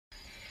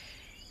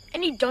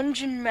Any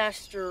dungeon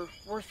master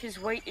worth his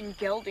weight in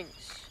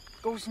geldings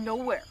goes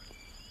nowhere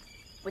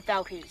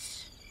without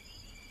his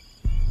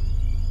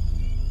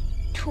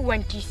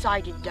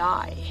 20-sided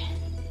die.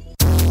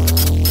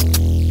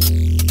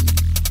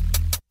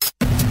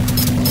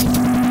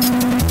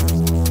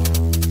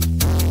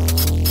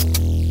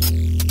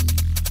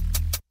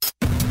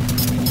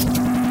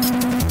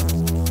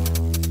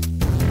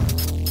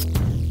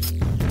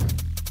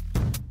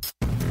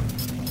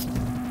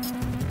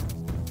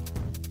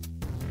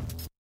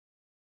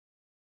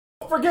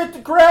 Forget to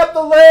grab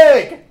the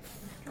leg!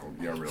 Oh,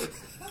 yeah, really.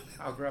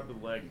 I'll grab the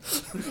leg.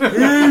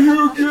 Here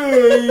you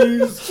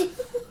guys!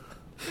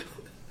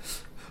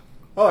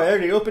 Oh, I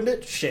already opened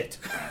it? Shit.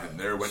 And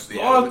there went the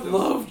Sloth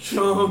love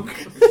chunk.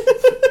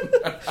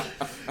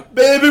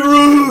 Baby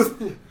Ruth!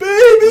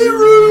 Baby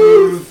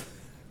Ruth!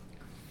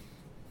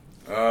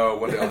 Oh,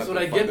 what That's what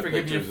I get for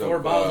giving you 4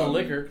 bottles of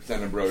liquor.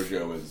 San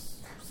Ambrosio is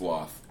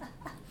sloth.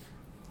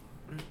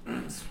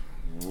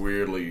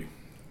 weirdly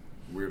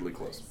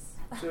close.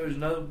 So there's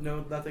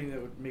nothing that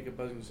would make a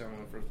buzzing sound on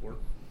the first floor?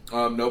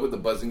 No, but the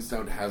buzzing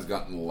sound has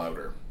gotten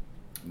louder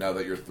now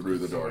that you're through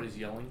the door. Somebody's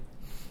yelling?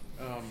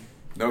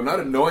 No, not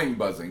annoying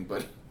buzzing,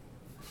 but...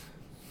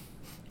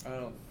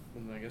 Well,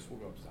 I guess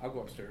I'll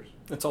go upstairs.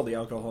 That's all the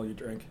alcohol you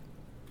drink.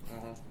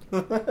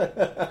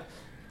 Uh-huh.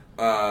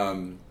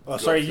 Oh,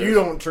 sorry, upstairs. you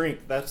don't drink.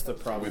 That's the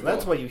problem.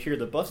 That's why you hear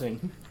the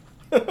buzzing.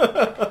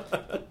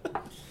 The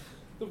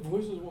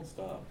voices won't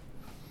stop.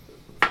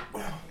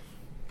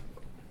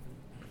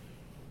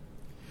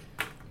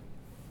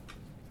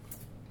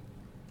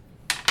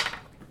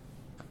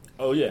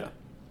 Oh, yeah.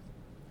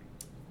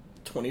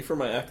 20 for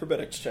my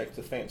acrobatics check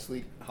to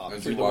fancily hop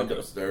As through you the walk window.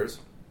 upstairs.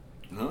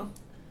 Huh?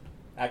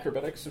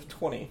 Acrobatics of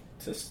 20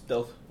 to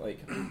stealth, already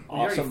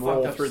awesome roll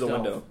fucked up through the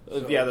stealth, window.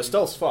 so- Yeah, the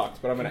stealth's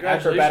fucked, but I'm going to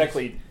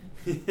Congratulations.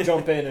 acrobatically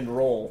jump in and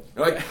roll.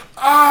 You're like,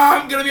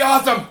 I'm gonna be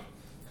awesome!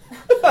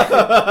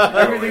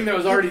 Everything that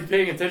was already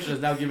paying attention is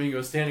now giving you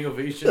a standing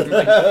ovation.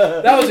 Like,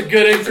 that was a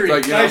good entry. It's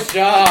like, you Nice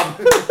know, job.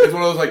 It's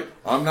one of those like,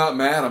 I'm not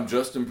mad, I'm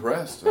just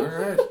impressed.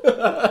 Alright.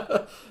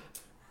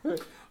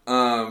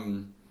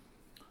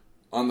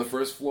 On the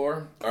first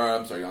floor,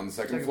 on the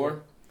second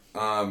floor.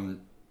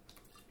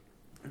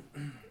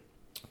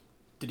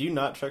 Did you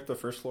not check the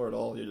first floor at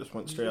all? You just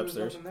went straight There's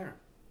upstairs? nothing there.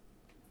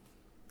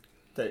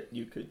 That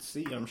you could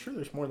see. I'm sure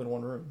there's more than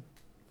one room.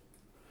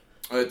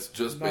 It's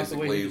just Not the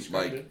way you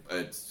basically described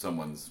like it's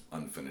someone's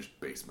unfinished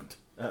basement.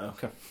 Oh,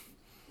 okay.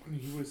 I mean,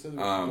 he would have said there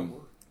was a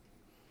door.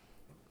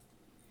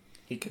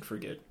 He could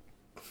forget.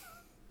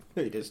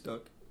 He gets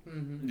stuck.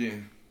 Mm-hmm. Yeah.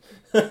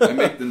 I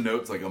make the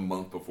notes like a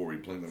month before we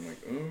play them. I'm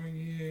like, oh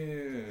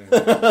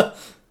yeah.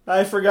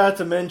 I forgot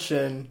to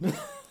mention.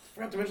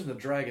 Forgot to mention the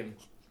dragon.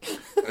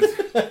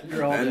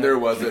 And all dead. there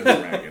was a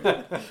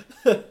dragon.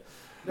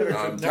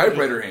 Never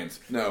Typewriter hands.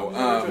 No.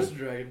 Never trust a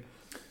dragon.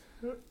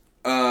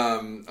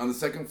 On the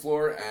second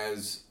floor,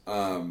 as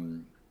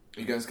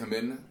you guys come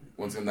in,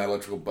 once again that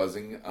electrical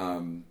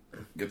buzzing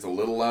gets a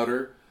little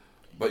louder,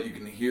 but you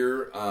can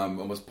hear,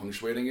 almost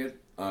punctuating it,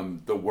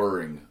 the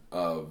whirring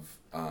of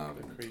the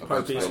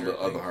Harpies.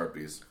 of the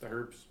harpies. The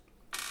herps.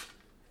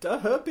 The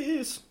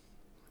herpes.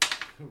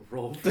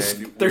 Roll. They're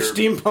we're-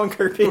 steampunk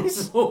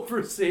herpes. Roll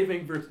for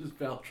saving versus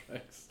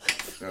Valtrex.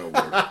 Oh,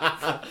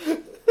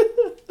 weird.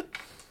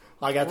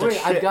 I got the Wait,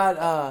 shit. I've got,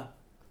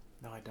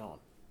 no, I don't.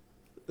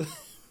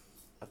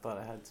 I thought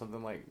I had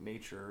something like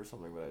nature or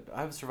something, but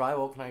I have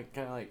survival. Can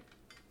I like...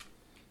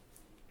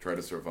 Try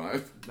to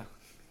survive.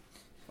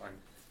 Fine.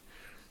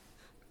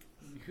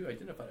 You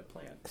identified a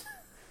plant.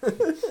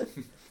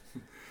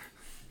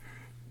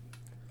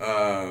 Give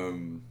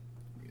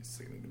me a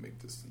second, I need to make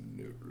this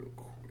note real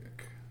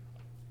quick.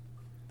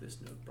 This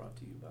note brought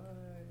to you by...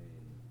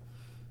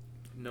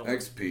 No.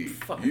 XP.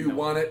 Fucking You no.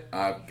 want it?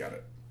 I've got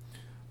it.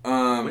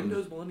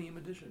 Windows Millennium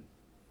Edition.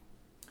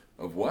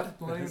 Of what?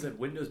 I said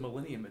Windows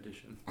Millennium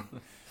Edition.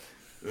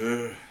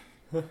 Ugh.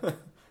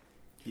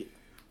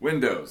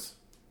 Windows.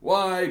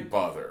 Why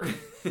bother?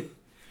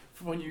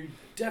 For when you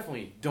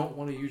definitely don't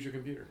want to use your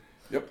computer.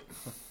 Yep.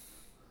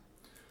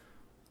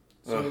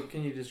 So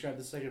can you describe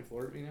the second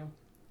floor to me now?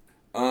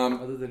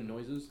 Other than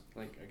noises?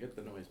 Like, I get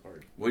the noise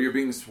part. Well, you're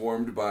being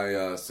swarmed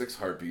by 6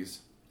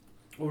 harpies.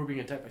 Oh, we're being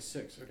attacked by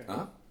 6. Okay.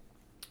 Huh?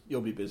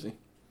 You'll be busy.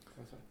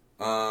 That's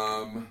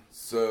fine.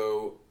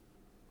 So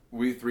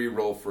we 3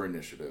 roll for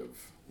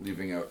initiative,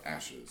 leaving out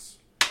Ashes.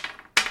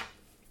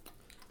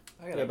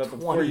 I got Yeah, a but 20.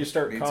 before you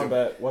start Me too.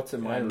 combat, what's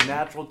in my room?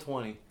 Natural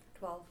 20.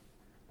 12.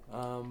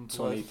 Plus,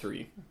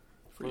 23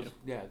 for plus, you.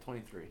 yeah,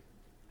 23.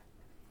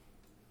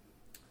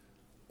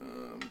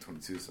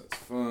 22, so that's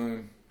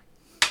fine.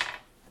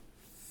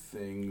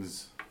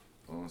 Things.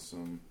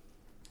 Awesome.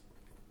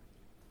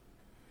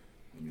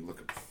 Let me look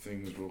up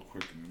things real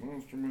quick in the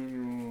monster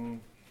manual.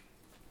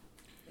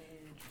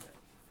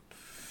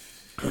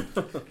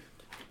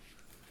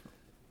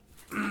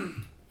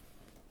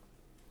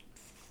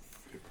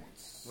 Hit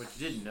points. What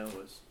you didn't know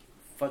was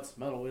Futz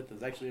Metal With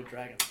is actually a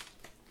dragon.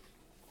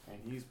 And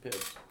he's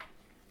pissed.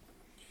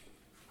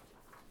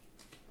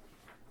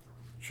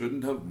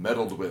 Shouldn't have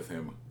meddled with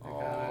him. I got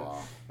Aww. it.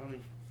 Oh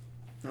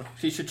funny.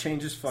 He should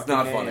change his It's fucking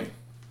not name. funny.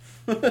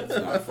 It's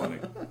not funny.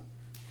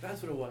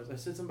 That's what it was. I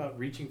said something about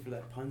reaching for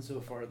that pun so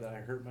far that I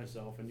hurt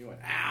myself, and you went,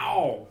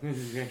 "Ow!"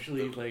 You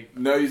actually, like...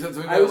 No, you said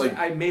something about,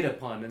 I made a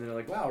pun, and they're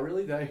like, "Wow,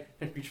 really? Did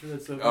I reach for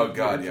that so far?" Oh,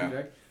 God,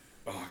 yeah.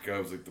 Oh, God, I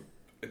was like...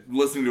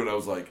 Listening to it, I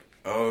was like,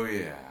 oh,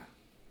 yeah.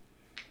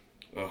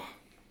 Ugh.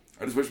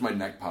 I just wish my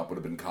neck pop would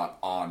have been caught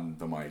on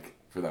the mic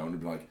for that one. To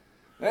be like,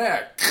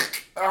 eh,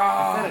 If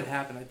ah. that had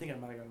happened, I think I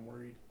might have gotten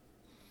worried.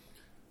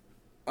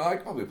 I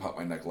could probably pop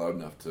my neck loud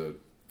enough to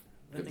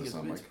I get think this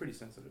on it's mic pretty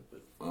sensitive,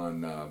 but...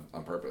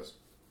 on purpose.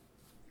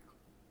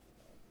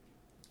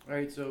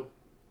 Alright, so...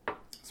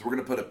 So we're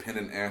going to put a pin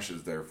in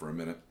ashes there for a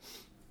minute.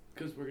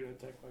 Because we're going to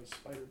attack by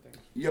spider things.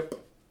 Yep.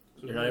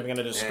 So You're not even going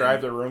to describe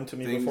And the room to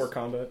me things- before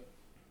combat?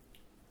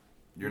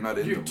 You're not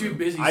in You're the too room.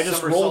 busy I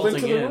just rolled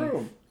into somersaulting the in.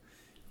 room.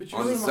 But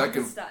On the you're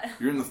second... style.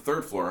 You're in the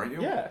third floor, aren't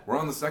you? Yeah. We're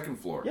on the second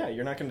floor. Yeah,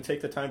 you're not going to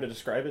take the time to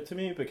describe it to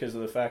me because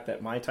of the fact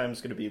that my time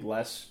is going to be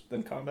less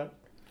than combat?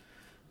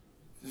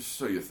 Just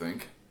so you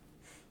think.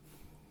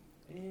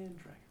 And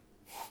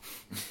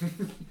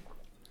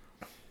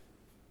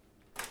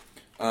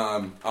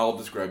dragon. I'll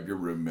describe your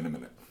room in a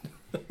minute.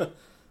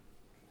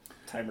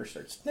 Timer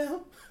starts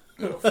now.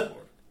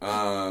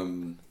 All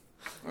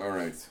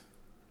right.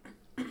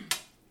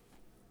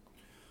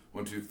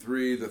 1, 2,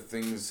 3. The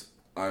things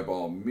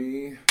eyeball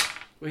me.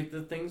 Wait,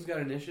 the thing's got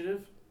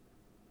initiative?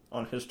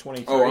 On his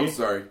 23. Oh, I'm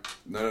sorry.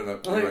 No.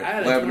 Oh, You're I had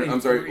right. a Lavender,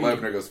 I'm sorry. 23.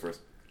 Lavender goes first.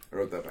 I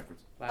wrote that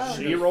backwards.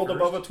 So you rolled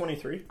above a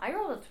 23? I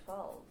rolled a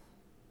 12.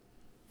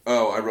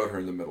 Oh, I wrote her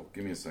in the middle.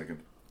 Give me a second.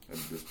 I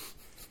just...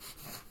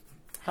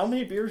 How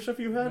many beers have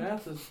you had?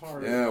 Math is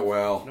hard. Yeah,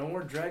 well. No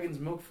more dragon's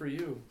milk for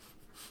you.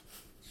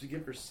 She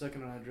get for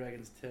sucking on a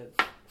dragon's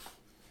tit.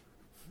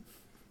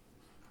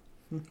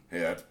 Hey,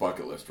 that's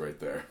bucket list right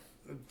there.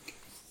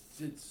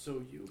 It's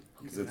so you.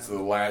 Because it's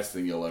the last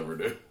thing you'll ever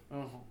do.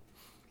 Oh.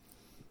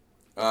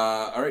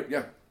 All right,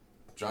 yeah.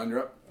 John, you're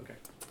up. Okay.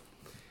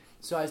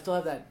 So I still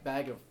have that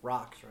bag of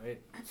rocks,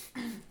 right?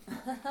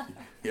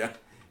 Yeah.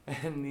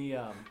 And the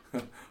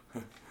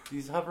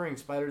these hovering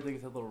spider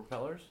things have little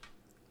repellers.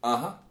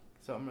 Uh-huh.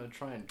 So I'm gonna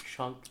try and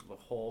chunk the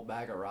whole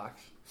bag of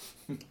rocks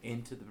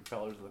into the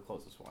propellers of the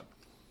closest one.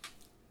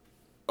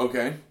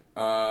 Okay.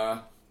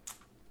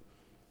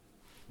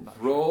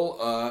 Roll,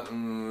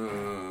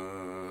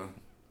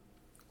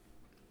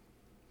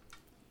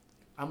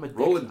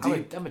 Roll a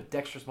D- I'm a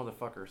dexterous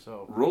motherfucker,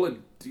 so... roll a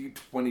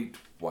d20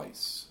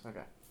 twice.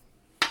 Okay.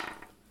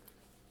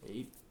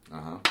 8,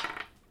 Uh-huh.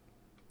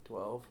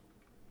 12,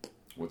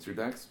 What's your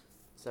dex?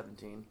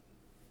 17.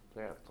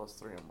 So I got plus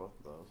 3 on both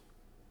of those.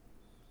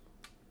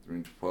 3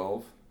 and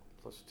 12.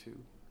 Plus 2.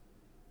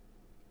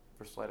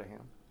 For sleight of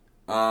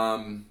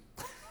hand.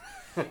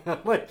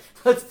 Wait,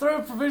 let's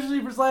throw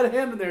provisionally for sleight of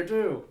hand in there,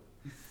 too.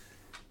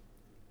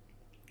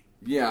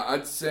 Yeah,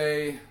 I'd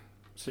say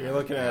So you're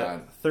looking God.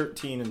 at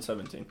 13 and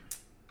 17.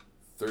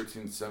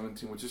 13,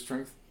 17. What's your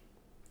strength?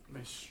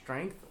 My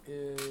strength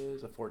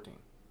is a 14.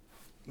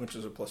 Which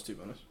is a +2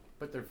 bonus.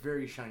 But they're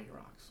very shiny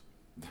rocks.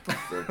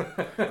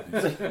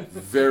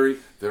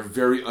 They're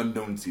very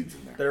unknown seeds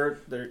in there.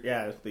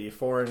 They're the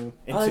foreign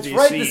Oh, that's entity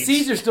right, seeds. the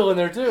seeds are still in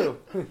there, too.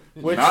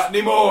 Which, Not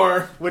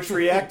anymore. which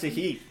react to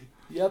heat.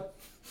 Yep.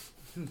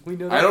 We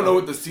know that. I don't know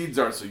what the seeds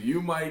are, so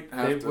you might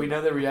have to... We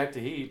know they react to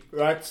heat.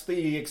 That's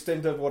the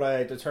extent of what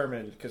I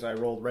determined because I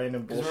rolled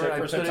random 'Cause bullshit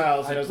remember, I put it-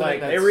 percentiles I and I was put it like,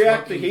 in that they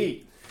react to smoky-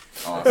 heat.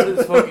 Oh. Put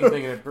the smoking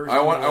thing in it burst. I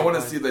want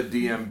to see the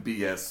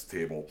DMBS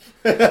table.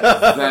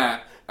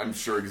 That I'm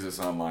sure exists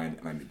online,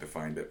 and I need to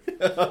find it.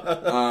 It's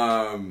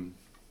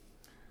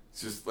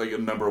just like a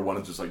number 1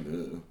 is just like,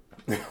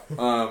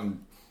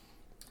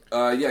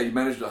 yeah, you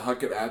managed to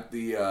huck it at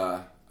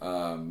the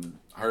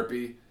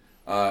harpy.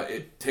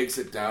 It takes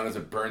it down as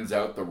it burns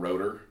out the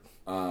rotor.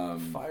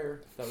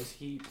 Fire. That was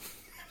heat.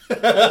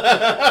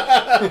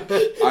 I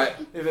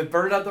If it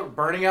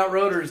burning out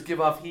rotors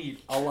give off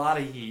heat, a lot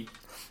of heat.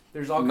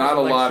 There's all not a kinds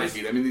of lot of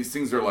electricity. heat. I mean, these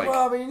things are like.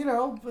 Well, I mean,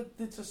 but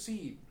it's a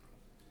seed.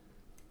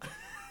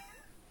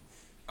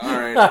 All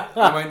right,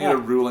 I might need a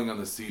ruling on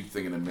the seed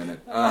thing in a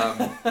minute.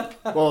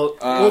 Well,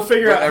 we'll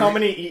figure but out how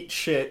many eat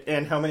shit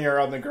and how many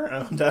are on the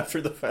ground after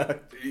the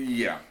fact.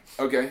 Yeah.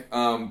 Okay.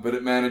 But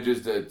it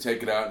manages to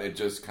take it out, and it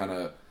just kind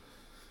of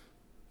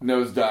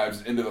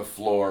nosedives into the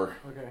floor.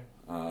 Okay.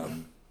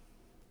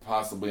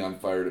 Possibly on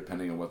fire,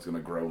 depending on what's going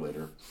to grow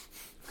later,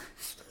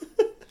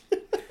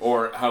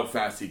 or how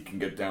fast he can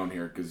get down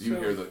here. Because you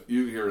hear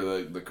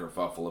the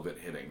kerfuffle of it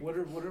hitting. What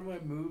are my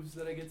moves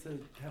that I get to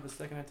have a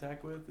second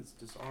attack with? It's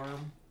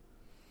disarm.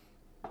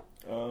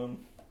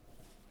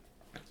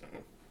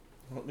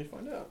 Let me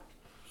find out.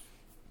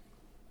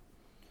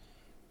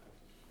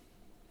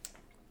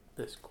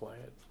 This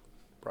quiet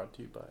brought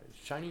to you by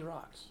Shiny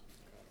Rocks.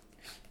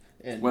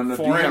 And When the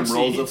foreign DM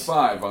rolls a seeds.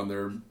 5 on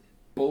their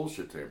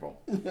bullshit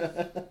table,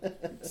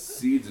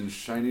 seeds and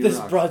shiny This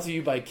rocks. brought to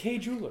you by K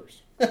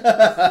Jewelers.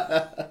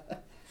 The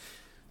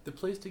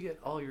place to get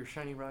all your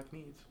shiny rock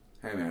needs.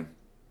 Hey man,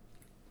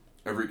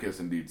 every kiss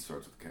indeed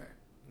starts with K.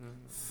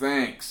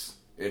 Thanks.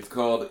 It's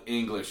called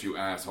English, you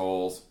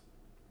assholes.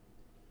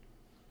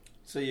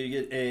 So you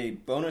get a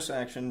bonus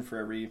action for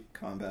every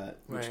combat,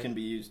 which Right. can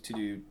be used to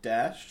do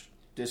dash,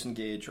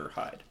 disengage, or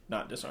hide,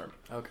 not disarm.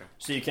 Okay.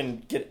 So you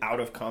can get out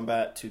of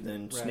combat to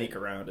then Right. sneak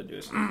around and do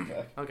a sneak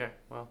attack. Okay.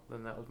 Well,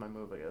 then that was my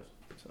move, I guess.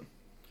 So.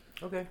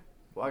 Okay.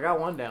 Well, I got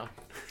one down.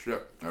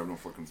 Shit, I have no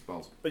fucking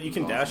spells. But you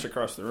can dash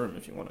across the room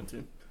if you wanted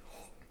to.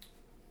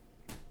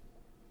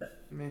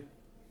 Me.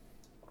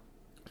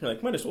 You're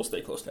like, might as well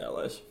stay close to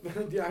allies.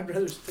 Yeah, I'd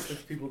rather stick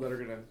with people that are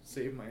gonna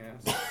save my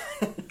ass.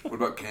 What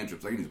about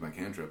cantrips? I can use my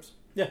cantrips.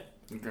 Yeah.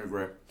 Okay,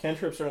 great.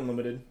 Cantrips are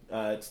unlimited.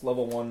 It's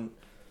level 1.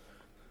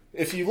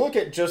 If you look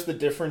at just the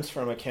difference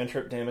from a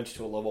cantrip damage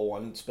to a level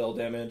 1 spell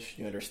damage,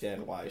 you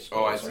understand why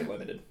spells are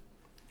limited.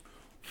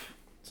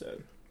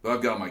 So, But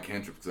I've got all my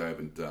cantrips because I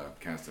haven't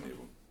cast any of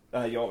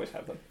them. you always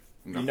have them.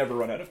 No. You never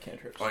run out of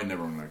cantrips. Oh, I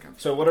never run out of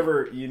cantrips. So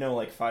whatever,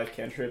 like 5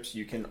 cantrips,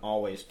 you can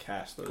always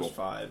cast those Cool.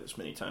 5 as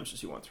many times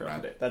as you want throughout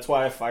Right. the day. That's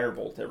why I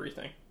firebolt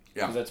everything.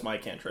 Yeah. Because that's my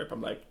cantrip.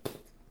 I'm like,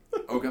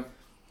 Okay.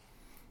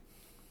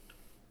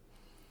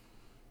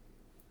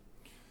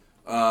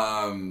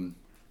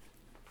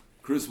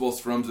 Crucible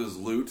strums his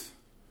lute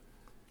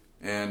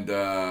and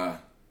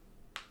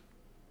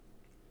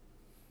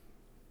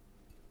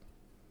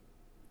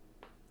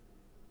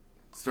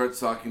starts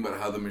talking about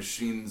how the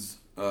machine's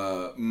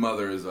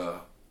mother is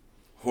a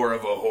whore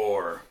of a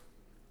whore.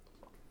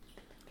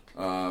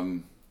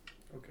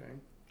 Okay.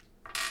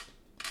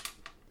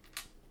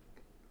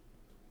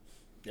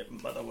 your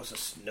mother was a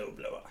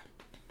snowblower.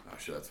 Oh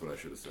shit, that's what I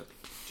should have said.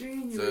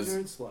 Jane, you Says-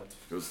 ignorant slut.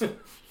 It was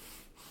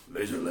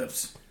Laser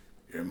Lips.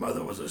 Your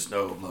mother was a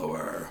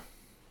snowblower.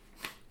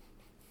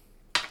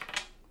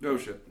 No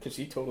shit. Because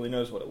he totally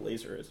knows what a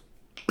laser is.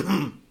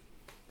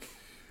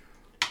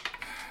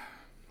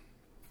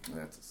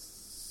 That's a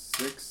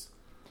 6.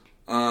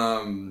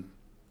 The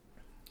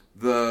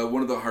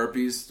one of the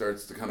harpies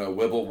starts to kind of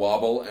wibble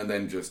wobble and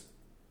then just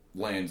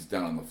lands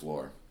down on the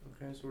floor.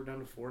 Okay, so we're down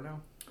to 4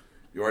 now.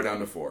 You are down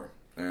to 4,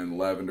 and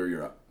Lavender,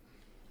 you're up.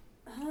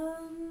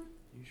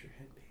 Use your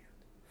headband.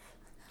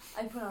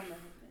 I put on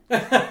the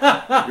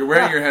headband. You're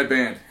wearing your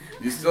headband.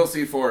 You still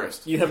see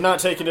Forest. You have not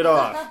taken it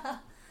off.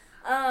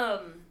 I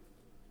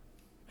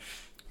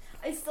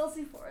still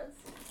see Forest.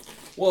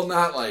 Well,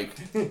 not like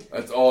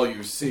that's all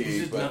you see, This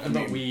is but I nothing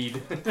but mean,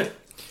 weed.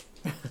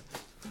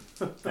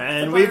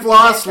 And we've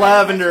lost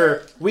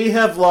Lavender. We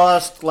have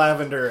lost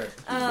Lavender. he's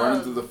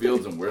running through the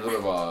fields and Wizard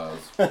of Oz.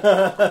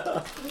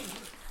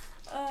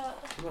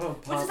 Oh,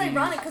 Which is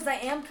ironic because I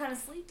am kind of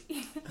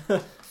sleepy.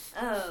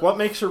 What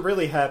makes her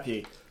really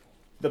happy?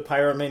 The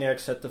pyromaniac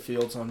set the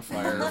fields on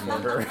fire for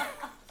her.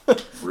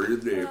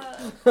 Breathe deep.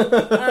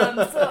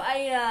 So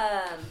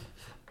I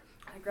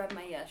grab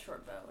my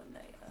short bow and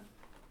I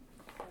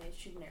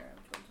shoot an arrow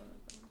towards one of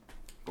them.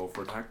 Go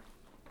for attack.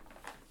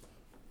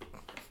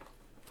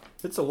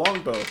 It's a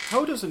longbow.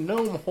 How does a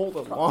gnome hold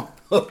a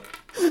longbow?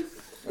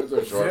 That's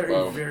a short Very,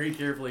 bow. very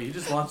carefully. He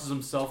just launches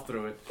himself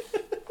through it.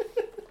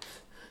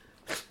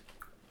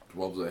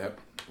 12's a hit.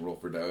 Roll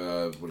for what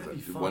is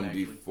That'd be that? fun,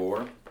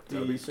 1d4.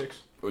 D6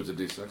 Oh, it's a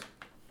d6.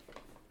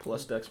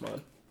 plus dex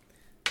mod.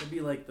 It'd be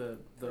like the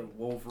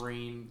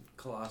Wolverine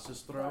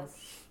Colossus throw.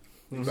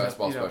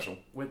 Fastball You know, special.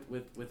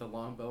 with a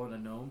longbow and a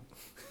gnome.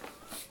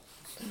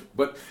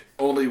 But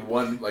only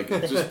one, like,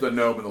 it's just the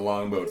gnome and the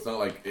longbow. It's not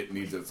like it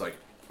needs it. It's like,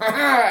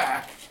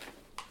 ha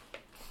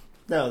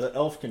No, the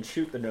elf can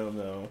shoot the gnome,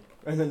 though.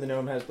 And then the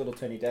gnome has little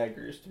tiny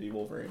daggers to be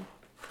Wolverine.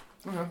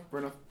 Okay, fair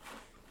enough.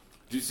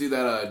 Did you see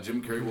that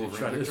Jim Carrey Wolverine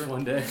Try this picture?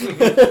 one day.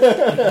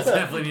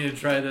 Definitely need to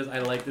try this. I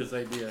like this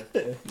idea.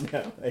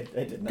 No, I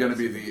did not. Gonna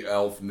be the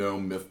elf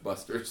gnome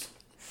Mythbusters.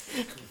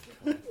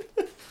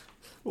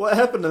 What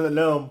happened to the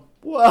gnome?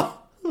 Well,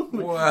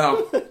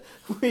 Wow.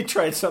 we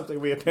tried something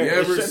we You apparently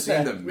ever shouldn't seen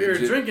have. the We were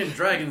midget? drinking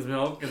dragon's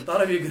milk and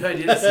thought it'd be a good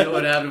idea to see what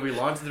would happen if we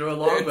launched through a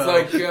longbow.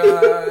 It's like,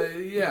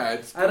 yeah,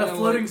 it's I had a kinda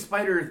floating like-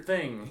 spider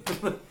thing.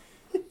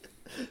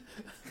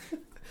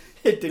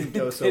 It didn't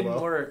go so Didn't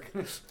well. work.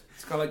 It's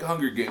kind of like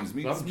Hunger Games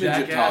meets Some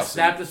midget jackass tossing.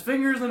 snapped his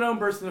fingers and the gnome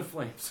burst into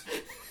flames.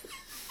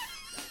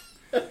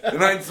 In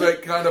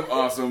hindsight, kind of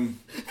awesome.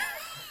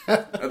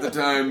 At the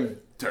time,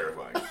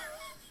 terrifying.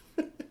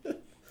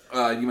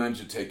 You managed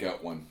to take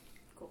out one.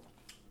 Cool.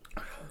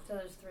 So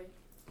there's 3.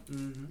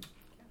 Mm-hmm.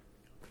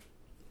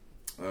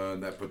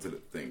 That puts it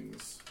at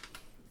things.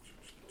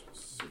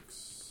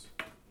 6.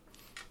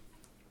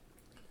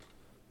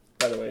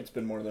 By the way, it's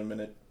been more than a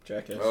minute,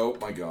 jackass. Oh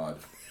my god.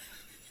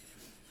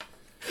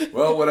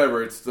 Well,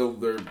 whatever. It's still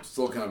they're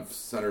still kind of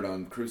centered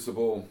on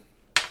Crucible.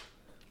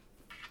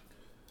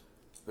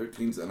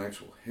 13's an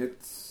actual hit.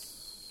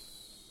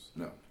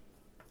 No.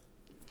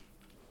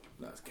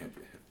 No, it can't be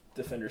a hit.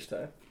 Defenders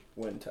tie.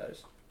 Win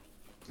ties.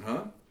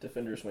 Huh?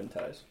 Defenders win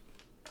ties.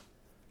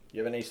 You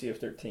have an AC of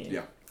 13.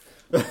 Yeah.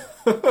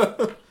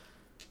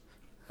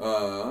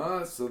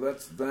 So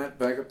that's that.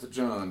 Back up to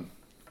John.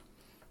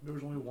 There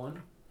was only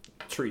one?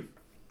 Tree.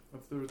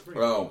 If there were 3.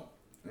 Oh.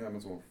 Yeah, I might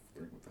as well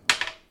bring what the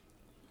hell.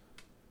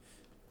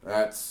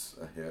 That's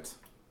a hit.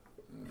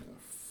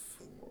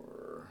 4.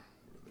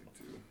 What do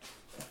they do?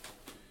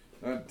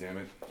 God damn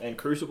it. And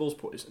Crucible's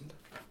poisoned.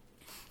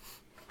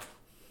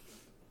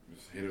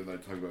 hate it when I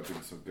talk about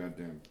being so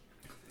goddamn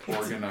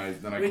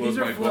organized. Then I close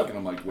my book and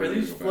I'm like, where are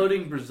do these I go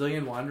floating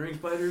Brazilian wandering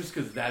spiders?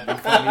 Because that'd be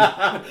funny.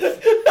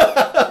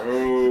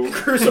 Oh.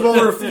 Crucible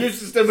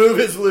refuses to move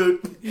his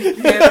loot. He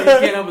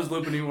can't have his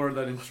loop anymore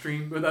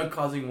without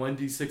causing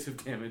 1d6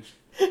 of damage.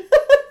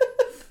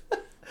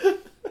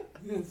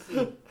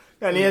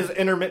 And he has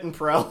intermittent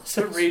paralysis. It's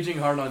a raging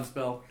hard-on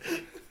spell.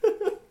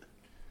 I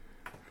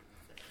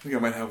think I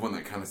might have one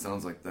that kind of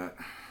sounds like that.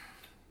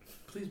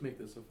 Please make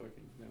this a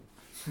fucking no.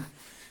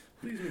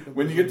 Please make them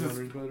When you get to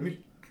wandering spiders.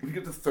 when you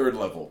get to third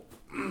level,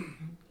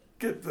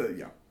 get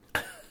the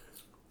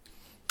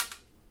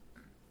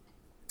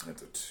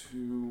That's a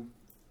 2.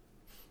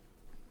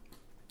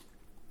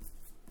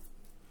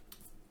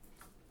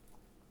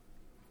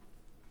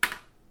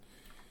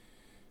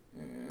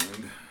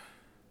 And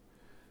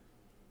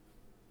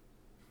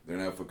they're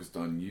now focused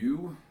on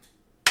you.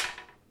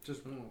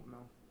 Just one of them, no.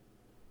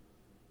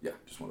 Yeah,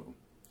 just one of them.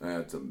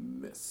 That's a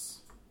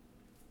miss.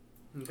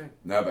 Okay.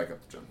 Now back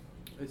up to John.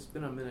 It's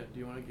been a minute. Do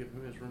you want to give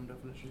him his room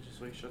definition just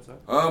so he shuts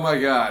up? Oh my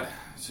god.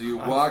 So you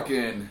walk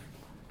in.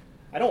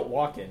 I don't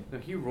walk in. No,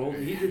 he rolled.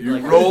 He did You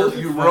like roll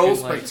fucking,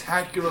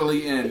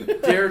 spectacularly in.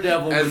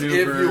 Daredevil As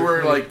maneuver. if you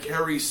were like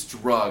Carrie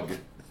Strug.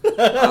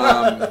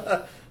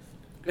 The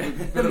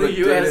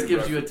U.S.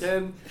 gives you a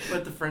 10,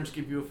 but the French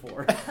give you a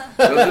 4.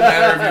 Doesn't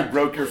matter if you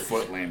broke your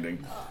foot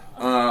landing.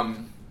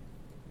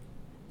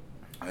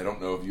 I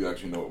don't know if you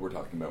actually know what we're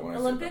talking about when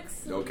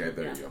Olympics? I say that. Okay,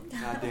 there you go.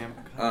 Goddamn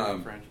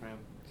French, man.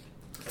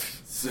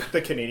 So,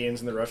 The Canadians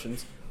and the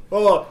Russians.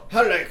 Oh,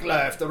 I like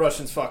life. The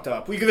Russians fucked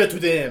up. We give it to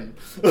them.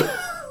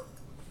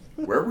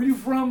 where were you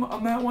from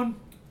on that one?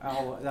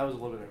 Oh, that was a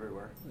little bit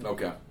everywhere.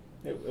 Okay.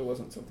 It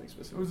wasn't something It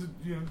specific. was,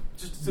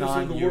 just a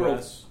citizen of the world.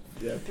 Non-U.S.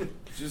 Yeah.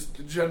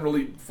 Just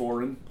generally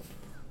foreign.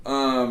 To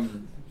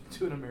an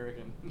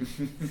American.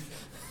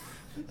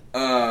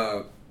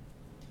 So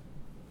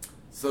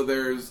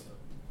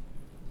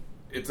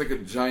it's like a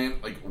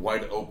giant, like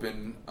wide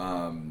open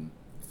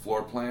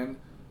floor plan,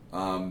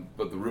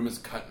 but the room is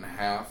cut in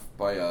half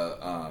by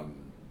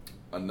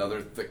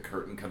another thick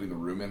curtain cutting the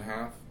room in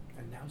half.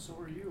 And now so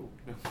are you.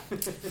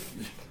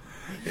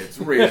 It's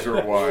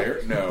razor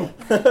wire. No.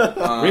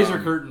 Razor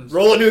curtains.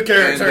 Roll a new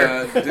character.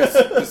 And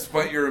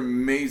despite your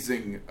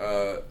amazing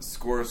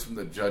scores from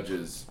the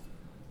judges,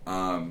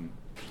 2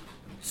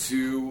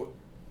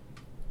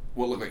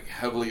 what look like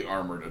heavily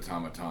armored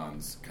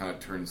automatons kind of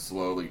turn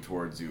slowly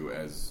towards you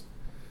as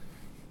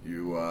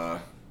you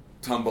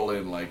tumble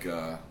in like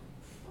a...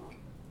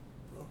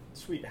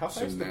 Sweet. How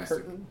high is the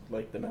curtain?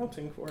 Like the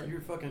mounting for it?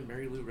 You're fucking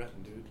Mary Lou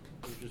Retton, dude.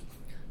 You're just...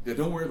 Yeah,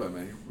 don't worry about it,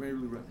 man. You're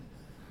really right.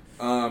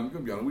 You're going to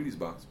be on a Wheaties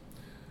box.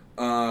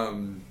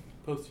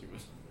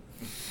 Posthumous.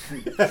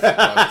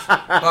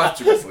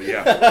 Posthumously,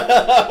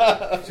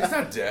 yeah. She's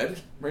not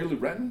dead. Mary Lou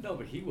Retton? No,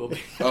 but he will be.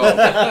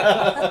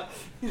 Oh.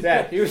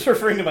 Yeah, he was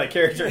referring to my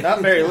character,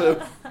 not Mary Lou.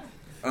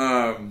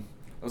 I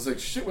was like,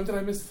 shit, when did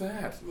I miss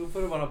that? We'll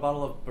put him on a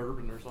bottle of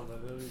bourbon or something.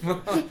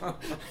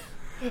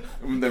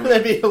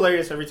 That'd be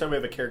hilarious. Every time we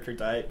have a character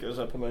die, it goes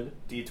up on the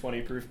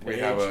D20 proof page. We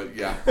have I'll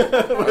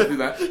do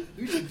that.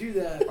 We should do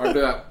that. I'll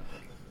do that.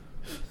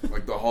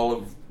 Like the Hall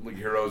of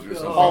Heroes or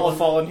something. Hall of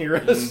Fallen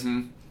Heroes.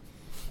 Mm-hmm.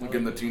 Like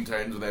in the Teen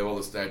Titans, where they have all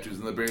the statues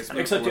in the basement.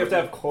 Except you have to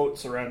have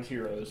quotes around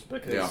heroes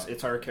because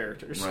it's our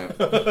characters. Right.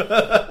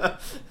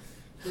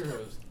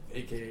 Heroes,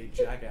 a.k.a.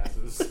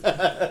 jackasses.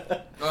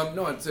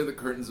 No, I'd say the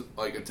curtain's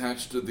like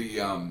attached to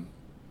the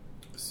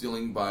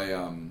ceiling by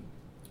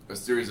a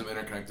series of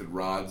interconnected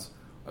rods.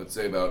 I'd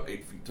say about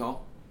 8 feet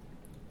tall.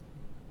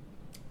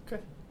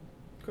 Okay.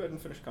 Go ahead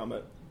and finish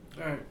combat.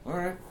 All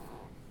right.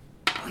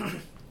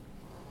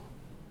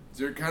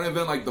 So you're kind of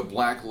in like the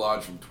Black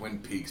Lodge from Twin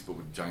Peaks, but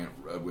with giant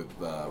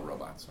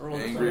robots.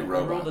 Angry I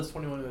robots. rolled this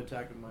 21 to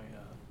attack with my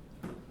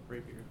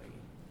rapier thingy.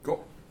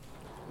 Cool.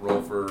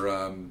 Roll for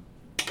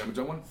damage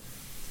on one.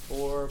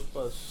 4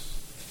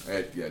 plus...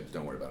 Yeah,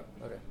 don't worry about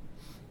it. Okay.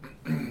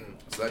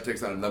 So that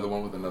takes out another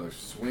one with another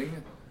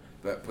swing.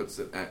 That puts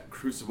it at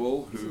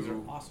Crucible, These things who...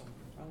 are awesome.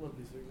 I love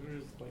these things. They're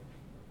just like...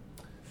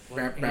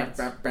 Bam, bam, ants.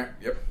 bam, bam.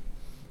 Yep.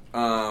 I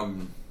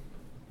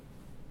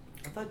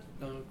thought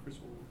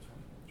Crucible was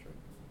fine. That's right.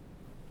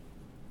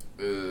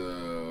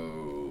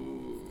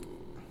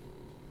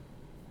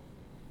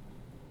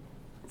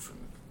 From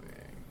the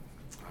thing.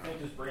 I think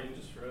his brain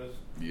just froze.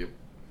 Yep.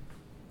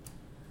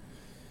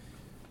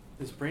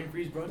 This brain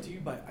freeze brought to you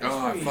by ice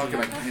Oh, cream. fucking,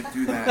 I can't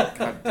do that.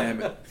 God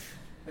damn it.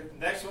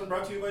 Next one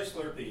brought to you by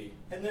Slurpee.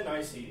 And then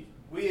Icy.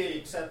 We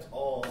accept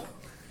all.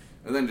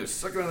 And then just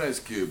suck it on ice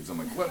cubes. I'm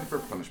like, glutton for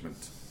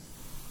punishment.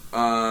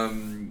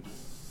 I'm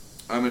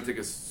going to take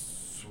a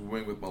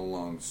swing with my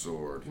long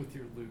sword. With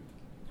your loot.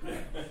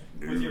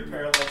 With your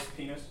paralyzed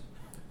penis.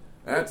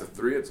 That's a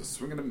 3. It's a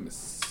swing and a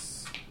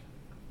miss.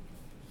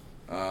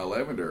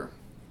 Lavender.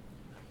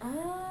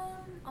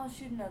 I'll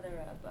shoot another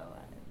bow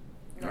at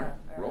it. Alright,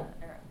 roll.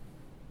 Arrow.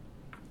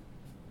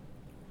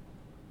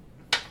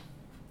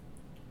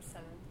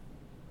 7.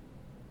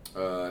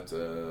 It's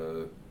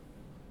a...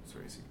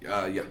 Sorry,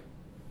 yeah.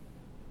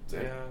 Yeah,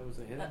 it was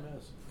a hit and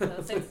miss.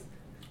 6.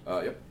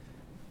 Yep.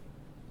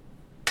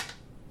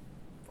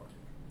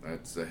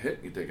 That's a hit.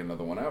 You take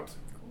another one out.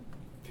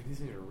 These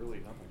things are really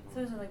nothing. So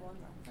there's like one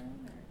left then?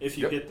 Or? If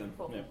you Yep. hit them,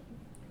 Cool. yeah.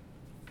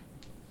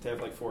 They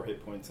have like 4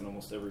 hit points, and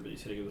almost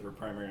everybody's hitting with her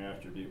primary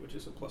attribute, which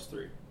is a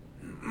 +3.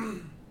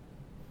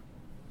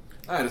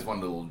 I just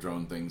wanted little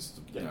drone things,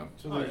 to, you know.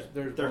 So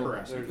they're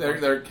harassing.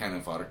 They're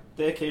cannon fodder.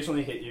 They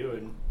occasionally hit you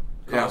and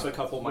cause a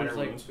couple minor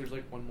wounds. There's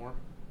like one more.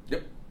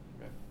 Yep.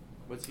 Okay.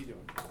 What's he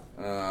doing?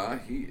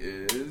 He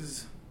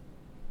is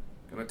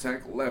gonna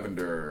attack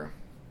Lavender.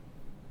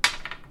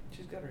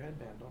 She's got her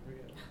headband. Don't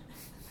forget.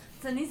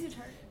 It's an easy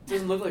target. It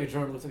doesn't look like a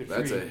drone. It looks like a tree.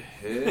 That's a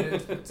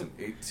hit. That's an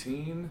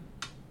 18.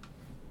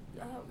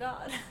 Oh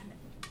god.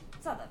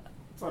 It's not that bad.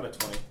 It's not a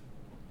 20.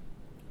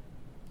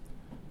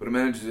 But it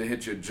manages to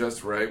hit you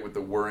just right with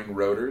the whirring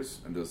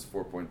rotors and does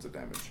 4 points of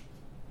damage.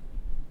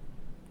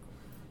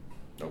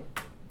 Nope.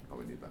 Oh,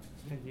 we need that.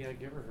 Yeah,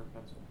 give her her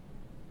pencil.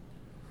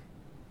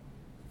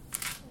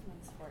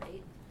 Mine's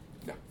 4-8.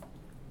 Yeah.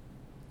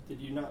 Did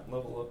you not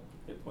level up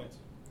hit points?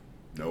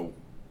 No.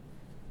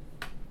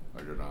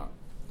 I did not.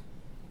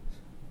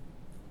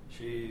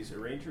 She's a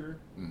ranger.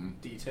 Mm-hmm.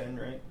 D10,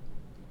 right?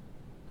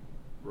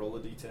 Roll a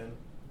D10.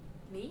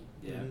 Me?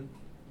 Yeah. Mhm.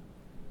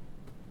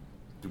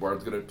 Do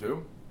bards get it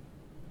too?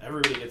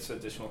 Everybody gets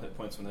additional hit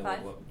points when they 5.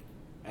 level up.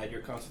 Add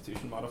your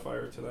Constitution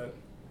modifier to that.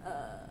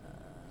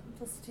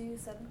 +2,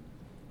 7.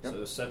 Yep.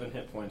 So 7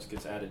 hit points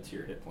gets added to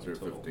your hit point So you're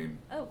total. 15.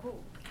 Oh,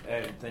 cool.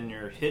 And then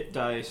your hit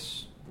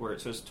dice, where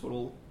it says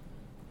total,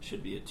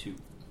 should be a 2.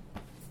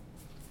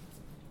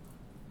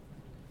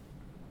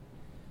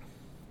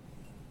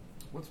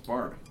 What's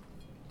bard?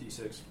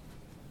 D6.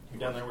 You're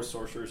down there with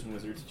sorcerers and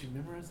wizards. Did you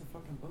memorize the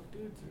fucking book,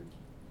 dude?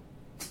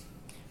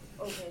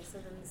 Okay, so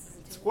then this is a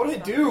 2. It's what I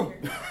do!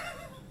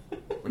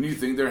 When you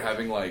think they're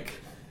having, like,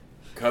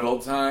 cuddle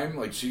time,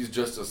 like, she's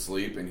just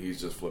asleep and he's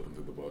just flipping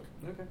through the book.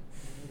 Okay,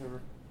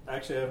 whatever.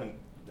 Actually, I haven't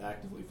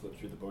actively flipped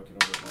through the book in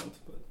over a month,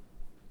 but...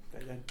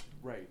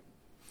 Right.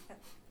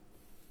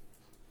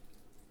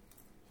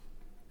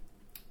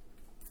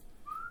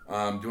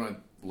 Do you want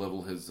to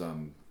level his, I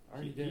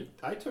already did.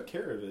 I took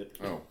care of it.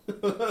 Oh.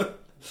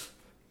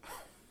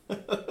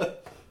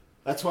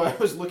 That's why I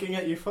was looking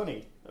at you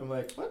funny. I'm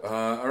like, what?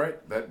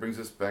 Alright, that brings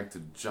us back to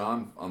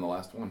John on the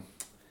last one.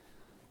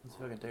 Let's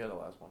see if I can take out the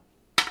last one.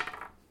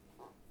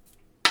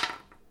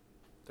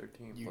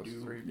 13 You plus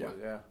do? 3 Yeah. plus,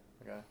 yeah.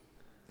 Okay.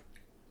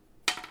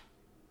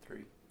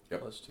 3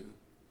 Yep. plus 2.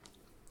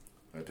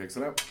 That takes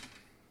it out.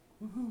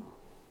 So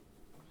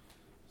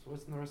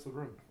what's in the rest of the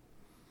room?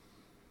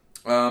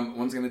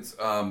 Once again, it's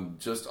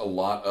just a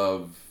lot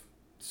of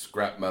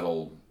scrap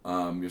metal.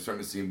 You're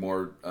starting to see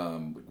more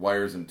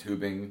wires and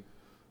tubing.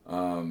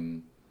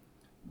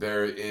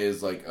 There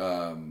is like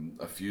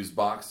a fuse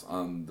box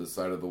on the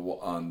side of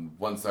on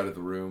one side of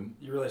the room.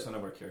 You realize none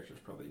of our characters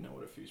probably know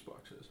what a fuse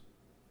box is.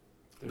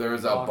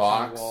 There's a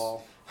box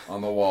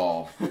on the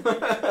wall.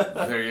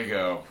 There you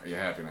go. Are you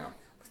happy now?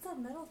 What's that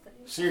metal thing?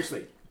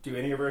 Seriously, do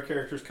any of our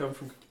characters come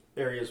from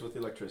areas with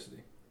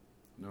electricity?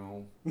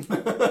 No.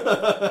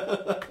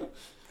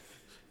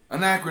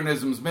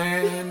 Anachronisms,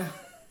 man.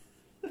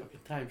 Fucking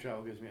time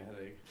travel gives me a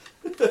headache.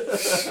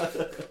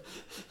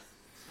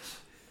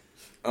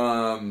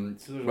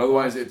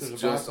 Otherwise, it's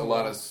just a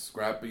lot of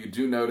scrap. But you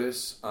do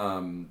notice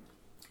on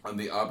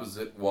the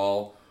opposite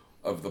wall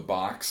of the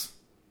box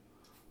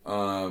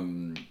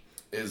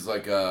is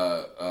like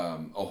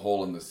a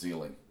hole in the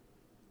ceiling.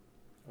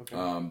 Okay.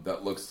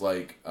 That looks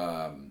like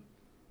the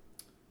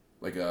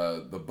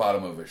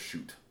bottom of a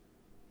chute.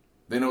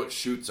 They know what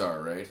chutes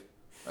are, right?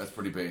 That's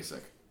pretty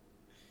basic.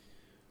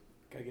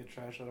 Gotta get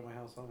trash out of my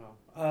house somehow.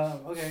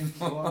 Okay,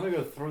 well, I'm gonna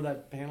go throw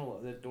that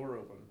that door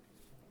open.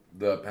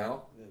 The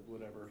panel?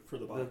 Whatever. For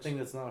the box. The thing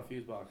that's not a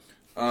fuse box.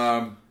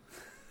 Well,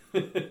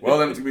 then it's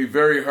going to be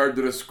very hard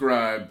to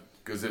describe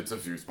because it's a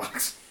fuse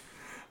box.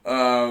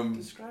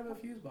 Describe a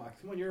fuse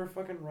box. Come on, you're a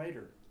fucking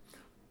writer.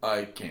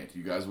 I can't.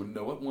 You guys wouldn't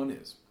know what one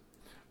is.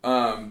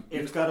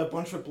 It's got a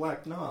bunch of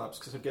black knobs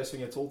because I'm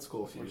guessing it's old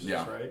school fuses,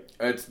 Yeah. right?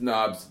 It's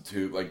knobs,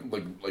 tube, like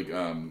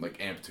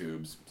amp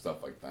tubes,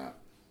 stuff like that.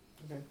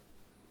 Okay.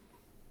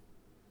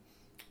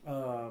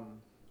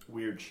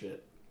 Weird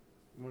shit.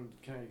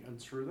 Can I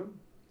unscrew them?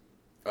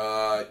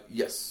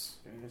 Yes.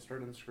 Can I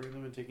start unscrewing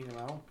them and taking them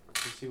out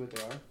to see what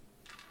they are?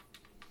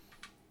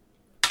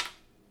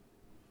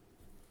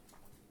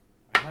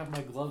 I have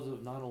my gloves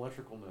of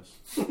non-electricalness.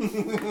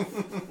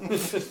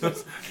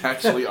 That's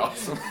actually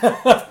awesome.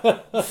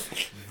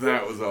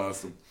 That was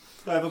awesome.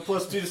 I have a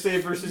 +2 to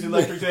save versus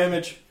electric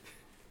damage.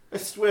 I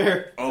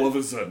swear. All of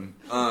a sudden,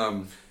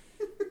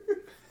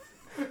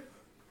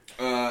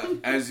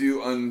 as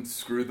you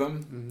unscrew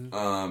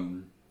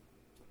them,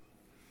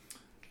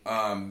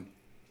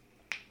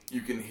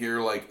 you can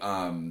hear like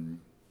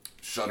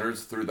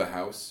shutters through the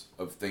house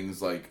of things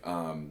like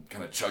kind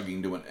of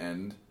chugging to an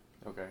end,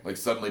 Okay. like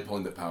suddenly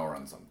pulling the power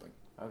on something.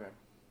 Okay.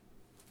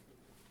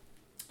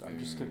 I'm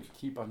just gonna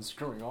keep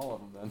unscrewing all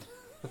of them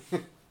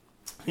then.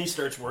 He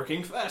starts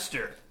working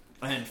faster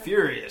and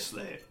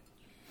furiously.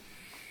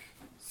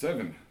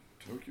 7.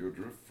 Tokyo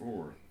Drift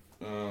 4.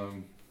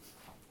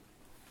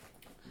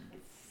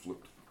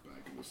 Flipped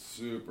back into 6.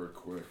 super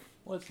quick.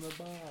 What's in the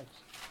box?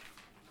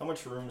 How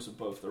much room is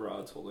above the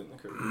rods holding the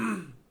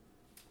curtain?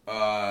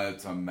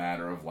 It's a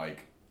matter of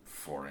like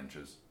 4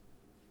 inches.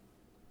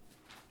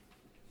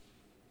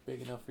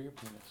 Big enough for your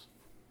penis.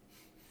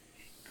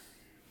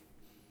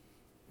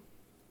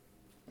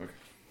 Okay.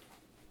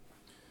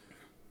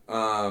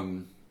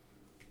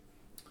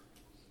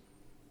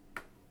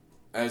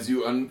 As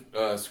you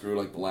unscrew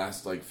like the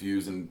last like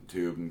fuse and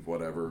tube and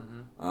whatever,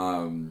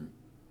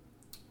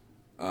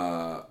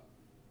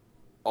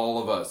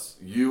 all of us,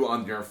 you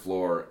on your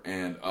floor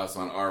and us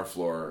on our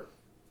floor,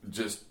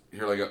 just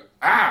hear like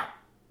ah!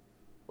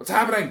 What's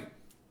happening?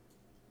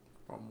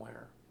 From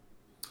where?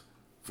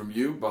 From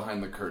you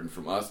behind the curtain.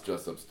 From us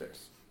just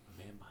upstairs.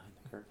 The man behind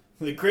the curtain.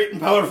 The great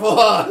and powerful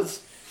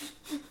Oz.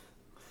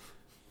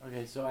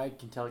 Okay, so I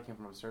can tell it came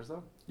from upstairs,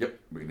 though? Yep,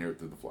 we can hear it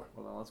through the floor.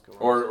 Well, then let's go.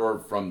 Or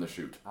from the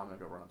chute. I'm going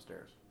to go run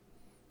upstairs.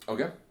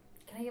 Okay.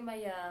 Can I get my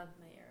arrows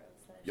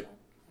that I Yep. shot?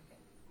 Okay.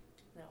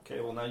 No.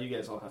 Okay, well now you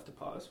guys all have to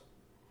pause.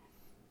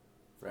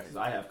 Right. Because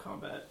I have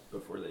combat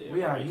before they Well,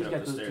 yeah, make he's it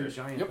got up the those two stairs.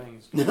 giant Yep.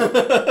 things.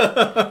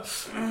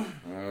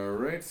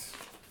 Alright.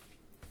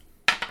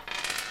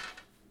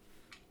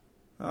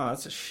 Oh,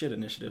 that's a shit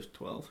initiative,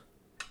 12.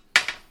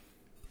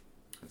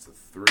 It's a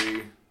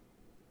 3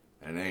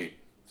 and an 8.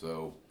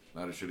 So,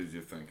 not as shit as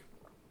you think.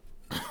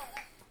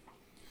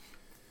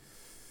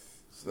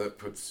 So that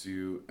puts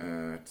you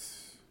at...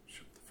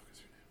 Shit, what the fuck is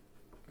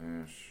your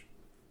name? Ash.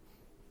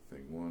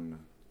 Thing 1.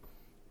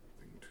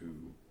 Thing 2.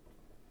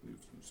 Leave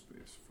some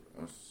space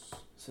for us.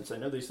 Since I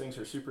know these things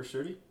are super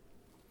sturdy,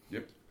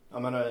 Yep.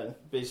 I'm gonna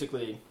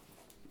basically,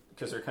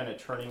 because they're kind of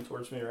turning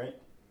towards me, right?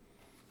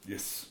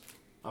 Yes.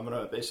 I'm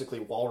gonna basically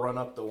wall run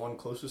up the one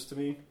closest to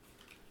me,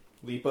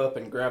 leap up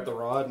and grab the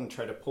rod and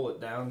try to pull it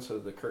down so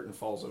the curtain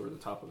falls over the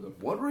top of them.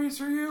 What race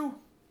are you?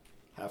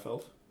 Half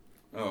elf.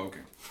 Oh,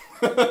 okay.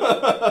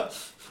 I'm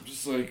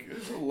just like,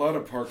 there's a lot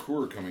of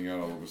parkour coming out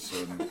all of a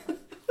sudden.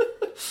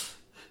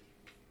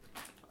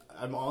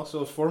 I'm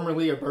also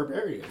formerly a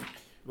barbarian.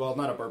 Well,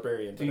 not a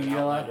barbarian, Do but you an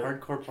yell out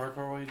outlander. hardcore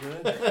parkour while you do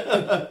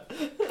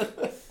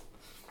it?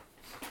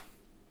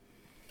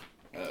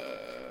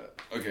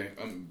 Okay,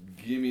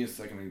 give me a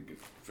second to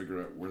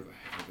figure out where the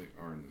hell they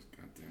are in this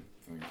goddamn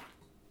thing.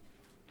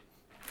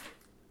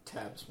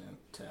 Tabs, man.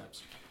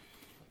 Tabs.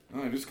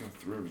 Oh, I just kind of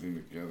threw everything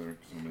together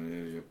because I'm an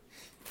idiot.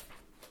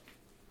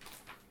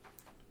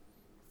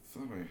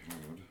 Thought I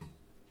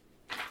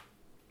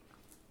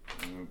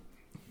had.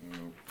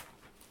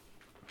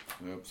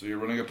 Nope. So you're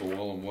running up a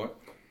wall and what?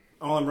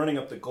 Oh, I'm running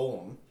up the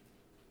golem,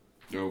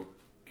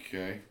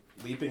 Okay.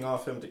 leaping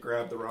off him to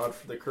grab the rod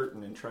for the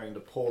curtain and trying to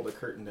pull the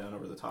curtain down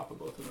over the top of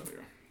both of them.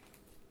 There.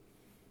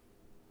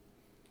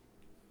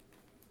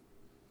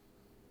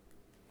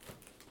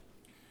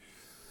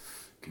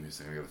 Give me a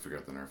second, I gotta figure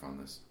out the nerf on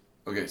this.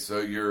 Okay, so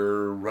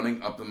you're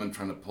running up them and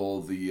trying to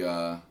pull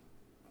the,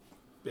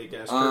 Big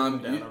ass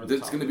curtain down over the top.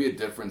 There's gonna be a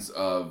difference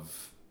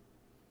of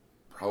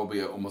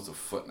probably almost a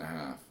foot and a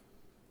half.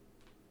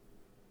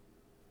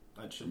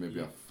 That Or should maybe be,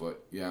 a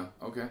foot. Yeah,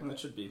 okay. that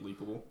should be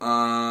leapable.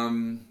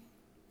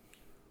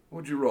 What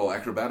would you roll?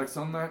 Acrobatics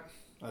on that?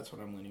 That's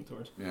what I'm leaning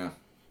towards. Yeah.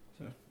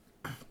 So.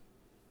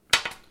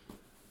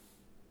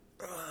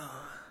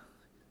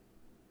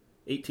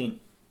 18.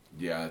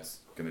 Yeah, it's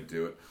gonna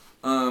do it.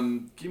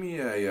 Give me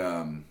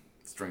a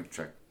strength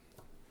check.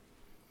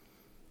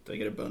 Do I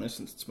get a bonus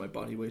since it's my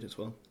body weight as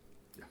well?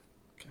 Yeah.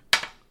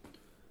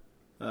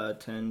 Okay.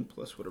 10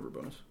 plus whatever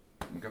bonus.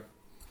 Okay.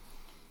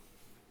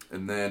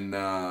 And then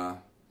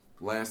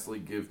lastly,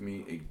 give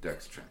me a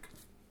dex check.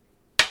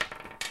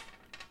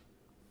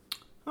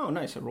 Oh,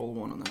 nice. I rolled a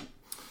 1 on that.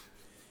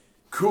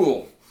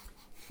 Cool.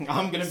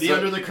 I'm going to be So-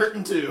 under the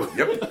curtain too.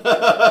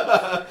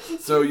 Yep.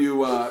 So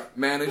you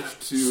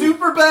managed to...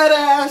 Super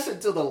badass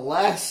until the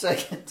last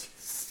second.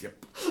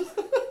 Yep.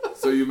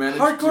 So you managed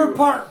Hardcore to...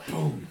 part!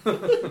 Boom!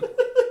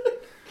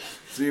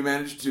 So you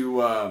managed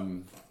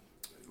to,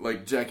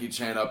 like Jackie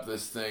Chan up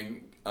this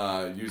thing,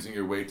 using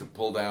your weight to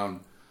pull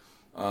down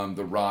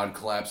the rod,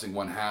 collapsing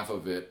one half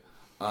of it.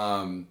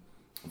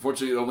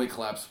 Unfortunately, it only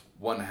collapsed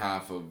one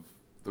half of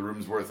the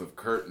room's worth of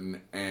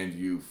curtain, and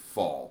you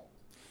fall.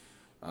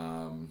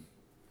 I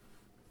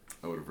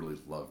would have really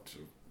loved to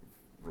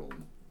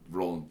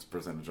roll a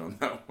percentage on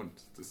that one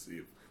just to see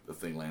if the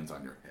thing lands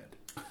on your head.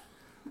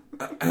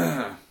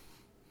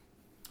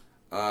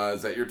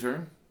 Is that your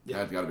turn? Yeah.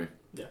 That's gotta be.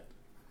 Yeah.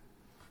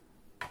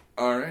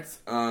 Alright.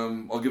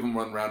 I'll give him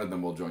one round and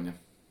then we'll join you.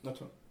 That's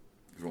fine.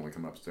 Because we're only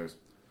coming upstairs.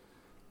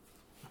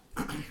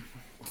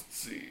 Let's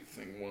see.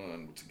 Thing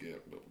 1, what to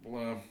get, blah, blah,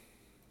 blah.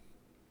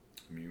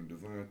 Immune to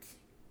that.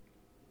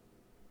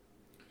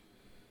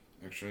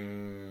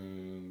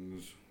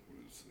 Actions. What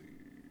is the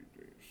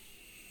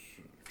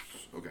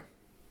D6? Okay.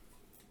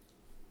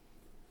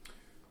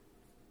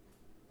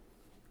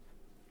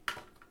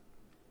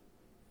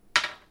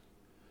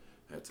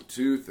 That's a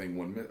 2. Thing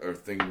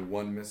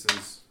 1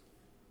 misses.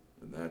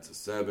 And that's a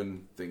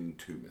 7. Thing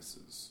 2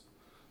 misses.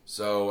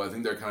 So I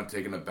think they're kind of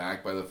taken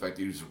aback by the fact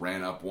that you just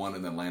ran up one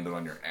and then landed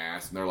on your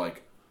ass. And they're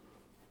like,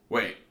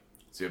 wait,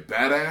 Is he a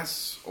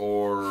badass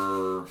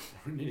or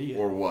An idiot.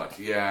 or what?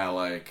 Yeah,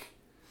 like,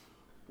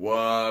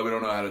 what? We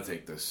don't know how to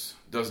take this.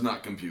 Does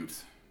not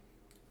compute.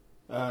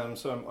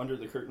 So I'm under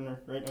the curtain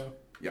right now?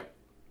 Yeah.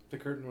 The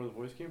curtain where the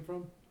voice came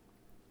from?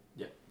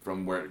 Yeah.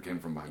 From where it came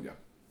from behind you.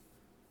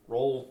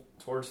 Roll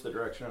towards the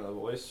direction of the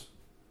voice.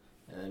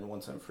 And then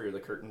once I'm free of the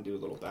curtain, do a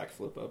little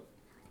backflip up.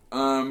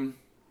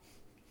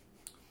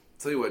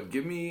 Tell you what,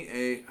 give me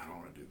a... I don't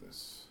want to do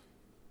this.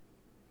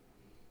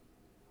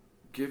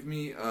 Give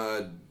me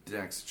a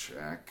dex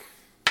check.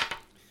 That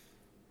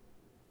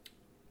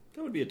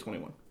would be a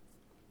 21.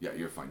 Yeah,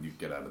 you're fine. You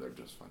get out of there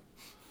just fine.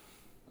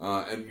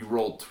 And you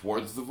roll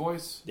towards the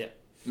voice? Yeah.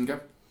 Okay.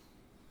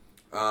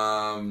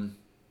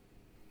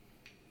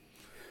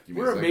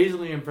 We're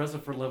amazingly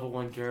impressive for level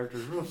 1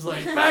 characters. Room's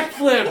like,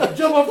 backflip,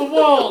 jump off the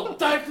wall,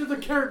 dive through the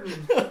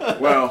curtain.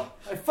 Well,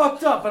 I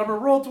fucked up, but I'm gonna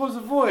roll towards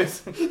the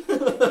voice.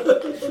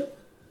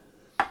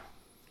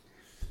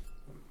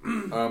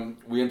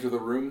 we enter the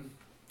room.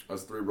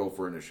 Us 3 roll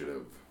for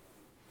initiative.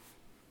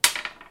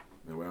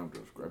 Anyway, I'm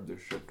just grab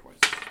this shit twice.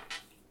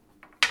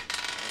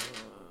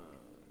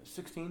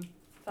 16.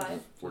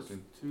 5.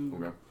 14. 2.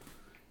 Okay.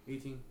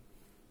 18.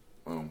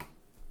 Oh.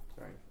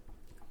 Sorry.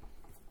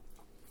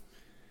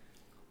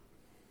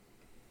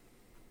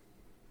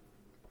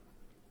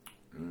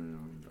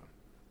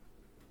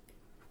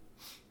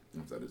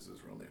 If that is his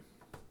real name.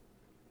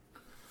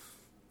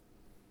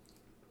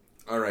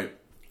 All right.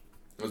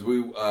 As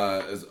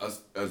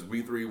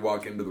we 3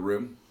 walk into the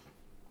room,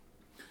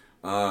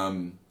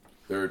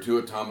 there are 2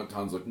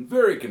 automatons looking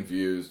very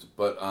confused,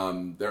 but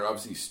they're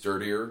obviously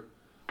sturdier,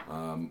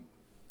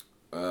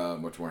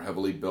 much more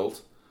heavily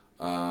built.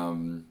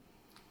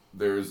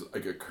 There's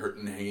like a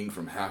curtain hanging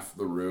from half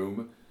the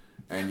room,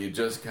 and you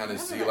just kind of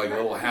see like a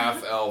little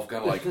half elf,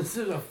 kind of like. This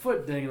is a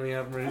foot dangling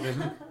out from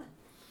right.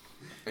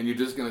 And you're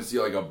just gonna see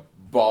like a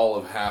ball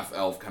of half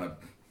elf kind of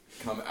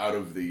come out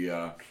of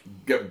the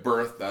get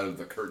birthed out of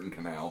the curtain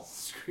canal.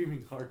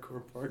 Screaming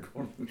hardcore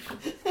parkour.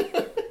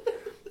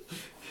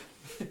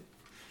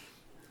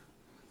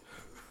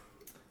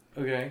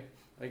 Okay.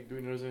 Like, do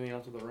we notice anything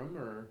else in the room,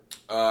 or?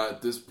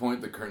 At this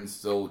point, the curtain's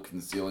still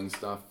concealing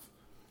stuff.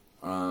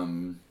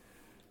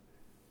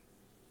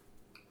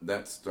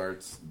 That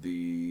starts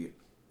the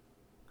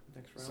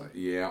Next round? so,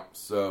 yeah.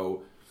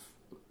 So,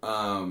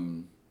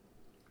 while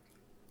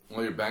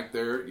you're back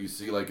there, you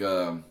see like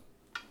a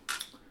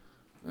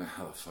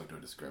how the fuck do I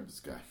describe this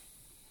guy?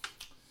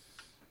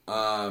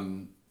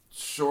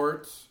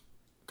 Short,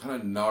 kind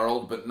of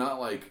gnarled, but not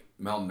like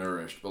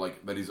malnourished, but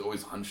like that he's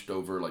always hunched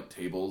over like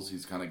tables.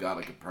 He's kind of got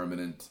like a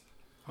permanent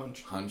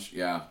hunch.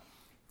 Yeah.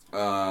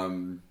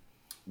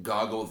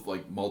 Goggle with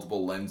like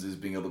multiple lenses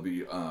being able to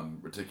be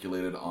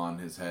reticulated on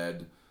his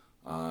head.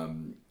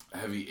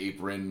 Heavy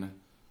apron,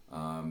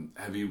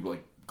 heavy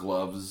like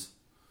gloves.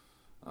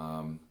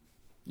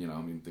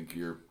 Think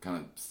you're kind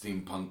of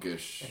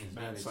steampunkish.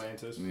 Mad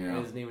scientist. Yeah.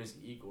 And his name is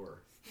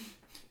Igor.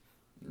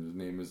 His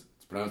name is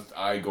it's pronounced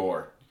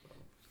Igor.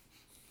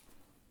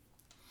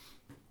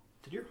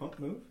 Did your hump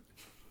move?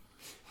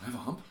 I have a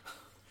hump.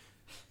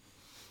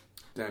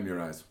 Damn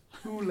your eyes.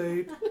 Too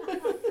late.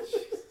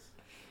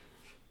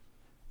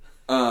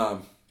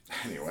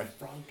 Anyway.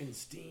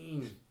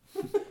 Frankenstein.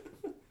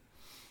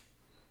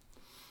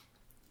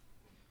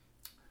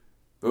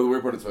 The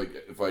weird part is like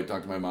if I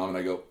talk to my mom and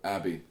I go,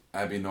 Abby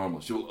normal,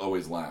 she will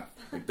always laugh.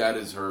 Like that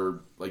is her,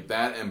 like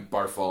that and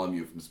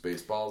Bartholomew from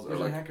Spaceballs There's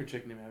are a like. hacker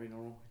chick named Abby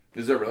Normal.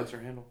 Is there really? That's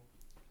her handle.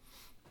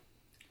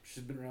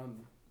 She's been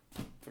around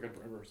fucking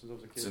forever, since I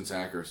was a kid. Since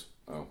hackers.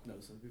 Oh. No,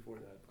 since before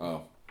that.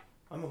 Oh.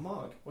 I'm a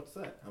mog. What's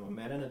that? I'm a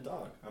man and a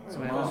dog. I'm That's a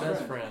my mom's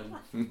best friend.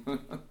 friend. God,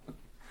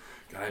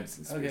 I haven't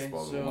seen Okay,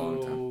 Spaceballs in a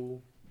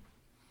long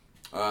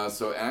so... time.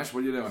 So Ash,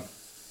 what are you doing?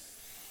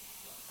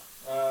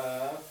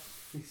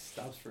 He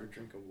stops for a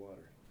drink of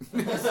water.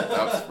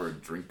 Stops for a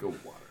drink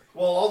of water.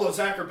 Well, all those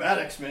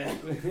acrobatics, man.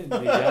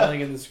 They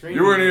yelling in the screen.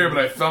 You weren't here, but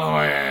I fell on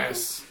my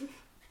ass.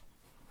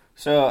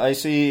 So I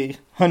see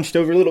hunched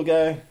over little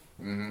guy.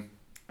 Mm-hmm.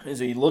 Is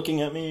he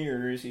looking at me,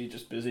 or is he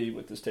just busy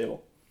with this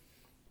table?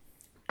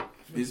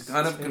 He's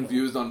kind of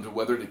confused on to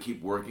whether to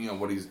keep working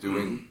on what he's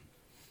doing,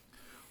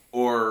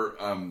 or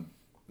and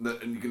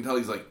you can tell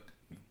he's like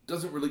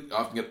doesn't really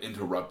often get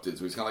interrupted,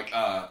 so he's kind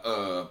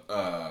of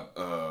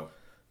like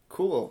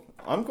Cool.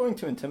 I'm going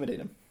to intimidate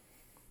him.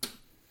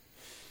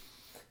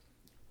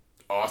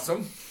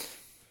 Awesome.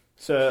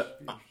 So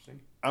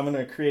Interesting. I'm going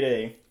to create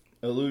a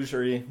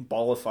illusory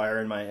ball of fire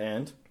in my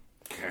hand.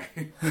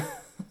 Okay. I'm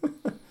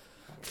gonna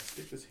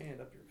stick this hand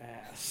up your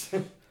ass.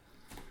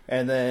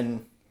 And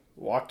then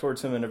walk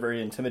towards him in a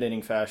very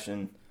intimidating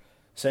fashion,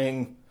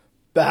 saying,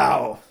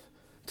 "Bow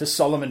to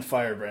Solomon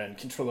Firebrand,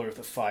 controller of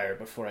the fire,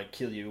 before I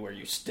kill you where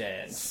you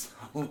stand."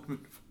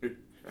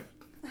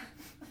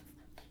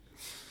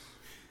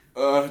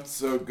 Oh, it's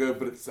so good,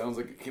 but it sounds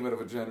like it came out of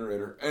a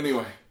generator.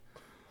 Anyway.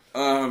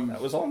 That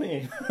was all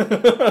me. Do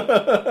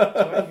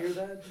I hear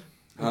that?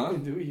 Huh?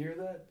 Do we hear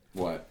that?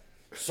 What?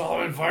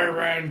 Solomon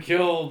Firebrand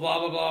killed, blah,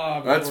 blah, blah.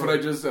 That's what I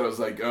just said. I was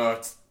like, oh,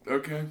 it's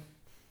okay.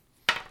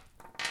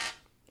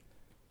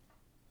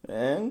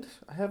 And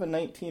I have a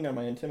 19 on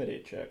my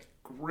intimidate check.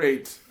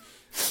 Great.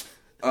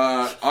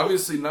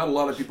 Obviously, not a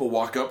lot of people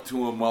walk up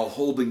to him while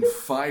holding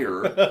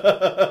fire.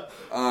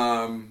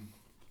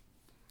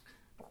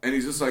 And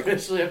he's just like...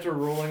 Especially after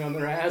rolling on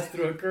their ass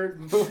through a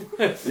curtain.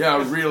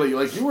 Yeah, really.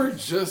 Like, you were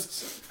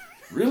just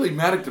really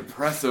manic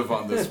depressive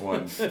on this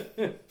one.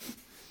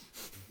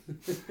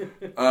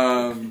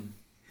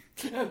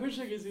 I wish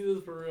I could see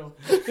this for real.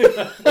 Like,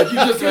 you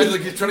just imagine,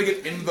 like, he's trying to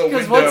get into the window.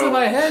 Because what's in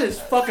my head is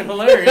fucking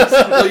hilarious.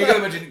 Well, you gotta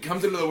imagine he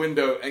comes into the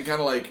window and kind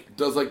of like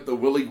does like the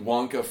Willy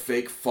Wonka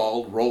fake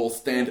fall, roll,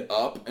 stand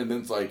up, and then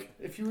it's like...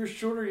 If you were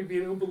shorter, you'd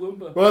be an Oompa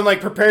Loompa. Well, I'm like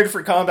prepared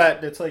for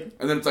combat. It's like...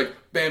 And then it's like,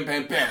 bam,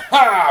 bam, bam,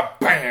 ha,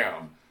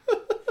 bam!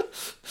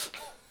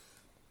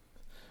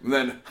 And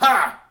then,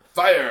 ha,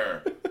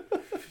 fire!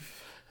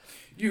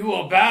 You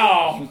will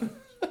bow!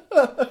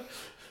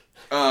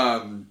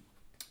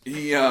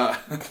 He, yeah,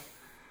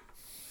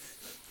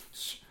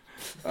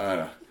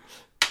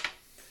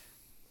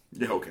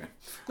 okay.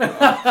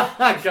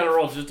 I gotta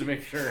roll just to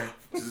make sure.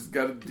 Just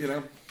gotta, you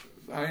know,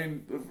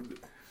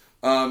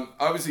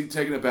 obviously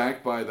taken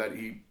aback by that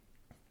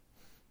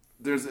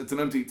it's an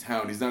empty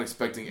town. He's not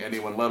expecting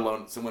anyone, let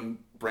alone someone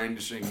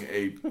brandishing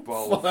a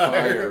ball of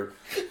fire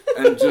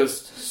and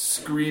just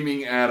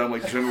screaming at him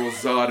like General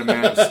Zod and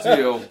Man of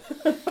Steel.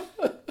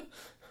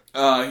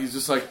 He's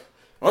just like,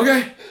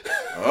 okay,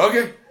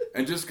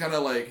 and just kind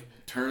of like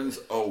turns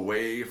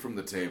away from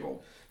the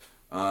table.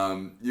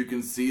 You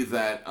can see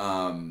that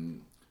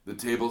the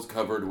table's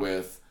covered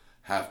with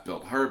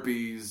half-built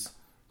harpies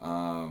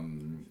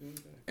and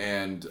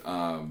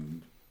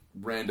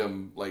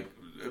random like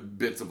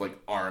bits of like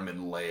arm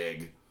and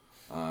leg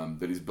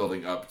that he's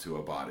building up to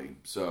a body.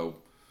 So,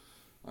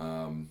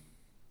 yeah.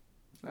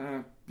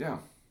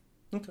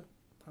 Okay.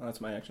 Oh,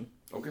 that's my action.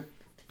 Okay.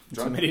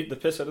 John immediate the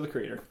piss out of the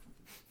creator.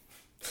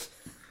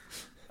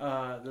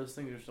 Those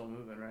things are still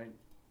moving, right?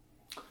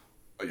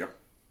 Yeah.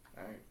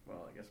 Alright,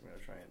 well, I guess I'm gonna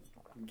try and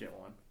get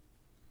one.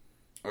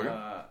 Okay.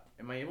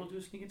 Am I able to do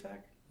a sneak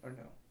attack, or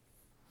no?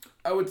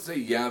 I would say,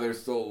 yeah, they're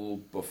still a little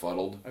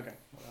befuddled. Okay,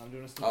 well, I'm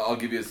doing a sneak I'll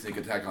give you a sneak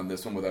attack on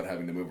this one without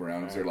having to move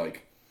around. Because they're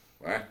like,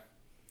 what?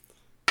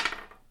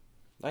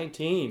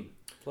 19.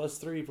 Plus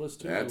 3, plus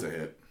 2. That's a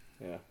hit.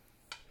 Yeah.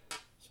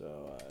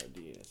 So,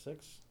 D6.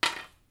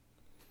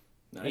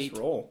 Nice 8.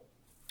 roll.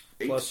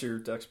 8. Plus your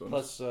dex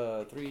bonus.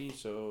 Plus 3,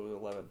 so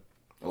 11.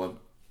 11.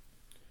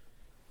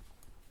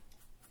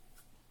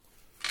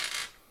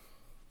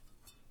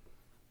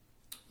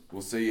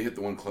 We'll say you hit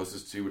the one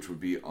closest to you, which would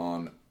be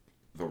on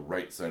the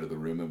right side of the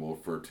room, and we'll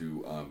refer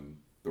to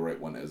the right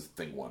one as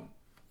Thing 1.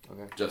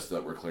 Okay. Just so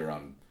that we're clear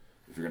on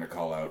if you're going to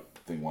call out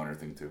Thing 1 or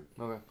Thing 2.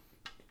 Okay.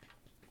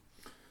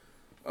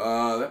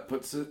 That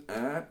puts it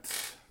at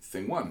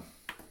Thing 1.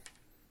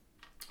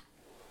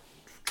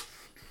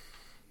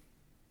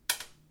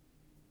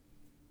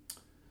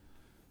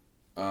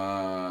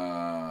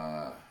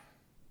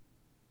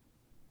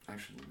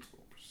 Actually, let me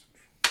roll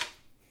perception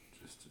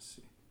just to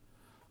see.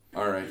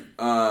 All right.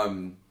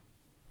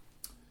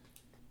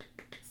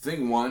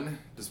 Thing 1,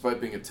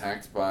 despite being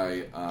attacked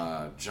by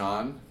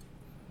John,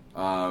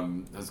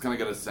 has kind of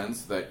got a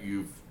sense that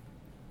you've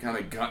kind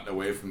of gotten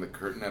away from the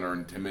curtain and are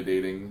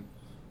intimidating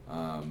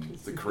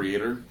the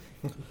creator.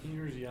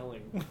 Here's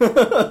yelling.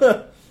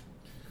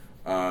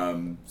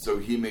 So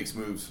he makes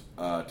moves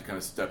to kind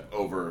of step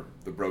over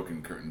the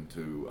broken curtain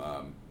to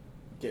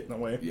get in the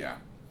way. Yeah.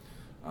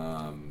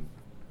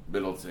 But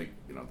it'll take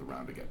the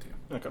round to get to you.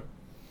 Okay.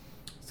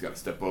 He's got to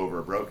step over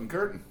a broken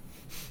curtain.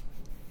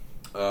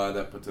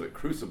 That puts it at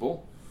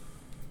Crucible.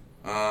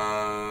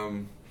 I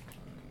can't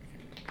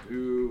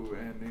do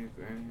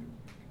anything.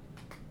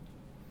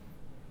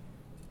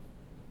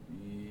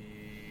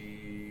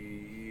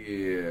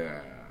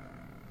 Yeah.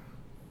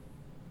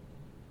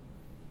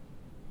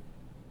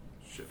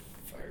 Shit.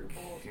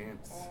 Fireball.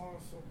 Can't.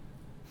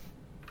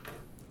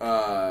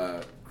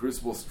 Awesome.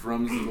 Crucible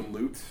strums the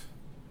lute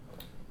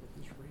With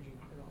this raging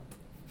heart on.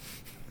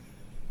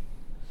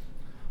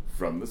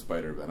 from the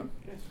spider venom.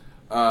 Yes.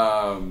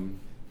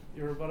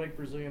 Your robotic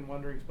Brazilian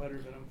wandering spider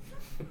venom.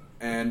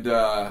 And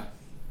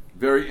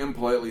very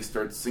impolitely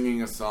starts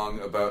singing a song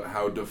about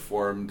how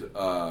deformed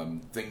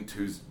Thing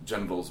 2's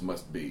genitals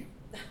must be.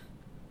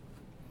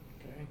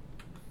 Okay.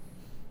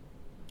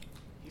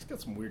 He's got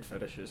some weird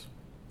fetishes.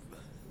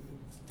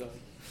 It's done.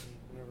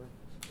 Whatever.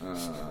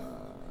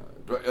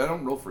 I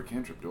don't roll for a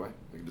cantrip, do I?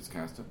 I can just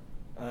cast it.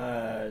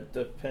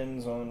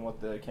 Depends on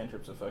what the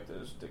cantrip's effect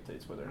is.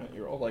 Dictates whether or not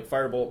you roll. Like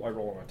Firebolt, I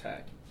roll an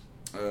attack.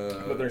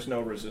 But there's no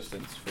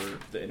resistance for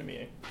the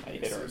enemy. I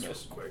hit or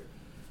miss. Quick.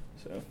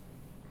 So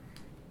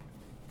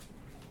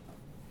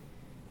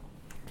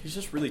he's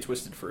just really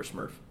twisted for a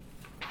Smurf.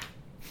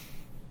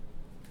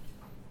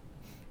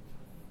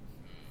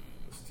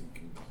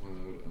 Stinking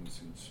Cloud,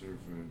 Unseen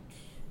Servant.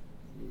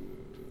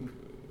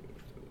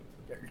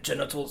 Your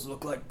genitals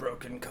look like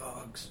broken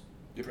cogs.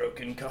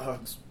 Broken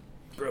cogs.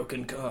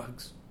 Broken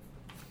cogs.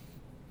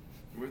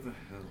 Where the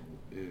hell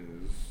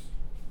is...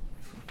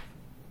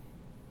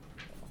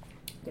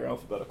 They're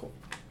alphabetical.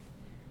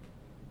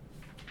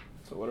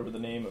 So whatever the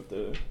name of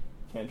the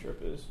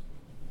cantrip is.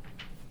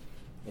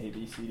 A,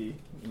 B, C, D,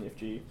 E, F,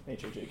 G,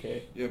 H, I, J,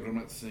 K. Yeah, but I'm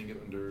not seeing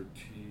it under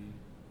T,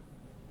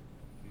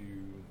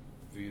 U,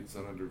 V. It's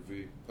not under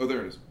V. Oh,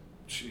 there it is.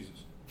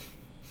 Jesus.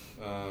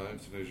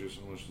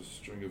 Intonation unleashed a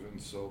string of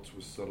insults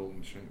with subtle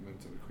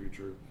enchantment on a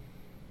creature.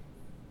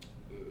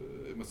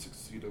 It must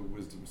succeed a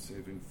wisdom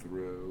saving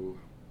throw.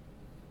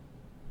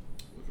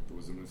 Look at the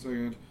wisdom in a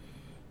second.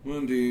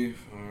 1D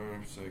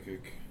for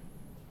psychic.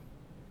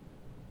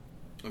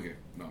 Okay,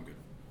 no, I'm good.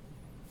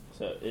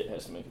 So it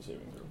has to make a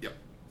saving throw. Yep.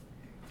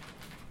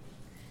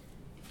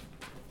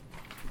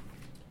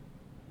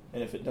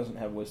 And if it doesn't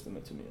have wisdom,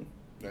 it's immune.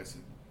 I see.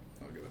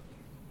 I'll get it.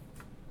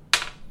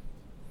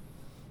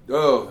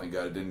 Oh, thank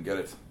God I didn't get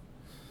it.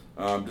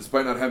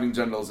 Despite not having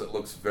genitals, it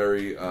looks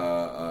very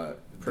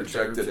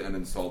projected and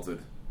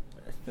insulted.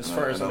 As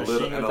far as a a machine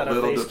little, without a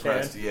little a face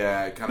depressed. can.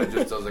 Yeah, it kind of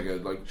just does like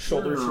a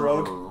Shoulder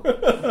shrug.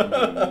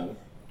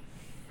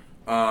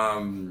 And I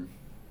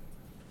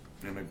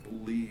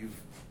believe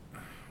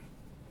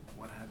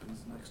what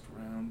happens next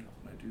round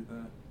when I do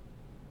that?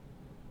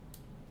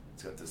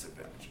 It's got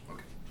disadvantage.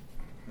 Okay.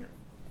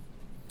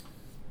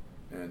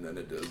 And then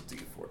it does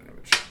D4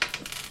 damage.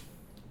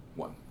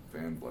 1.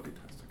 Fan bloody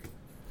tastic.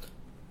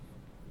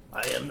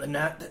 I am the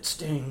gnat that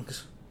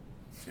stings.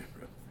 Yeah,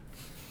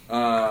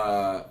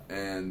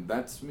 and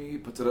that's me.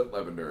 Puts it at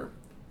Lavender.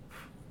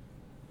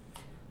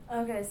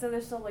 Okay, so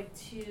there's still like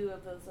 2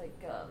 of those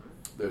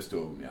There's 2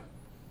 of them, yeah.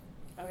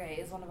 Okay,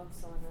 is one of them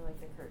still under like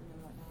the curtain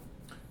and whatnot?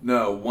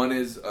 No, one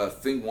is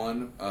thing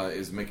 1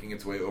 is making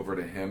its way over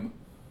to him.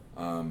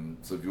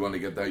 So if you want to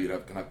get that, you'd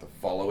have to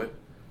follow it.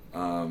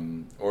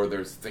 Or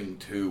there's thing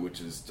 2,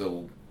 which is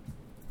still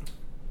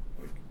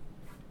like,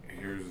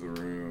 here's the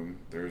room,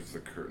 there's the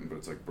curtain, but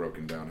it's like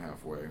broken down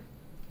halfway.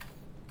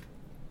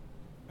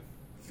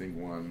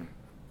 Thing 1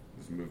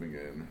 is moving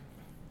in.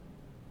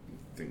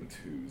 Thing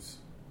 2's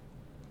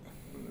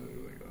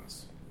like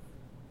us.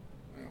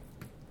 Well,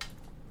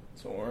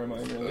 So where am I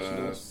in relation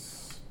to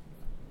this?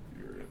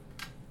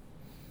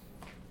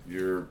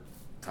 You're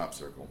top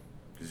circle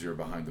because you're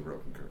behind the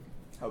broken curtain.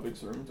 How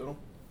big's the room total?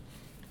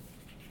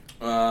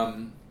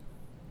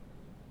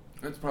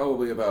 It's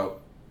probably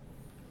about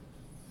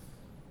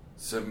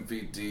 7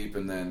 feet deep,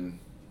 and then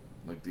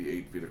like the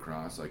 8 feet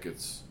across. Like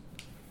it's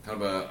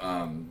kind of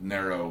a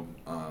narrow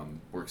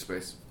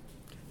workspace.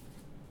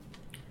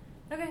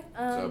 Okay.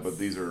 But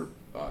these are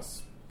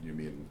us, you,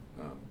 me, and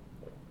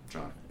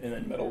John. And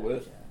then metal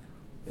width.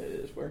 It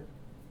is where?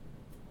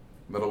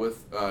 Metal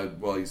width.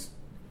 Well, he's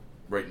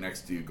right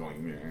next to you,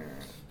 going. Meh.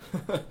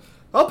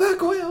 I'll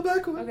back away.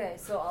 Okay,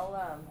 so I'll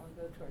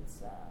go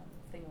towards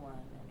thing 1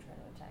 and try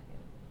to attack it.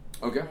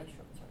 Okay. My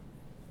short sword.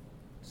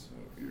 So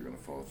you're gonna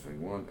follow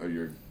thing 1. Oh,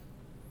 you're.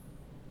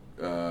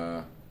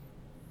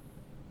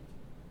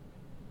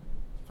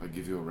 I'll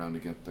give you a round to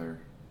get there.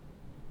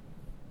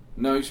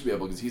 No, you should be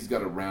able, because he's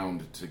got a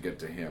round to get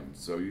to him,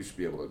 so you should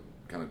be able to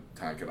kind of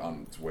tack it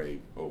on its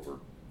way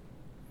over.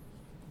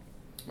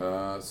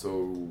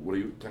 So what are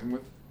you attacking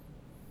with?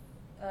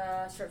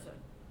 Short sword.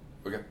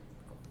 Okay.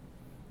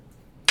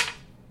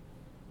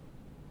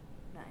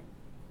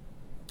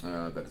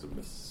 9. That is a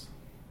miss.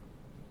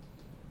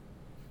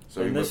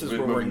 So And this is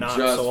where we're moving not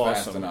just so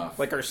fast awesome. enough.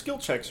 Like our skill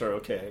checks are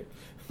okay,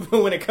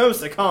 but when it comes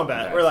to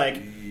combat, we're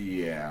like,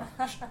 yeah.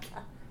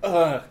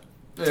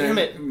 damn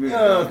it.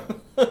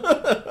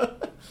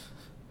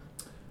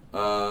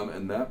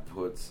 And that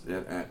puts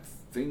it at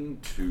thing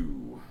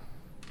 2.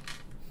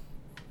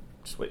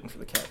 Just waiting for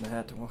the cat in the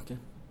hat to walk in.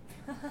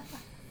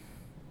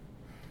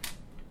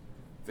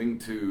 Thing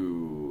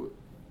 2.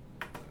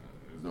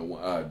 There's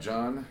no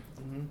John.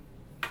 Mm-hmm.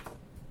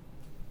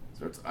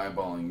 Starts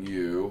eyeballing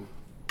you.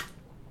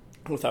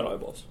 Without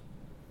eyeballs.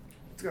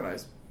 It's got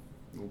eyes.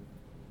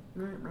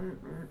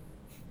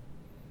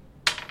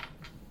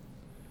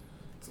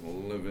 It's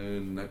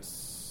 11.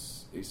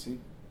 That's AC.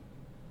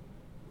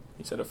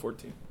 He said a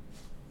 14.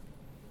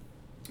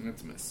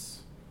 That's a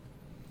miss.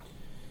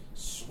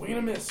 Swing and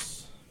a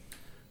miss.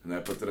 And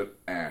that puts it at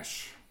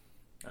Ash.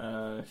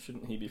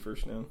 Shouldn't he be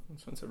first now?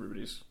 Since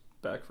everybody's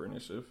back for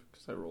initiative,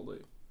 because I rolled a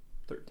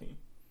 13.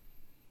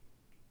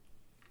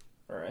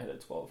 Or I had a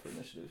 12 for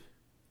initiative.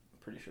 I'm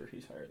pretty sure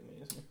he's higher than me,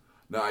 isn't he?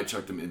 No, I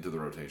chucked him into the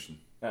rotation.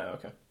 Oh,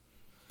 okay.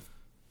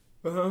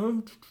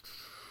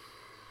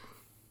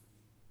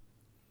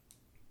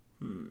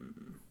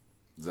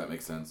 Does that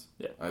make sense?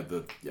 Yeah.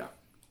 Yeah.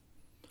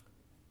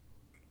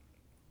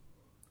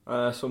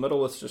 So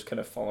Metalwith's just kind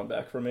of fallen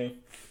back from me.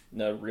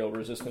 No real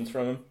resistance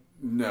from him.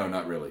 No,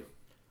 not really.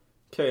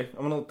 Okay,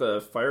 I'm gonna let the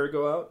fire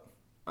go out.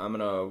 I'm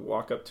gonna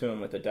walk up to him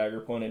with a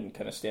dagger pointed and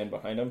kind of stand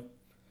behind him.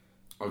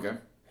 Okay.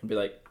 And be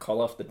like, call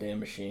off the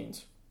damn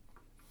machines.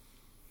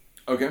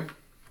 Okay.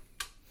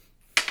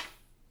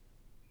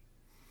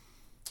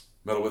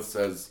 Metalwith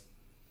says,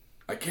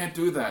 I can't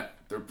do that.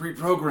 They're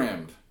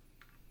pre-programmed.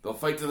 They'll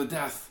fight to the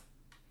death.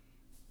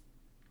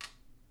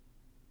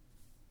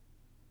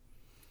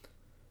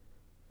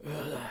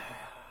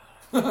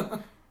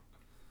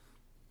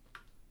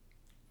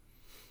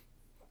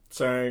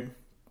 Sorry.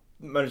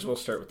 Might as well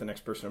start with the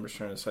next person. I'm just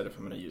trying to decide if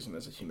I'm going to use him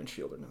as a human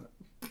shield or not.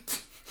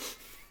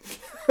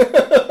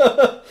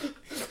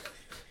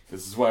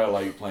 This is why I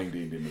like playing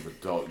D&D as an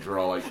adult. You're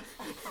all like,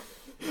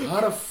 how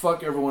to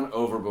fuck everyone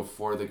over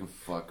before they can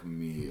fuck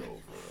me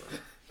over.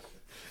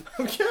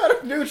 I'm kind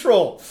of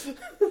neutral.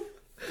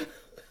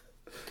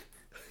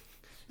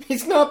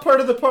 He's not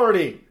part of the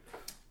party.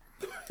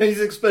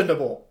 He's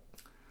expendable.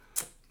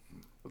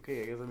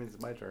 Okay, I guess that means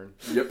it's my turn.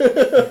 Yep. Yeah,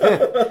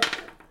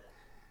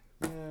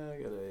 I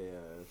got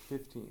a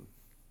 15.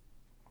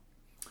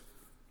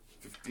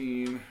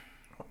 15.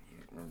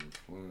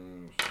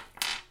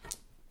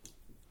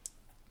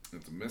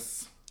 That's a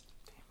miss.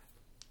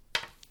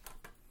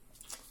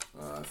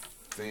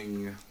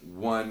 Thing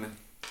 1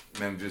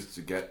 manages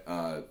to get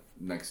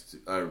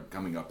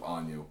coming up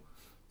on you.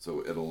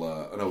 So it'll,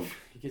 no.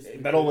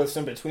 Metal was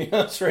in between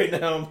us right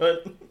now,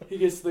 but... He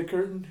gets the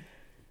curtain.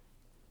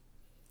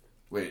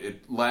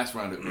 Wait, last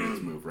round it made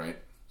its move, right?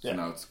 So yeah.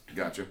 Now it's,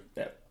 gotcha.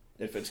 Yeah,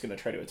 if it's going to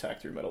try to attack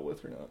through metal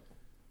with or not.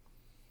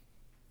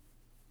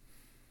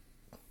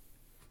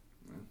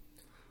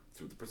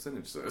 That's what the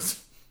percentage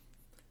says.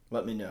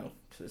 Let me know,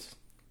 because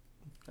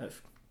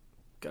I've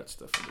got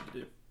stuff for me to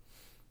do.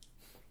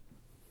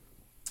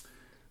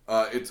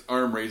 Its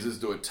arm raises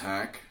to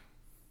attack,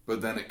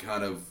 but then it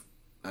kind of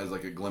has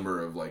like a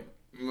glimmer of like,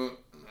 and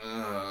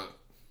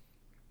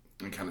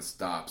kind of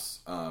stops,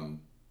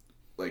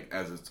 like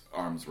as its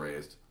arms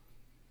raised.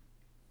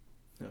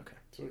 Okay.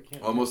 So it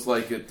can't Almost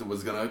like it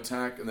was going to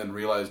attack and then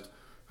realized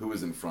who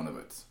was in front of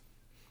it.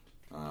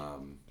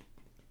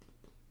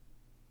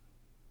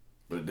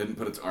 But it didn't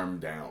put its arm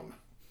down.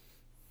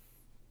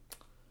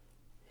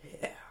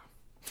 Yeah.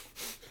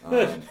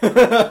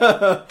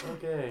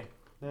 Okay.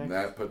 Next.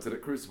 That puts it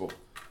at Crucible.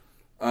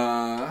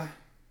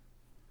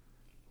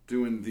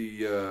 Doing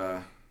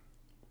the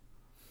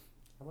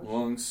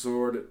long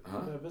sword. I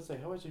was about to say,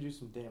 how about you do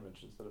some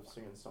damage instead of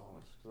singing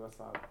songs? Because that's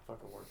not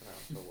fucking working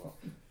out so well.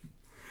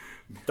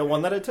 The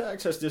one that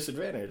attacks has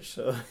disadvantage,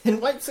 so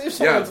it might save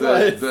Yeah, someone's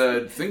life.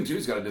 the thing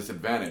too's got a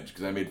disadvantage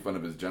because I made fun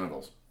of his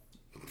genitals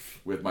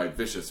with my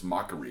vicious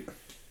mockery.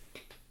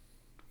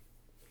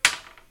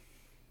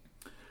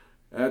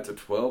 That's a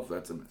 12.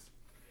 That's a miss.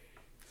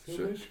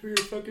 So much for your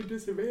fucking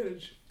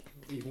disadvantage.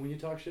 Even when you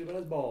talk shit about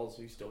his balls,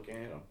 you still can't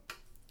hit him.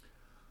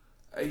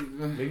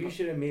 Maybe you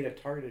should have made a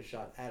targeted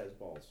shot at his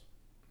balls.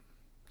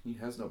 He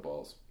has no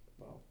balls.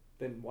 Well,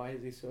 then why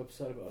is he so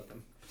upset about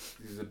them?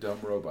 He's a dumb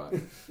robot.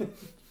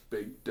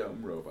 Big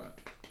dumb robot.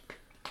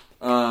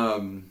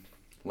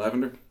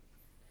 Lavender?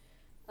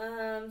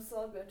 So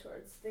I'll go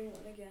towards thing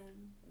 1 again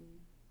and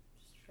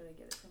just try to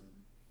get it from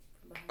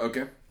behind.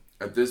 Okay.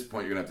 At this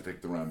point, you're going to have to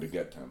take the round to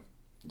get to him.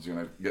 So you're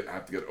going to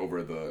have to get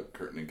over the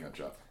curtain and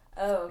catch up.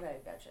 Oh, okay,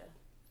 gotcha.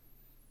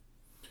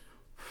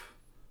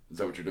 Is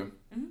that what you're doing?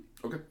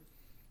 Mm-hmm. Okay.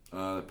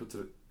 That puts it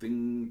at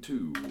thing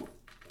 2.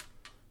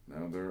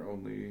 Now there are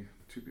only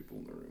 2 people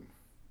in the room.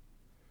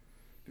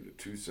 Need a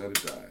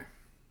 2-sided die.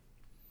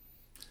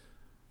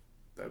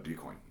 That would be a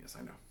coin. Yes,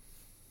 I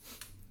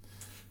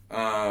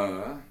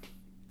know.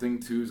 Thing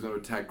 2 is going to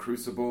attack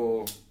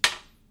Crucible.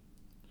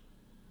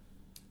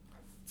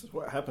 This is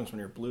what happens when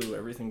you're blue.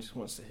 Everything just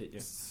wants to hit you.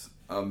 It's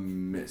a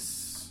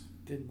miss.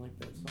 Didn't like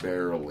that song.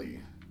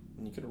 Barely.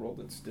 And you could have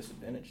rolled its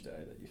disadvantage die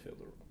that you failed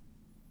to roll.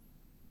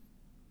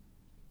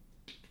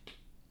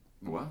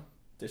 What?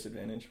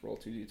 Disadvantage, roll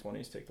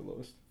 2d20s, take the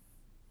lowest.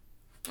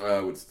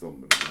 Would still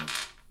miss.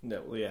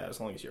 No, well, yeah, as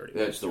long as you already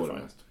Yeah, it missed, still you're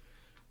would have fine. missed.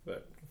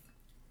 But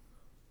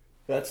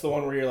that's the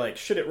one where you're like,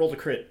 shit, it rolled a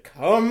crit.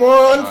 Come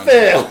on,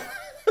 fail!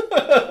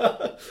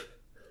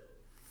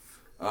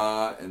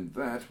 And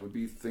that would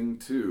be thing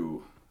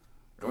 2.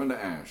 Going to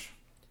Ash.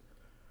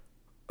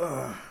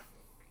 I'm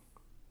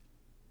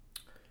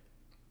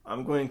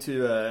going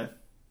to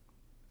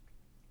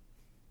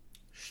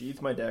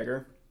sheath my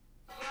dagger.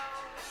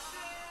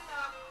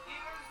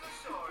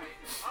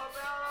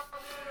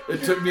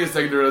 It took me a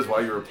second to realize why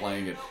you were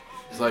playing it.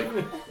 It's like,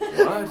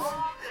 what?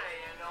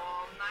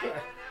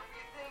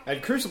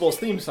 And Crucible's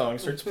theme song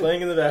starts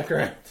playing in the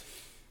background.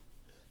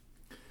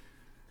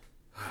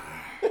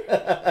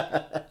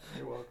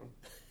 You're welcome.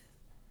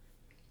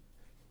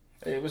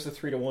 It was a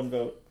 3-1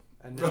 vote.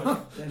 And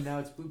now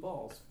it's blue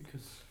balls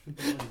because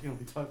you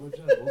only talk about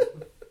genitals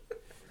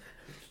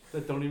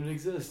that don't even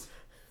exist.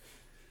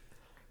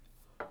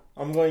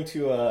 I'm going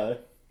to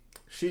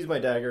sheath my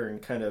dagger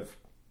and kind of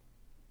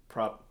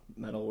prop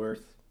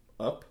Metalworth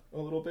up a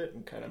little bit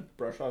and kind of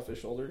brush off his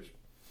shoulders.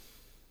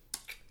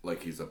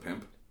 Like he's a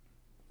pimp?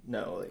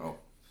 No, like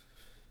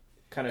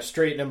kind of Oh.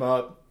 straighten him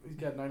up. He's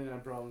got 99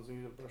 problems and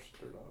you need to brush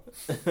the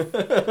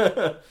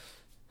dirt off.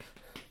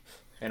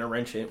 And a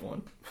wrench ain't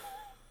one.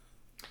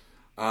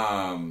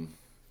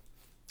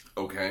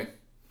 Okay.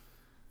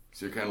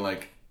 So you're kind of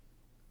like...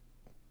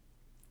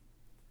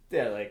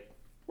 Yeah, like,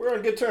 we're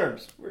on good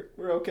terms.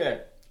 We're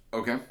okay.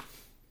 Okay.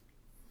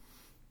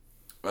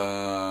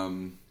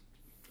 And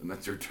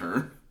that's your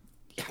turn?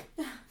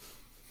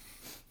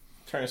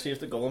 Trying to see if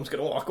the golem's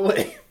gonna walk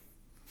away.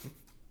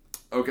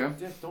 Okay.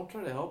 Jeff, don't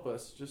try to help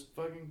us. Just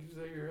fucking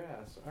say your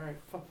ass. Alright,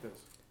 fuck this.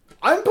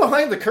 I'm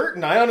behind the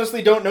curtain. I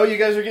honestly don't know you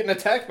guys are getting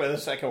attacked by the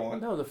second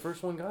one. No, the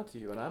first one got to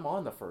you, and I'm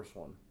on the first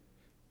one.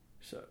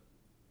 So,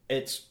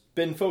 it's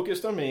been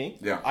focused on me.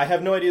 Yeah. I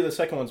have no idea the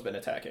second one's been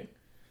attacking.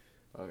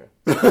 Okay.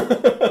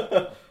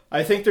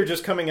 I think they're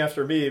just coming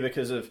after me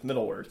because of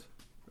Middleworth.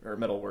 Or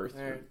Middleworth.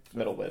 Right.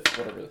 Middlewith,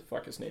 whatever the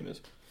fuck his name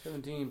is.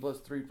 17 plus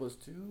 3 plus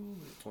 2,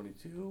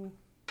 22.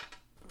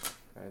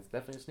 And it's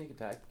definitely a sneak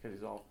attack because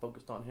he's all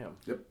focused on him.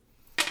 Yep.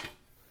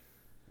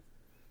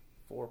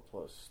 4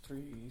 plus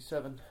 3,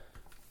 7.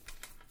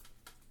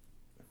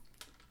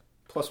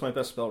 Plus my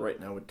best spell right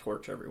now would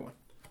torch everyone.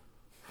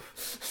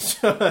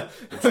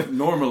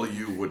 Normally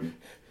you wouldn't.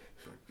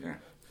 But, yeah.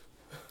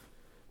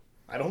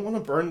 I don't want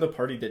to burn the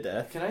party to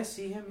death. Can I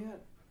see him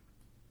yet?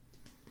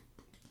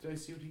 Did I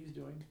see what he's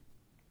doing?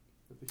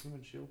 With the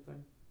human shield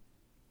thing?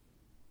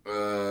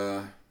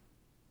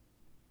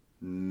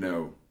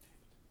 No.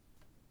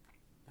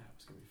 That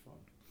was going to be fun.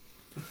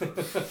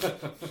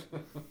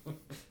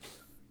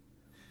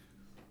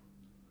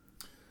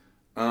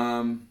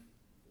 I'm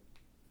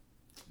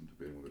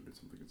debating whether to do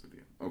something against the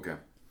DM. Okay.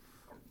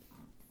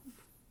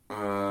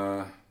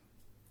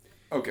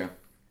 Okay.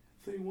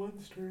 Thing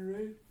one's turn,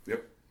 right?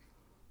 Yep.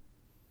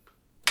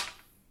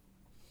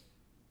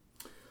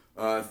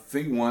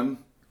 Thing one,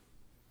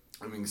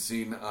 having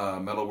seen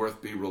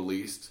Metalworth be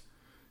released,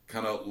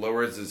 kind of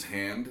lowers his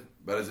hand,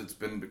 but as it's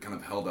been kind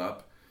of held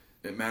up,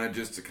 it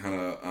manages to kind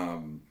of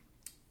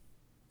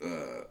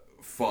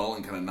fall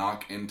and kind of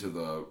knock into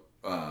the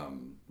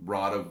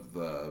rod of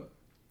the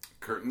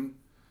curtain,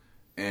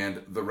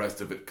 and the rest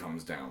of it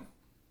comes down.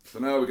 So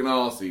now we can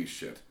all see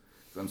shit.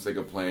 So I'm sick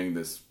of playing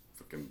this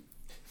fucking...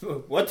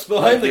 What's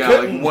behind the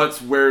curtain? Like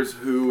where's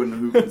who, and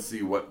who can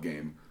see what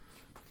game.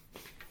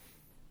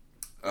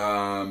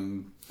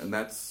 And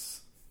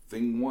that's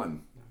thing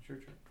one. That's your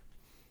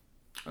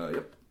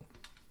turn.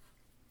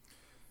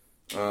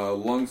 Yep.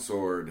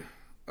 Longsword.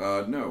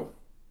 No.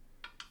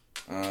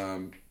 I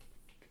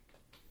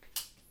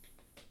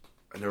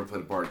never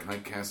played a bard. Can I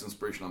cast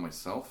inspiration on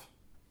myself?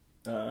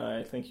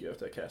 I think you have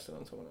to cast it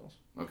on someone else.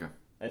 Okay.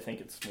 I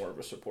think it's more of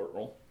a support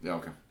role. Yeah,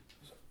 okay.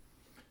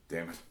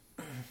 Damn it.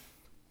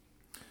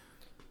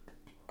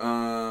 God,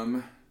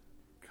 I'm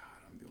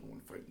the only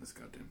one fighting this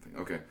goddamn thing.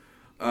 Okay.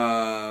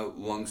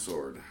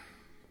 Longsword.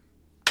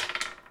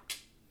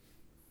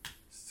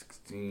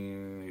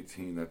 16,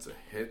 18, that's a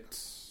hit.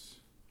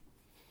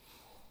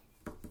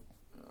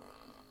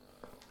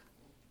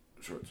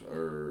 Short,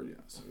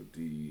 so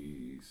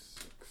D6.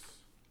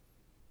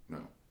 No.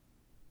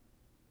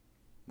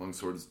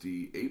 Longsword is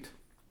D8.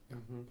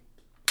 Mm-hmm.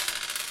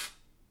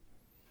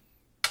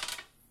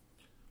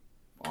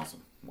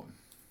 Awesome. 1.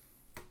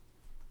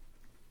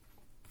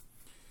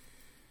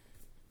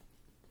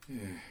 Yeah.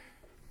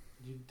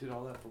 You did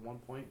all that for 1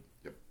 point?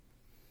 Yep.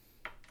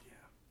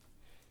 Yeah.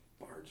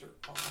 Bards are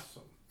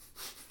awesome.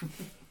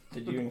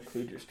 Did you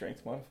include your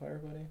strength modifier,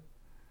 buddy?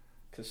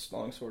 Because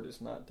longsword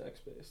is not dex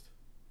based.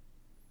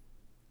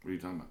 What are you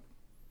talking about?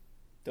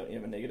 Don't you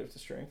have a negative to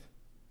strength?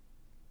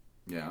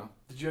 Yeah.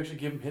 Did you actually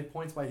give him hit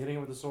points by hitting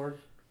him with a sword?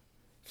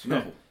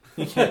 No.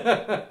 Because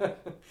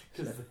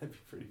that'd be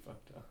pretty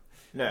fucked up.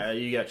 No,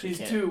 you actually He's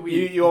can't. too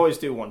weak. You always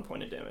do 1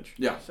 point of damage.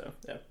 Yeah. So,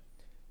 yeah.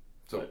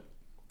 So,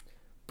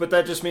 But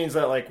that just means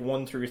that,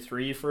 1 through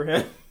 3 for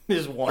him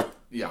is 1.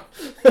 yeah.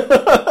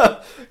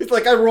 It's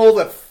like I rolled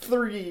a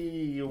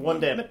 3, 1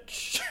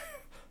 damage.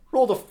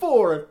 Rolled a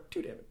 4,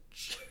 2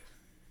 damage.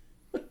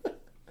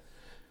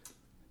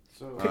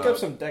 So Pick up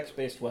some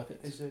dex-based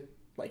weapons. is it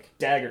Like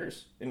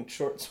daggers and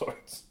short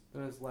swords.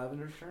 then it's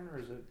Lavender's turn, or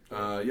is it?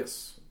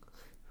 Yes.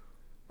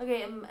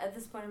 Okay, at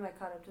this point, am I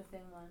caught up to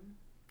thing one?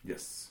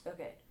 Yes.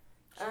 Okay.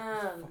 Fucking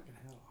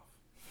hell off.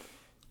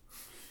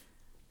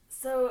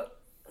 So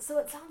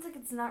it sounds like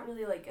it's not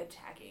really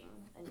attacking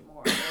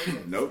anymore.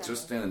 Right? Nope,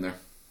 just standing there.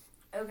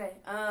 Okay.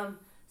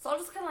 So I'll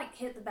just kind of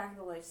hit the back of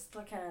the leg, just to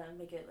kind of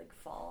make it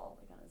fall.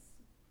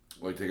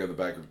 Like take out the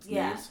back of its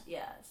Yeah, knees?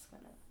 yeah, it's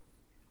kind of.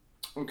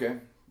 Okay.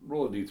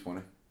 Roll a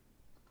d20.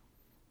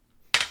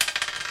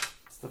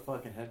 It's the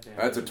fucking headband.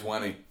 That's a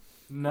 20.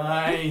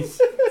 Nice.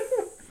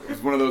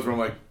 It's one of those where I'm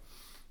like,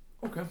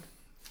 okay.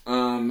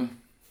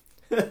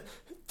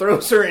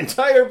 Throws her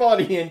entire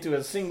body into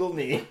a single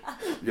knee.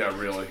 Yeah,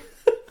 really.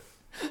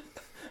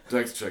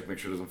 Dex check, make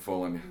sure it doesn't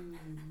fall on you.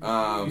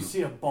 You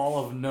see a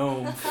ball of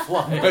gnome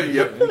fly.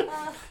 Yep.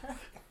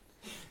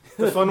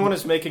 The fun one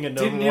is making a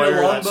gnome Didn't need a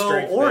warrior that's longbow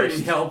strength or any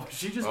based. help.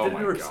 She just Oh did it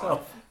my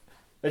herself.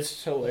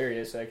 It's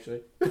hilarious,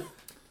 actually. She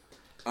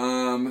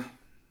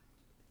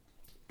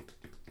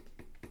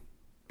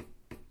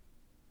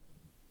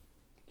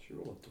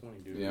rolled a 20,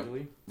 dude. Yeah.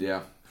 Really?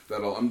 Yeah.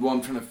 I'm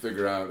trying to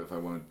figure out if I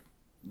want to...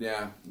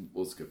 Yeah,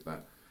 we'll skip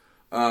that.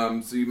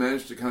 So you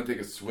managed to kind of take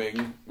a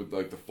swing with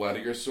the flat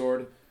of your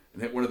sword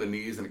and hit one of the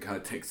knees, and it kind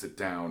of takes it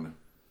down.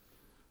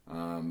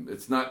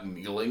 It's not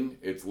kneeling.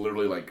 It's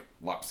literally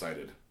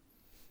lopsided.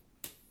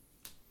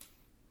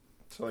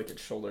 So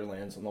its shoulder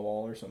lands on the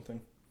wall or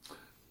something?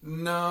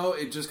 No,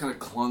 it just kind of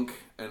clunk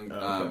and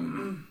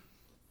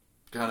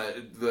kind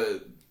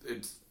of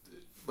it's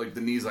like the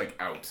knee's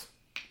out.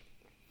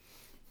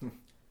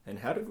 And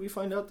how did we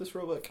find out this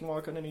robot can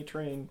walk on any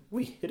terrain?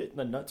 We hit it in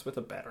the nuts with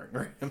a battering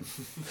ram.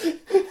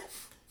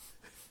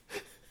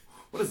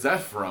 What is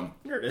that from?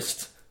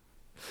 Nerdist.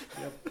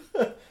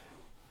 Yep.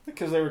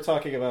 Because they were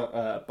talking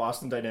about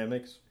Boston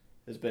Dynamics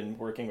has been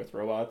working with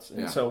robots.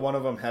 And so one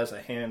of them has a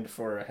hand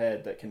for a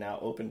head that can now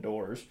open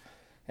doors.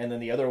 And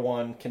then the other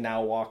one can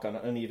now walk on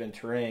uneven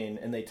terrain.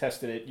 And they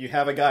tested it. You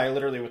have a guy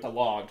literally with a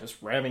log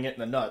just ramming it in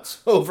the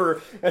nuts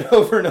over and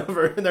over and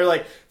over. And they're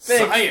like,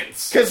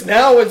 science! Because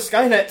now when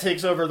Skynet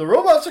takes over, the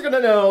robots are going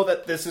to know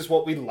that this is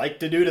what we like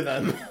to do to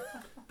them.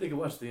 They can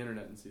watch the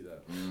internet and see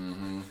that.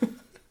 Mm-hmm.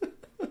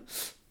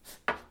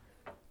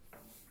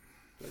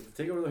 To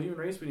take over the human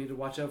race, we need to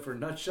watch out for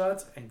nut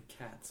shots and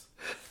cats.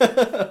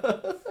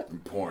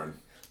 And porn.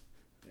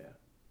 Yeah.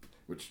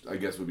 Which I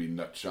guess would be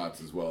nut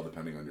shots as well,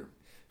 depending on your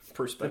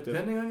perspective.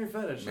 Depending on your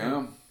fetish.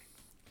 Yeah.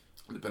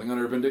 Depending on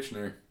Urban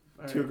Dictionary.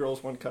 Right. 2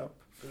 girls, 1 cup.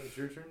 So it's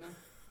your turn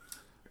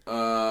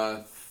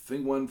now?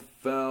 Thing 1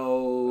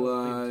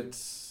 fell.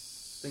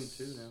 Thing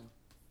 2 now.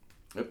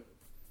 Yep.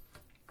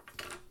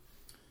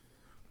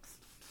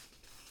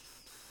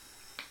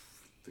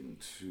 Thing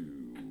 2.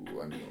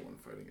 I'm the one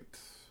fighting it.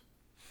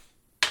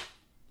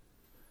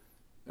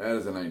 That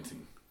is a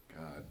 19.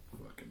 God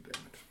fucking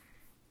damn it.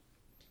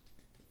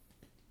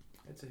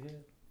 It's a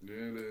hit. Yeah,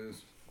 it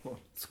is. Well,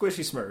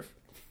 squishy Smurf.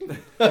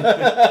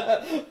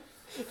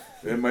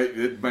 It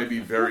might be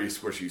very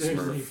squishy There's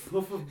Smurf. a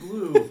poof of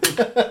blue.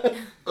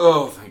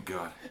 Oh, thank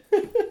God.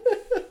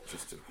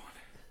 Just did one.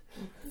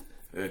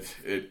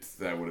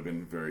 That would have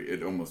been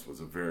it almost was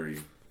a very,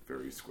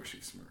 very squishy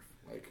Smurf.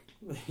 Like,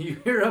 You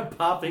hear a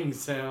popping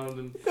sound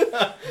and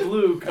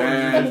blue comes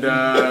and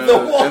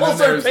The walls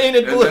are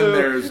painted blue. And then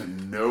there's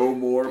no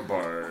more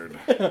Bard.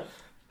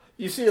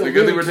 You see a It's a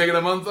good thing loot. we're taking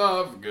a month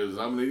off because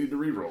I'm gonna need to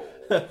re-roll.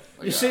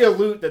 You see a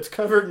loot that's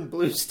covered in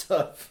blue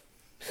stuff.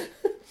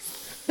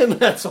 And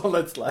that's all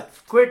that's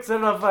left. Quick,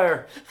 set it on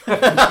fire.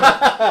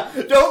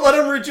 Don't let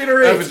him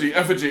regenerate.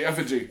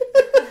 Effigy.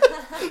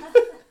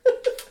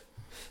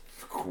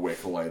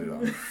 Quick, light it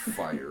on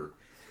fire.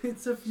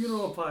 It's a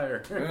funeral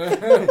pyre.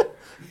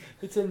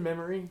 It's in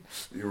memory.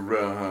 You're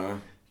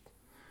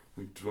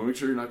make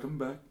sure you're not coming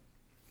back.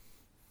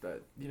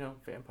 That,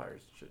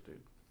 vampires and shit, dude.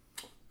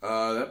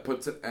 That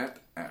puts it at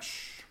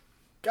Ash.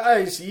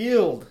 Guys,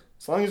 yield.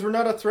 As long as we're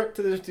not a threat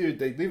to this dude,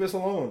 they leave us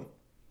alone.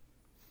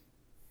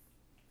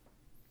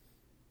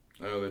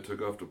 Oh, they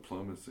took off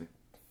diplomacy.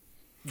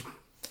 It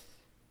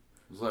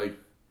was like,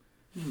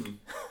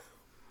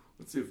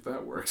 let's see if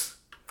that works.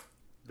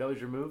 That was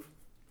your move?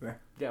 Yeah.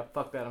 Yeah,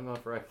 fuck that. I'm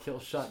going for a kill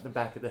shot in the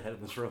back of the head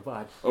of this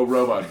robot. Oh,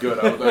 robot, good.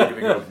 I was going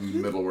to go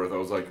Middleworth. I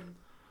was like,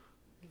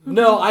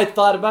 No, I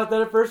thought about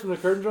that at first when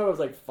the curtain dropped. I was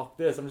like, fuck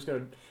this. I was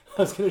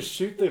gonna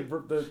shoot the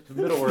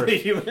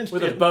Middleworth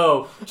with a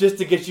bow just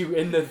to get you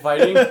in the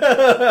fighting.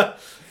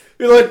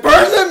 You're like,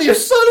 burn them, you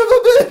son of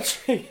a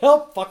bitch!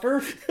 Help,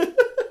 fucker.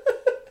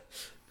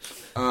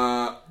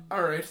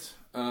 alright.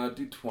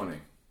 D20.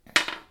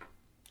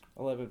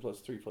 11 plus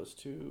 3 plus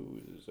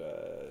 2 is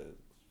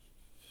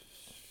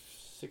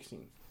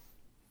 16.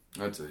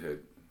 That's a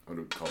hit. I would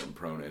have called him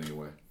prone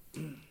anyway.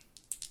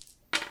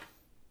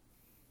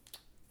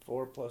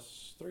 4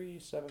 plus 3,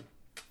 7.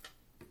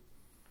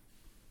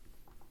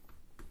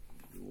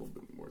 A little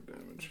bit more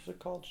damage. It's a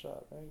called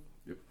shot, right?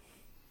 Yep.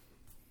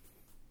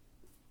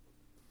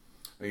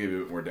 I gave you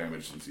a bit more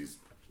damage since he's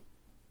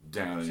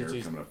down and Since you're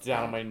he's coming up.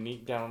 down on my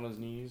knee, down on his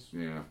knees.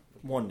 Yeah.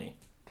 1 knee.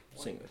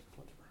 Single.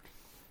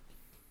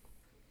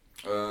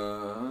 Puts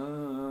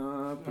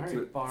Alright,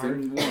 it Bard.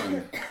 thing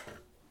 1.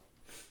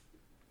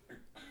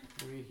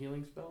 Any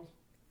healing spells?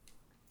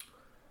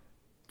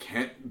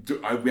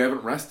 We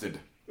haven't rested.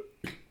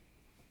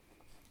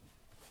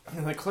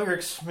 And the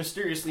cleric's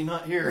mysteriously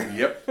not here.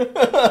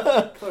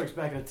 Yep. Cleric's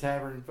back in a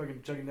tavern,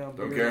 fucking chugging down.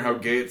 Don't beer. care how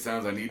gay it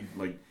sounds. I need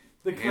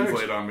the hands cleric's,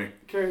 laid on me.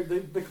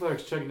 the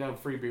cleric's chugging down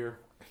free beer.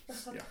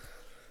 Yeah.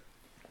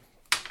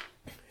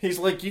 He's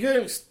like, you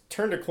guys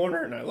turned a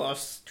corner and I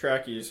lost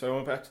track of you, so I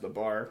went back to the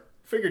bar.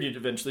 Figured you'd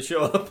eventually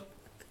show up.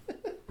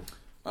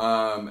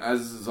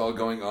 As this is all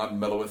going on,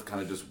 Metalwith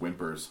kind of just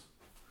whimpers.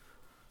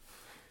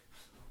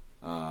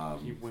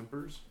 He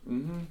whimpers.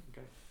 Mm-hmm.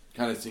 Okay.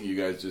 Kind of seeing you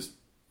guys just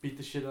Beat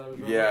the shit out of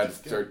his yeah robot.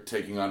 start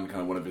taking on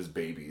kind of one of his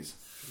babies.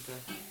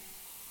 Okay.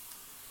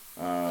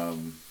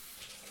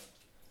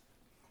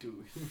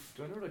 Do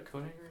I know what a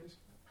Conager is?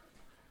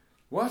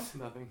 What?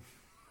 Nothing.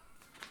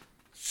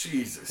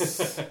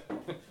 Jesus.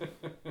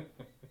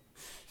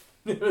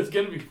 It's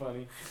gonna be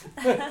funny.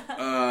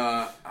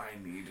 I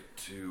need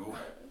to.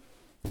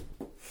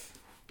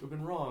 We've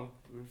been wrong.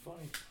 We've been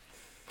funny.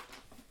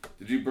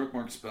 Did you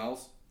bookmark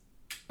spells?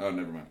 Oh,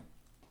 never mind.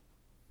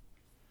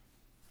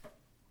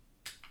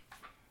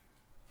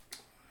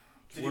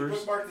 Did you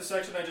bookmark the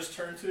section I just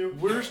turned to?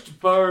 Worst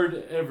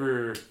bard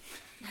ever.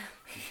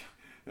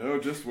 Oh,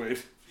 just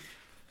wait.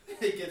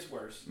 It gets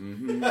worse.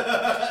 Mm-hmm.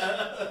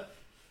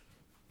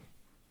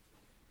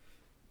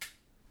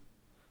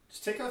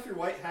 Just take off your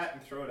white hat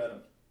and throw it at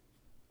him.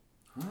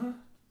 Huh?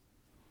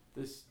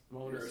 This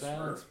moment You're of a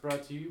silence Smurf.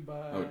 brought to you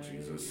by Oh,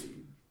 Jesus.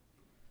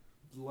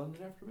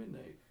 London After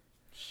Midnight.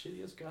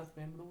 Shittiest goth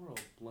band in the world.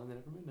 London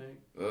After Midnight.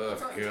 Oh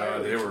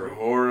God, they were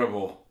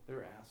horrible. They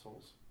were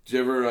assholes. Did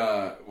you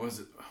ever?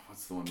 What's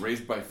the one?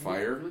 Raised by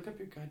Fire. Look up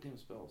your goddamn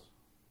spells.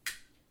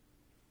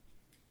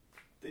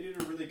 They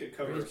did a really good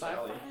cover Raised of by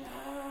Sally.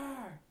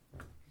 Fire.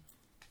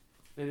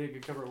 They did a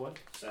good cover of what?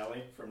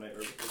 Sally from Nightmare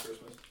Before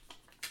Christmas.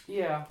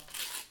 Yeah.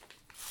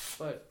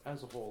 But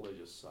as a whole, they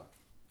just suck.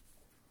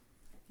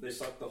 They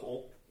sucked the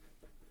whole.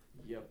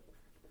 Yep.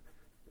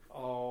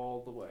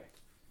 All the way.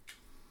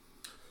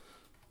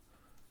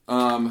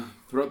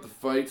 Throughout the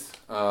fight,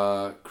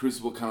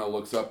 Crucible kind of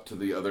looks up to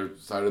the other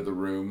side of the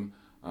room,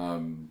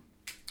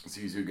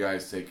 sees you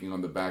guys taking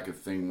on the back of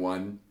Thing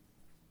 1.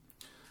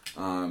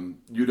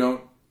 You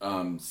don't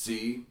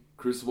see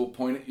Crucible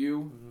point at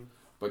you,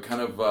 but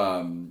kind of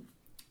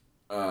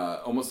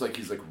almost like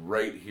he's like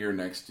right here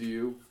next to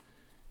you.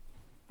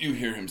 You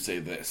hear him say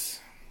this.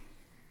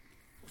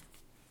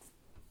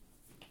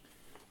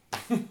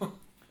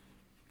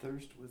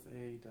 Thirst with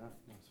a dot.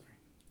 No, sorry.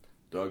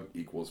 Doug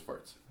equals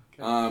farts.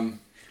 Okay.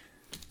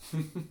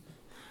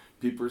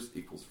 Peepers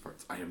equals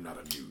farts. I am not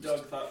amused.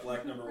 Doug thought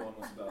Black Number 1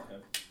 was about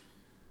him.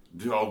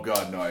 Oh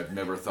God, no! I've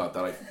never thought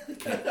that. I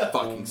can't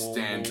fucking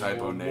stand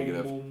typo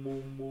negative.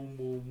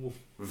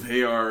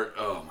 They are.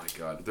 Oh my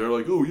God! They're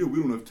like, oh yeah,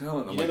 we don't have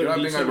talent. I'm like, you're not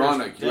being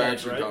ironic. You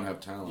actually don't have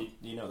talent.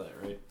 You know that,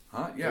 right?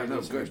 Huh? Yeah.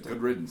 No.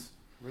 Good riddance.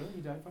 Really?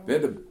 You died by They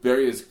had to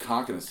bury his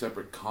cock in a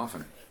separate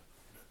coffin.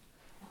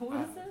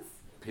 What is this?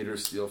 Peter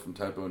Steele from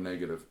Typo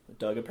Negative.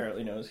 Doug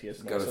apparently knows he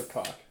has a Got massive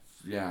cock.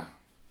 Yeah.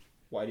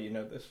 Why do you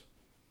know this?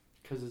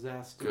 Because his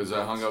ass. Because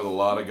I hung out with a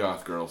lot of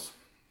goth girls.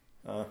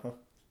 Uh-huh.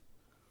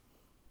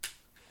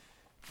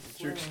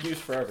 It's your excuse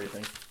for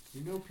everything.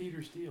 You know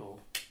Peter Steele.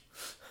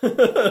 How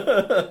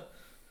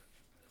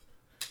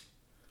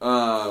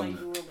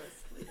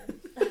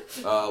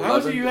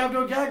do you have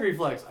no gag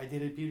reflex? I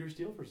dated Peter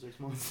Steele for 6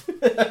 months.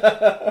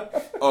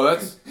 Oh,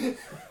 that's...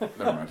 Never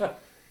mind.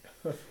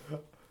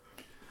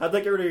 How'd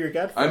that get rid of your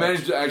gag reflex? I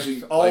managed to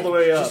actually... All the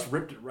way up. Just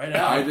ripped it right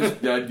out. I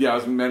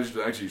was managed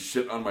to actually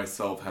shit on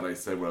myself had I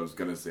said what I was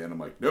going to say, and I'm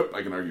like, nope,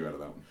 I can argue out of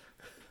that one.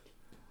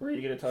 Were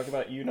you going to talk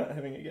about you not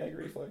having a gag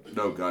reflex?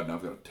 No, God, no,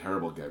 I've got a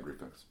terrible gag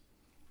reflex.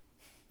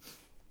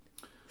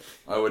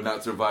 I would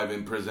not survive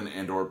in prison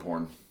and or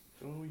porn.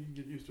 Oh, you can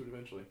get used to it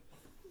eventually.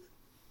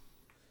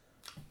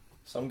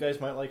 Some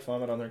guys might like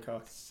vomit on their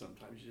cock.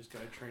 Sometimes you just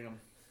gotta train them.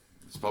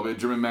 There's probably a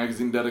German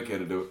magazine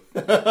dedicated to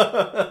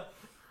it.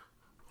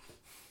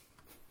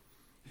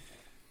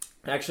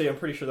 Actually, I'm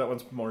pretty sure that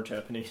one's more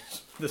Japanese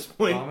at this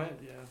point. Vomit?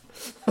 Yeah.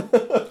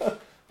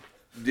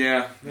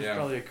 Yeah, That's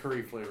probably a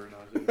curry flavor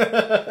now, too.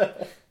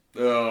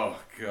 Oh,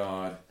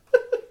 God.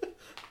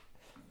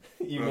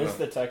 You missed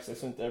the text I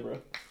sent Deborah.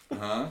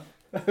 Huh?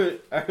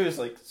 I was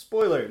like,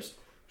 spoilers.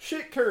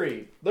 Shit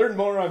curry. Learn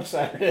more on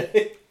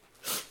Saturday.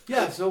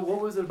 Yeah, so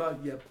what was it about?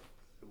 Yep,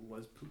 it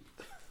was poop.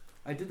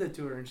 I did that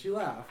to her and she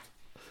laughed.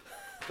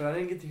 But I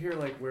didn't get to hear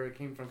like where it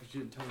came from because she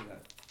didn't tell me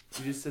that.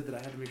 She just said that I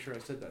had to make sure I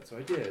said that. So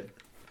I did.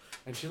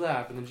 And she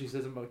laughed and then she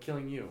says about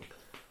killing you.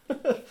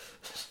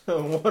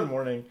 So one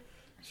morning,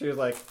 she was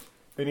like,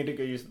 we need to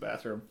go use the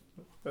bathroom.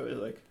 I was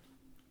like,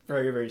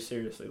 very, very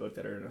seriously looked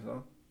at her and I was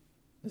like,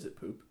 is it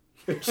poop?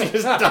 She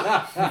just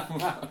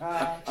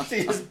died.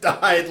 She just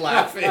died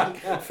laughing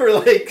for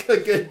like a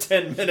good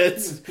 10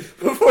 minutes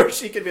before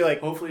she could be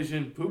like, hopefully she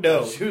didn't poop.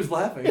 No. She was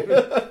laughing.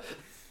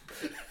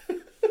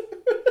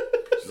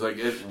 She's like,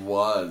 it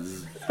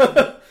was.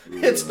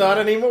 It's not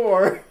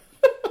anymore.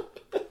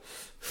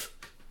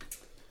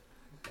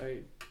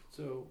 Alright,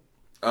 so...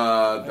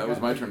 that was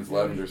my turn. It's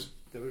Lavender's.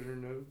 That was your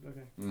note?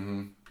 Okay.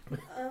 Mm-hmm.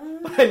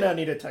 I now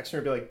need to text her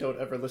and be like, don't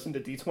ever listen to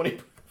D20.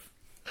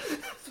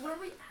 So where are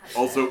we at?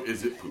 Also,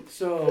 is it poop?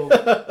 So,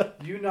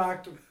 you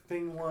knocked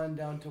Thing 1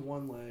 down to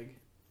one leg.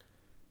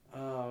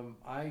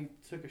 I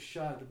took a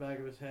shot at the back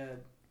of his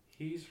head.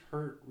 He's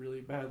hurt really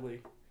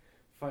badly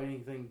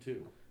fighting Thing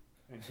 2.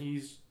 And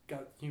he's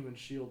got human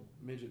shield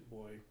midget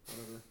boy,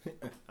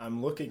 whatever.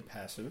 I'm looking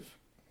passive.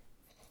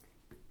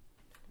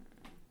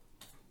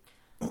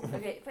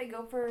 Okay, if I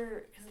go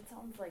for... Because it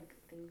sounds like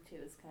Thing 2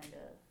 is kind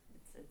of...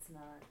 It's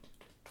not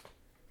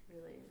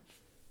really,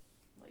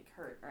 like,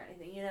 hurt or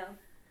anything, you know?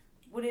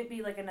 Would it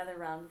be, like, another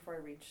round before I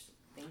reach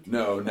Thing 2?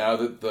 No, now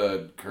that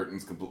the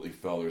curtains completely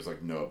fell, there's,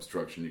 like, no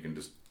obstruction. You can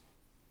just...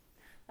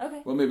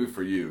 Okay. Well, maybe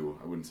for you.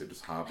 I wouldn't say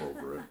just hop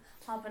over it.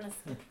 Hop in a...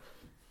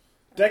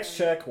 Dex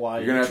check, why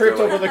You're gonna you have tripped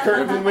to, like- over the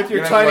curtain with your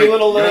You're gonna tiny have to,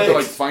 little You're legs. gonna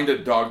have to, like, find a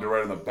dog to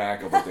ride on the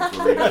back of like the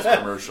Doritos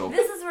commercial.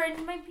 This is where I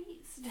need my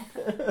beast.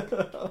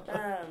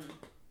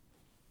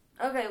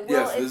 Okay, well...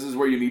 Yes, this is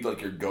where you need,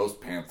 like, your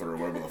ghost panther or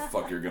whatever the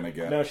fuck you're gonna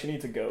get. No, she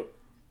needs a goat.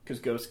 Because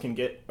ghosts can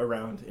get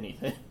around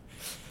anything.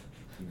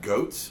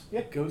 Goats?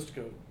 Yeah. Ghost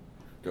goat.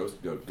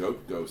 Ghost, goat,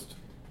 goat, ghost.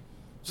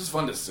 It's just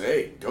fun to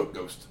say. Goat,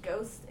 ghost.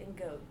 Ghost and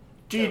goat.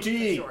 GG. Goat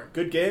for short.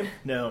 Good game?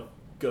 No.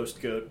 Ghost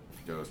goat.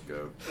 Ghost,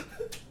 goat.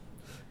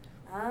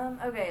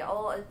 Okay.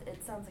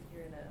 It sounds like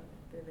you're in a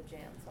bit of a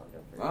jam, so I'll go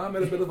for. I'm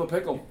in a bit of a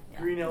pickle. Yeah.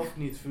 Green elf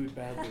needs food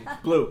badly.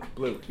 Blue.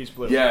 He's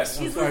blue. Yes.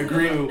 I'm sorry,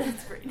 green.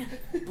 That's green.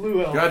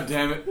 Blue elf. God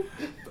damn it!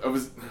 I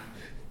was.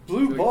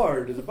 Blue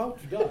bard is about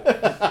to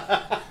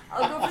die.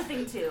 I'll go for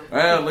thing 2.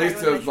 Well, at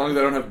least as long as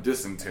I don't have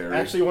dysentery.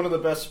 Actually, one of the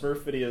best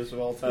Smurf videos of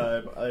all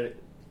time.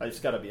 It's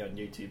got to be on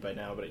YouTube by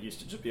now, but it used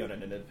to just be on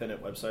an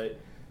independent website.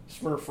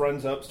 Smurf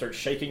runs up, starts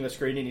shaking the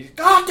screen, and he's,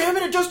 God damn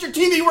it, adjust your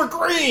TV, we're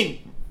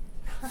green!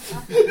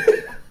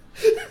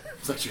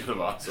 It's actually kind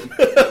of awesome.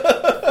 I'm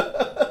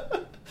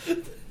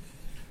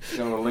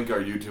going to link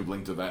our YouTube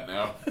link to that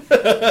now.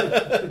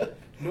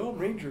 No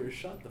ranger has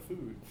shot the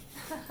food.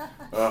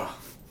 Oh.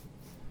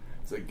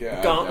 It's like,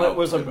 yeah. Gauntlet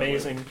was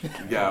amazing.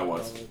 Yeah, it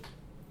was. That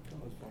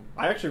was fun.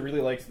 I actually really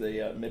liked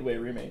the Midway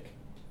remake.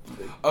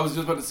 I was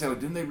just about to say,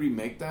 like, didn't they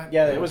remake that?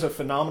 Yeah, it was a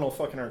phenomenal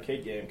fucking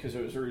arcade game because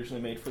it was originally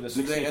made for the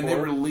 64. And they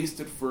released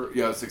it for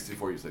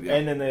 64. You said, yeah.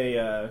 And then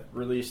they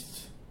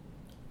released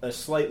a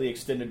slightly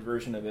extended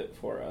version of it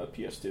for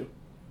PS2.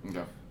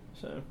 Okay.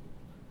 So,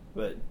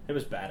 but it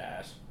was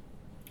badass.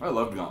 I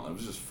loved Gauntlet. It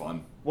was just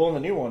fun. Well, and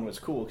the new one was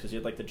cool because you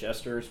had like the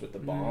jesters with the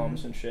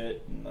bombs and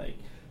shit, and like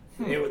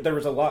there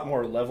was a lot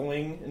more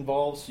leveling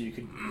involved, so you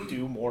could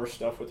do more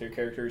stuff with your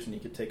characters, and you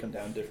could take them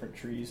down different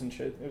trees and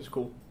shit. It was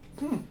cool.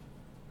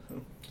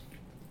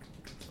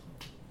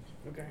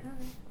 Okay.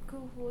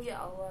 Cool. Well, yeah,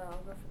 I'll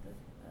go for the thing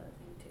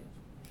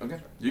 2. Okay.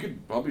 You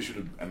could probably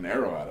shoot an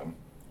arrow at him.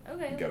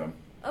 Okay. And get him.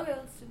 Okay,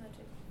 let's do that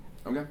too.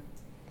 Okay.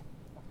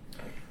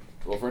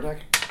 Roll for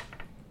attack.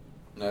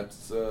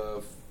 That's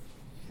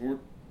 14.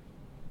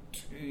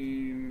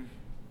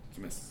 It's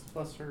a miss.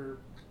 Plus her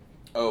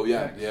Oh,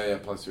 yeah. Dex. Yeah.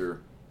 Plus your...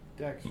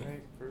 dex,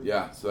 right?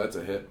 Yeah, so that's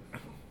a hit.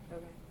 Okay,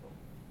 cool.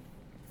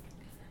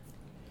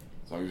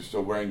 As long as you're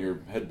still wearing your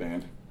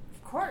headband.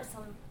 Of course,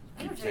 I'm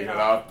Keep taking it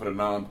off, put it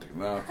on, take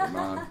it off, put it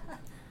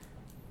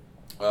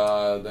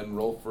on. Then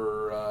roll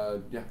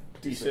for,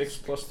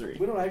 D6 plus 3.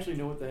 We don't actually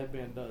know what the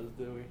headband does,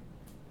 do we?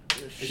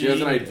 She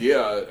has an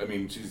idea. I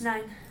mean, she's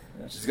 9.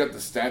 she's got the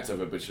stats of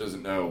it, but she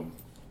doesn't know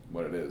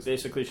what it is.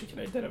 Basically, she can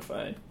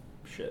identify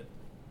shit.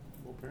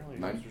 Well, apparently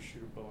Nine. you just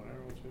shoot a bow and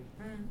arrow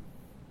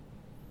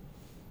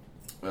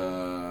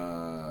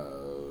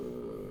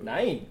too.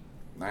 9.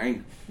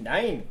 9.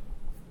 9.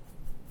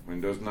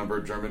 Windows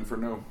number German for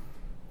no.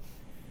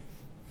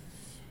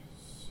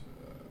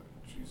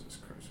 Jesus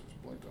Christ, I was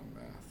blanked on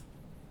math.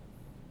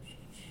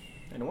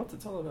 And once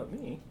it's all about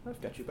me,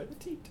 I've got you by the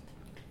teat.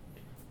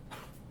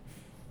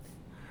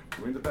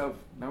 Ring the bell.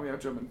 Now we have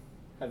German.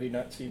 Have you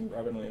not seen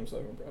Robin Williams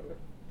Live on Broadway?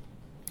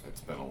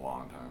 It's been a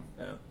long time.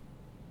 No.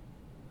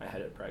 I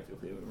had it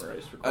practically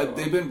memorized for quite a while.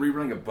 They've been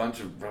rerunning a bunch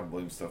of Rob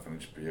Williams stuff on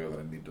HBO that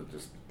I need to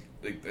just...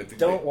 I think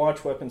Don't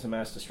watch Weapons of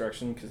Mass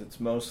Destruction because it's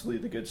mostly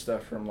the good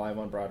stuff from Live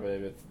on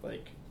Broadway with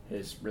like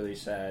his really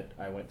sad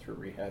I went through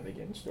rehab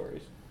again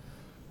stories.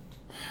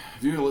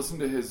 Have you listened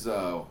to his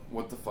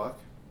What the Fuck?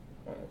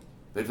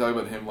 They talk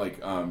about him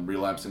like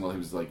relapsing while he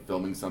was like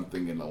filming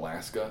something in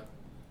Alaska.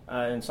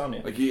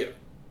 Insomnia. Like he, It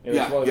was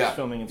while he was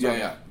filming Insomnia.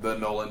 Yeah, the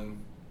Nolan.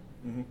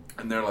 Mm-hmm.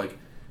 And they're like,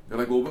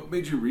 well, what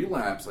made you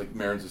relapse? Like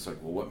Marin's just like,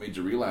 well, what made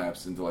you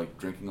relapse into like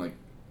drinking like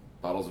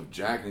bottles of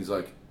Jack? And he's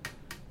like,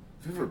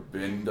 have you ever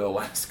been to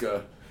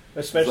Alaska?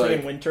 Especially like,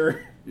 in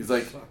winter. He's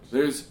like,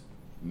 there's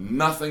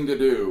nothing to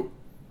do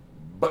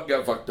but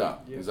get fucked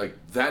up. Yep. He's like,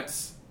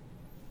 that's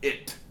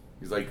it.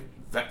 He's like,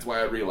 that's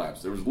why I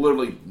relapsed. There was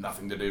literally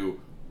nothing to do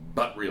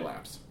but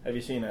relapse. Have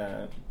you seen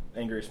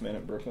Angriest Man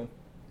in Brooklyn?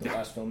 The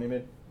last film he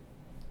made?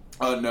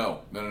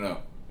 No.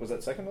 Was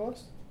that second to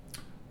last?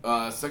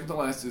 Second to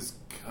last is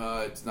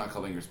it's not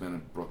called Angriest Man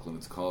in Brooklyn.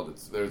 It's got a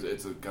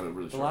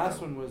really The short last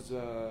title. one was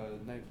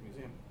Night at the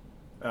Museum.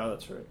 Oh,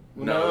 that's right.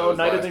 No, No, that was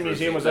Night at last the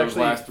Museum was version. That was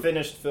actually last-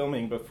 finished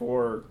filming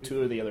before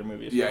 2 of the other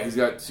movies. Yeah, he's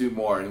got 2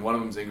 more, and one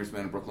of them's Angriest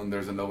Man in Brooklyn.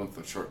 There's another one with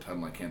a short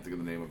title. I can't think of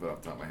the name of it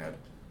off the top of my head.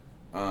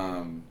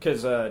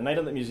 Because Night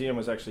at the Museum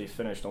was actually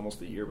finished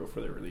almost a year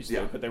before they released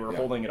Yeah, it, but they were yeah.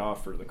 holding it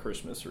off for the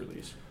Christmas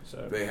release.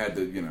 So They had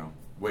to,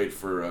 wait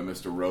for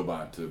Mr.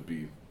 Robot to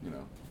be,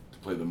 to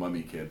play the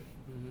mummy kid.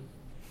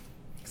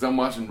 Because I'm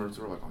watching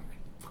Mr. Robot going,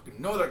 I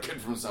fucking know that kid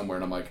from somewhere,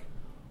 and I'm like,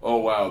 oh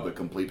wow, the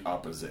complete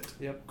opposite.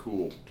 Yep.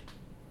 Cool.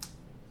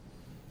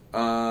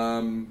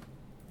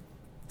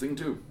 Thing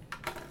 2.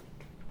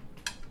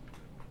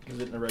 is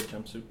it in a red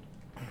jumpsuit?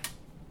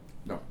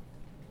 No.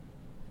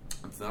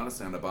 It's not a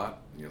Santa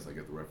bot. Yes, I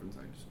get the reference.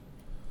 I just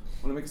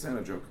want to make a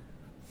Santa joke.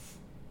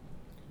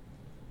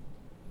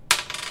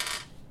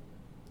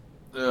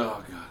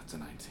 Oh, God, it's a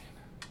 19.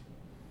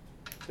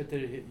 But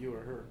did it hit you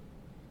or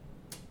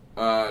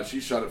her? She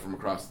shot it from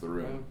across the Oh,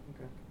 room.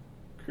 okay.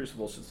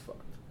 Crucible's just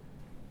fucked.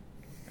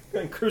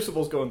 And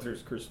Crucible's going through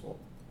his Crucible.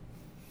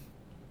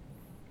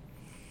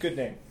 Good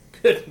name.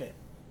 Good name.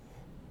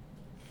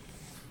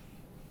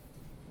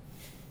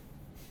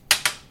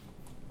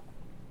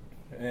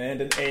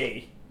 And an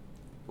A.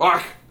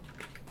 Fuck!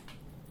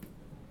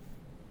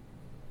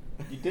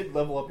 You did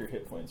level up your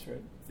hit points,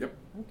 right? Yep.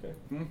 Okay.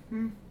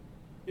 Mm-hmm.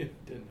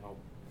 It didn't help.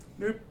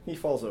 Nope. He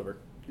falls over.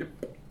 Yep.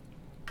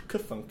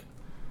 Kathunk.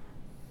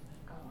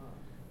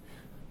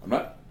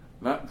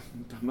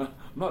 I'm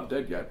not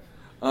dead yet.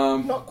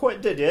 Not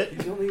quite dead yet.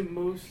 He's only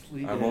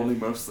mostly dead. I'm only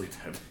mostly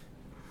dead.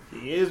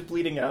 He is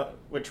bleeding out,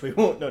 which we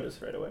won't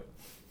notice right away.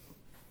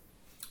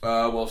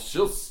 Well,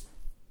 she'll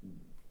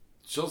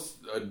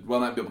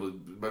not be able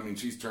to. I mean,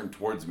 she's turned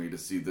towards me to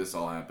see this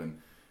all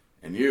happen,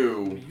 and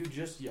you. You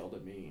just yelled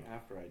at me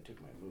after I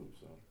took my move,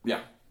 so.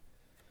 Yeah.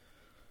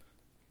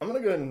 I'm gonna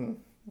go ahead and.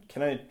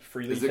 Can I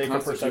freely take a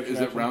perception? Is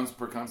it action? rounds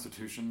per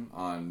constitution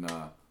on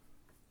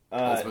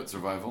ultimate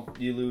survival?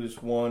 You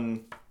lose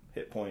 1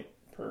 hit point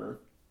per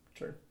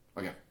turn.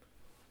 Okay.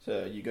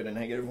 So you go to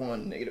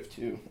 -1,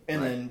 -2,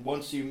 and then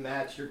once you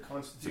match your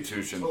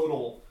constitution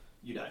total,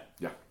 you die.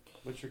 Yeah.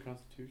 What's your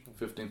constitution?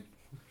 15.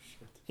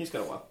 Shit. He's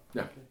got a while.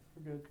 Yeah. Okay,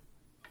 we're good.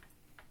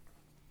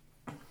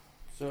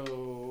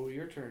 So,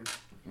 your turn.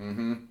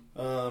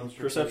 Mm-hmm.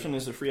 Perception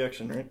is a free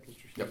action, right?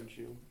 Yep.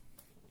 Shield.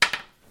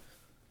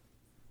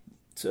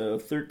 So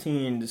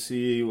 13 to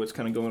see what's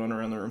kind of going on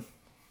around the room.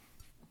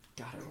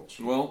 God, I rolled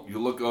shit. Well, you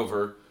look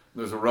over.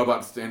 There's a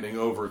robot standing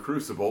over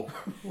Crucible.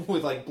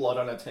 With like blood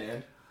on its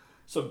hand.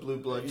 Some blue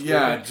blood.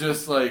 Yeah,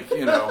 just like,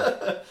 like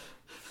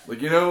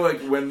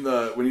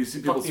when you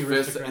see people's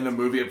fists in a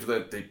movie after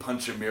that they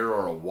punch a mirror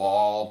or a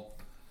wall.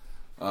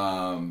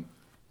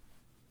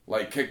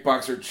 Like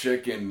Kickboxer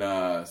Chick in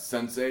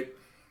Sense8.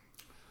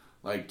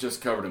 Like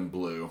just covered in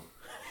blue.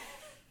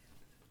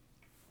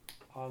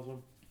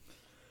 Awesome.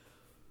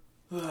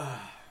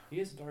 He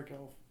is a dark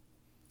elf.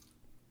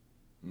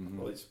 Mm-hmm.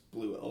 Well, he's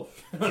blue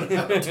elf. I don't know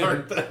how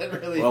dark that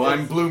really is. Well,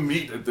 I'm blue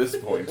meat at this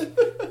point.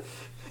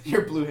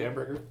 You're blue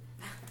hamburger.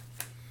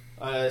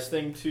 Is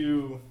thing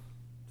 2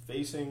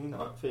 facing,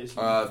 not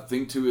facing?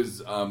 Thing 2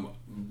 is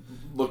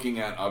looking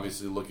at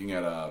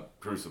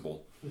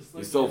Crucible. It's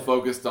like He's still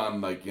focused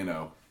on,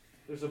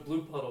 There's a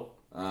blue puddle.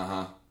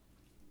 Uh-huh.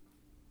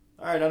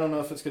 Alright, I don't know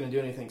if it's going to do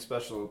anything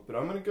special, but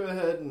I'm going to go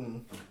ahead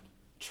and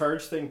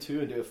charge thing 2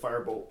 and do a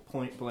firebolt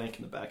point blank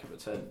in the back of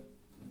its head.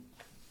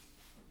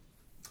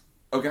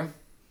 Okay.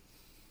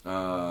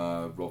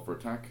 Roll for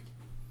attack.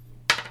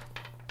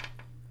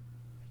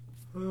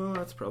 Oh,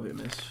 that's probably a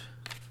miss.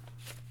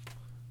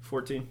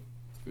 14.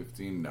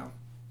 15, no.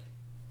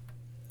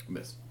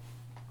 Miss.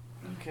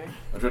 Okay.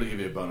 I tried to give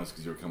you a bonus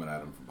because you were coming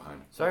at him from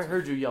behind. So I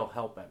heard you yell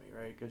help at me,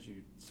 right? Because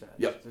you said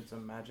Yep. it's a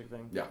magic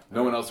thing? Yeah,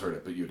 no one else heard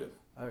it, but you did.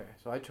 Okay,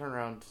 so I turn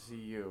around to see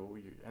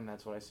you, and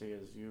that's what I see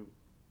is you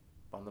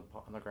on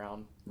the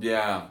ground.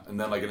 Yeah, and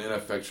then like an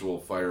ineffectual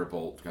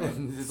firebolt kind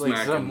of It's like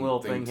some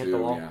little thing hit the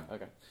wall. Yeah.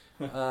 Okay.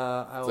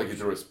 It's like you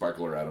threw a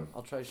sparkler at him.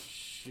 I'll try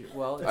shoot.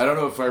 Well, I don't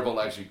know if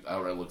firebolt actually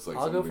outright looks like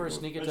I'll something go for a cool.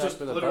 sneak It's attack just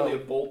with a literally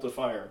bow. a bolt of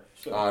fire.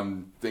 So.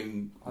 On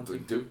thing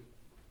 2?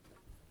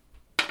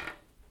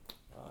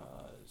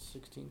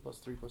 16 plus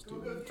 3 plus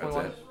 2. That's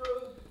 21. it.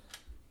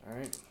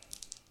 Alright.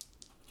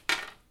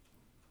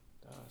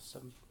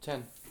 7,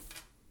 10.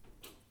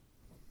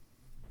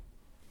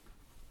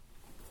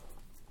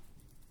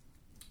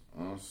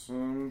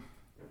 Awesome.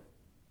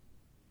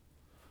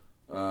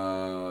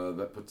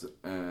 That puts it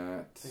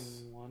at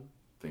Thing 1.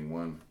 thing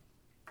 1.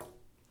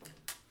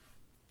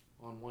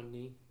 On one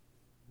knee.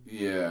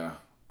 Yeah.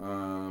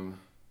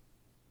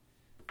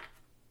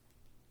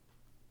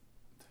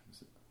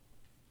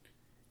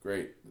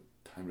 Great. The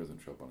time doesn't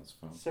show up on his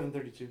phone.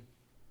 7:32.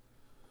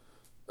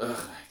 Ugh, I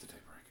have to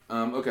take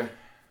a break. Okay.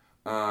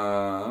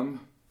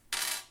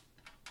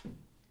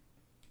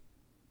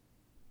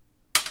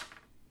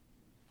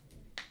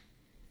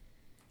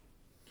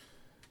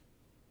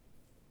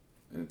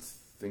 And it's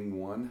thing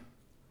 1.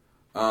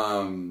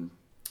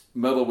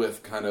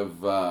 Metalwith kind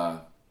of,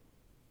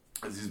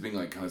 as he's being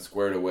like kind of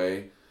squared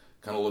away,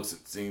 kind of looks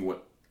at seeing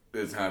what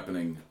is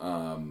happening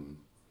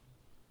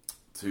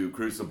to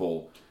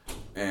Crucible,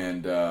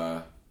 and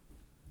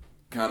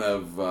kind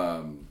of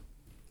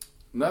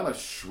not a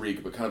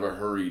shriek, but kind of a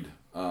hurried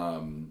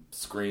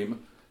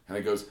scream, and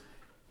it goes,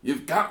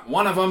 "You've got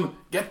one of them.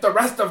 Get the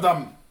rest of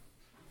them."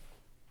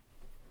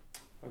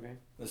 Okay.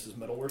 This is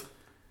Metalwork.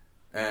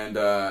 And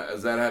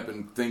as that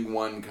happened, thing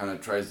 1 kind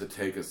of tries to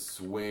take a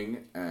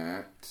swing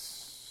at.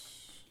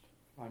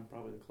 I'm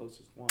probably the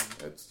closest one.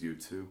 That's you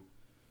too.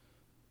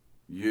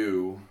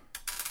 You.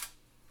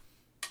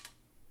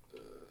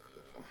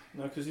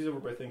 No, because he's over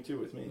by thing 2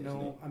 with me.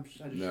 No, I just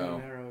shot No.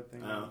 an arrow at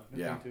thing. Oh. at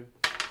Yeah. thing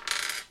 2.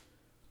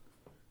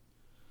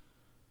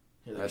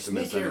 He's like, That's a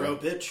snake miss anyway. arrow,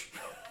 bitch.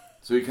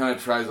 So he kind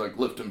of tries to like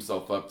lift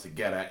himself up to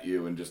get at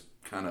you, and just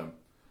kind of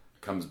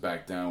comes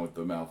back down with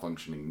the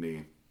malfunctioning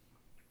knee.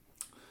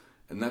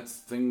 And that's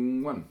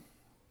thing 1.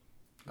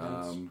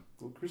 Well,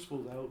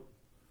 Crucible's out.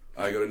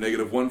 I go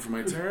to -1 for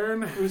my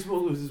turn.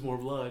 Crucible loses more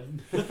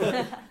blood.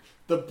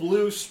 The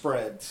blue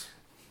spreads.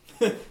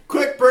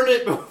 Quick, burn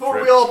it before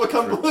Trip, we all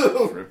become trip,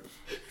 blue. trip.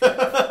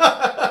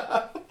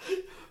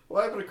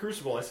 What happened to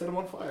Crucible? I set him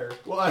on fire.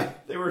 Why?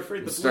 They were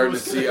afraid the I'm starting blue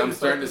to was gonna see. I'm fuck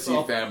starting to us see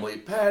all. family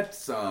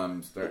pets.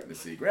 I'm starting to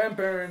see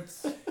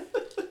grandparents.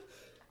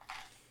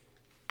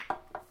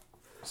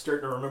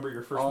 Starting to remember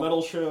your first All-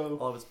 metal show.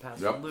 All of his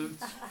past Yep.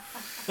 loots.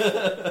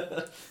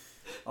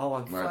 All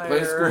on My fire.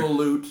 play school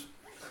loot.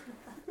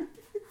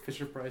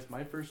 Fisher Price,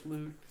 my first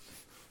loot.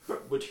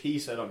 Which he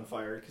set on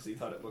fire because he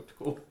thought it looked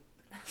cool.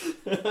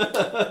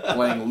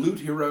 Playing Loot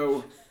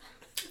Hero.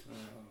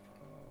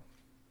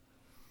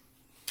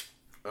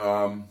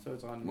 So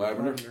it's on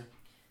Lavender. Do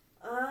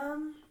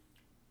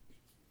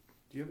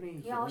you have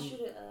any? Yeah, I'll shoot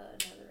another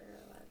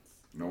arrow at.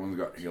 No one's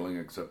got healing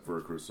except for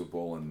a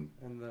Crucible and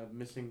the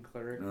missing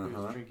cleric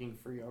who's drinking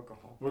free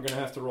alcohol. We're going to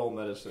have to roll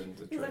medicine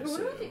to He's try like, to what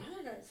save are the him.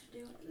 other guys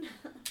doing?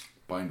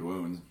 bind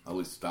wounds. At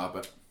least stop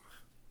it.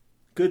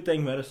 Good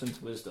thing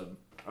medicine's wisdom.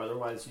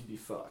 Otherwise, you'd be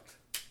fucked.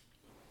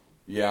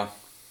 Yeah.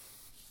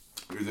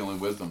 You're the only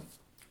wisdom.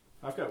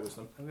 I've got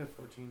wisdom. I've got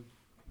 14.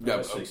 Yeah,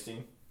 I've got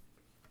 16.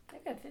 I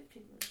got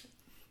 15.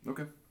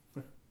 Okay.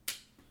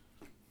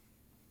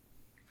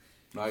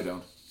 No, I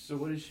don't. So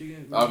what is she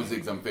going to do? Obviously,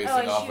 because I'm facing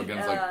off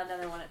against like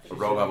another one at a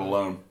robot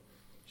alone.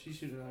 She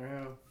shoot another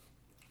arrow.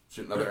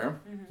 Shoot another arrow?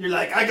 You're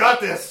like, I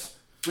got this!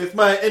 With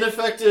my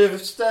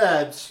ineffective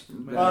stabs.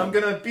 I'm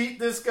gonna beat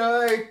this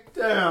guy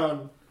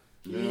down.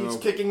 No. He's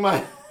kicking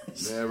my...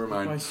 Never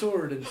mind. My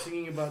sword and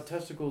singing about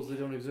testicles that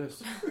don't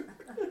exist.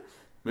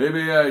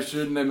 Maybe I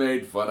shouldn't have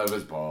made fun of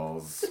his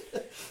balls.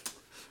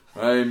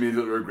 I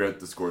immediately regret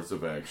this course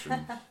of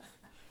action.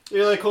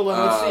 You're like, hold on,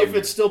 let's see if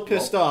it's still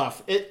pissed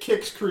off. It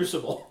kicks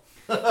Crucible.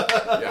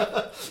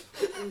 Yeah.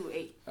 Ooh,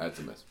 8. That's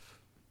a miss.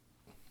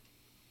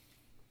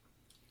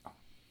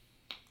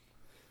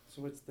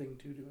 So what's thing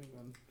 2 doing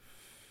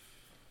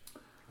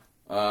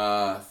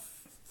then?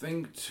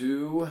 Thing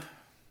 2.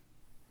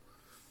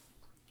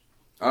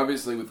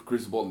 Obviously, with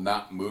Crucible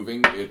not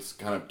moving, it's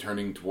kind of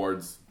turning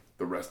towards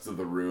the rest of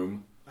the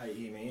room.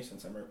 I.e. me,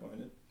 since I'm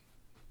right-pointed.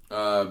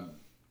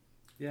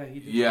 Yeah, he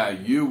did. Yeah,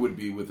 you would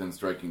be within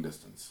striking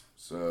distance.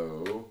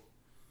 So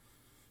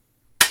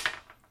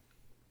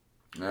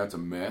that's a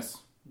miss.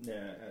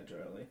 Yeah,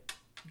 agilely.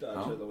 Dodge Oh.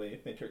 out of the way,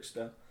 Matrix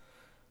stuff.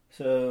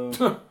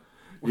 So...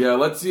 Yeah,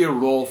 let's see a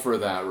roll for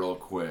that real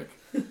quick.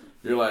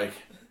 You're like,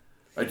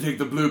 I take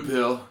the blue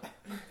pill,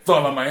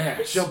 fall on my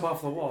ass, Jump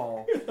off the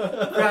wall.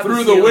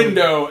 through the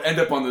window, end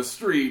up on the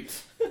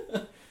street.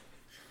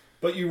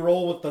 But you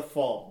roll with the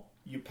fall.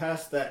 You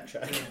pass that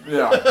check.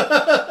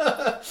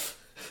 Yeah.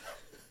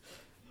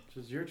 Which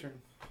is your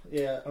turn.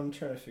 Yeah, I'm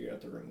trying to figure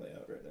out the room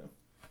layout right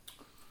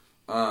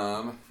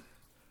now.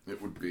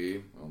 It would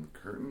be, well, the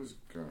curtain's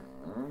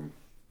gone.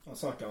 Oh,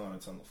 it's not gone,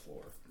 it's on the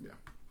floor. Yeah.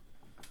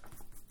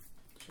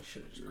 I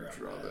should have just grabbed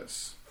Draw that.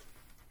 this.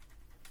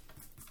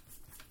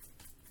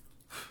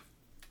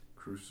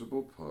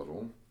 Crucible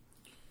puddle.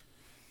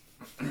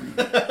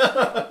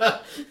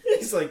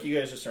 He's like, you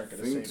guys just aren't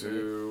going to Thing save me.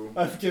 2.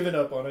 I've given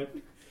up on it.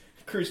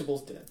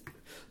 Crucible's dead.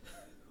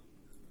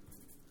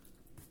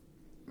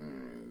 I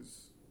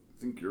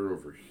think you're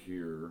over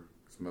here.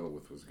 Because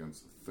Metalwith was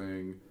against the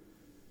thing.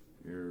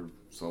 You're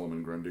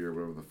Solomon Grundy or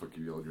whatever the fuck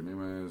you yelled your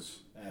name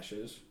as.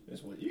 Ashes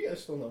is what you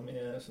guys still know me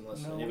as,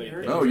 unless No, anybody we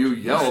heard pays No, you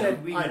attention. yelled.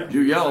 said we I know.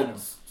 You I yelled know.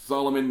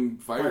 Solomon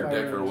Fire Fire-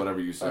 Deck or whatever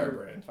you said.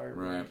 Firebrand.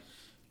 Firebrand.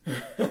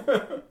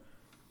 Right.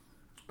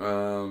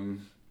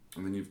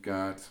 And then you've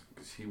got,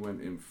 because he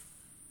went in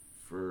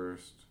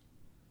first.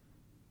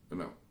 Oh,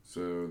 no.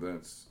 So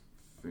that's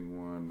thing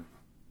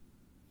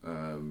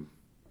 1.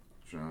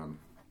 John.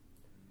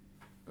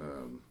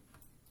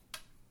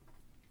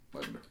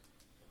 Lavender.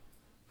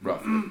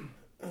 Roughly.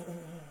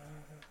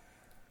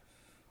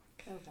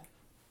 Okay.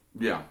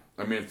 Yeah.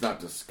 I mean, it's not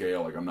to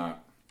scale. Like, I'm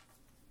not.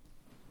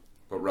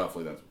 But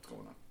roughly, that's what's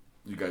going on.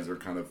 You guys are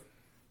kind of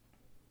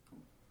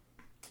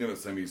in a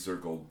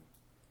semicircle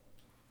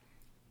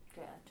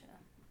Gotcha.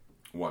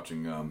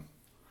 watching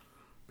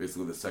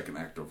basically the second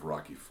act of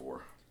Rocky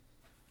 4.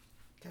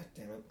 God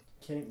damn it.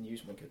 Can't even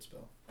use my good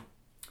spell.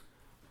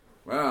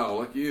 Wow,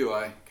 look you.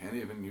 I can't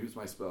even use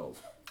my spells.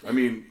 I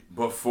mean,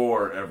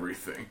 before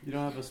everything. You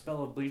don't have a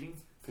spell of bleeding?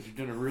 Because you're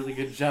doing a really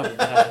good job of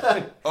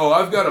that. Oh,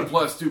 I've got a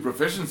 +2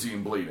 proficiency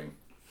in bleeding.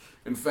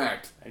 In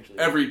fact, Actually,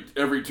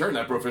 every turn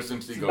that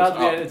proficiency it's goes about, to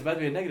be up. it's about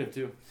to be a negative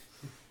 2.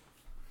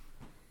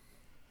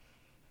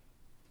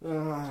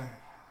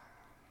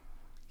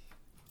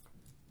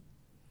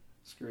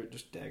 Screw it,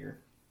 just dagger.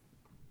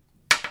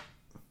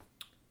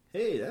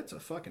 Hey, that's a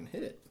fucking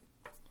hit.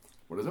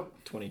 What is it?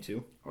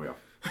 22. Oh, yeah.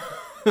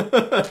 What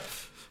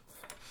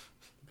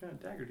kind of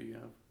dagger do you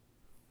have?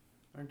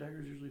 Aren't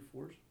daggers usually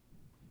 4s?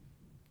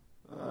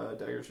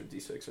 Daggers are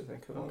D6, I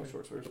think. I don't know Okay.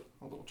 short swords.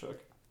 I'll double check.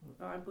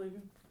 Oh, I believe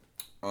you.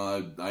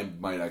 I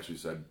might actually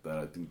said that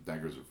I think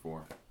daggers are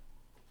 4.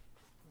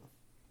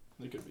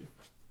 They could be.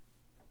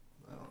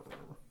 I don't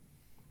remember.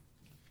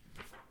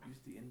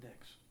 Use the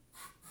index.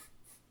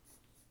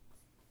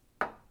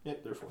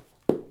 Yep, they're 4.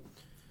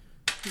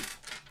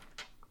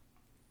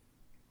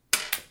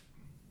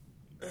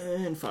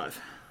 And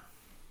 5.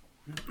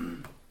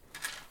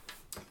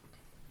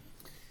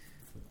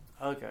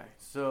 Okay,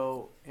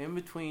 so in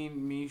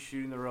between me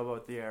shooting the robot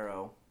with the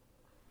arrow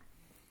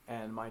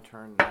and my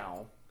turn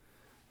now,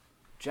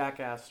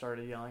 Jackass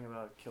started yelling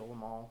about kill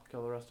them all,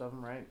 kill the rest of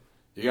them, right?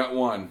 You got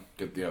 1.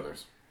 Get the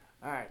others.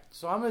 Alright,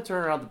 so I'm going to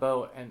turn around the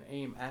bow and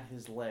aim at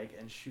his leg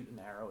and shoot an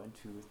arrow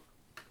into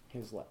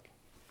his leg.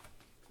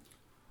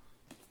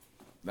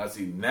 Now,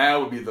 see,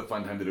 now would be the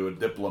fun time to do a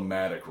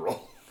diplomatic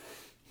roll.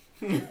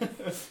 And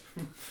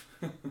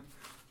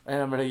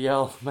I'm gonna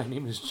yell, "My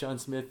name is John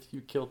Smith.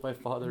 You killed my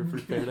father.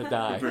 Prepare to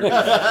die."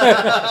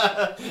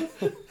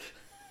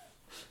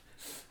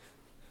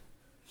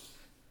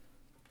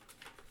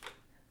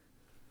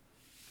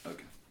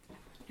 Okay.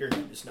 Your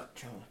name is not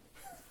John.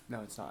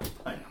 No, it's not.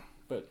 I know.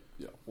 But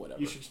yeah, whatever.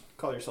 You should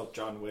call yourself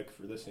John Wick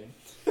for this scene.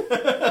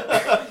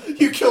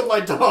 You killed my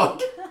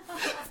dog.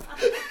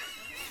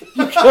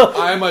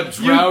 I'm a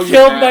drow. You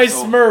killed my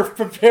Smurf.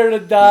 Prepare to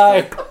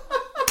die.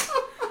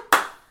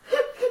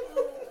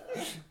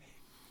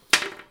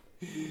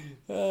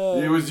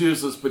 He was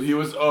useless, but he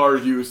was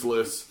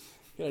useless.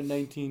 Got a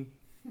 19.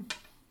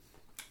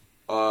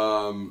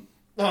 I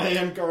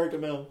am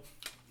Gargamel.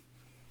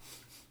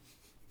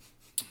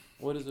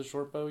 What does a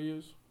short bow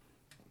use?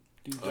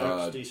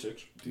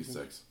 D6.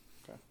 D6.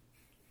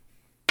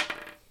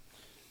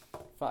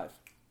 5.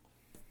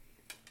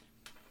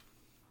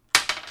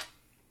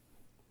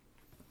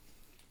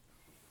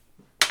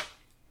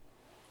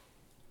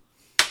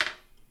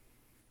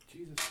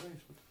 Jesus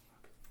Christ, what the fuck?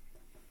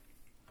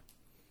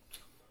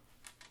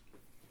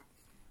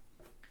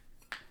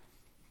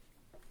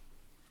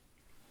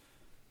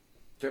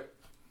 Okay.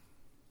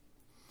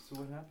 So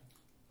what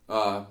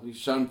happened? He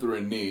shot him through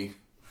a knee.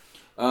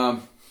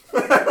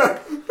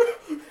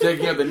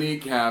 Taking out the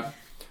kneecap.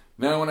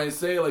 Now, when I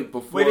say, like,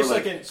 before... Wait a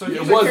second. So it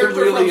he's wasn't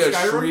really a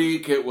Skyrim?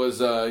 shriek. It was,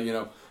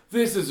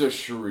 this is a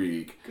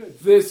shriek. Good.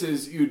 This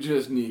is, you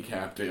just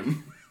kneecapped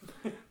him.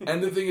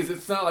 And the thing is,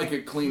 it's not like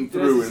a clean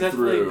through and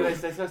through. Did I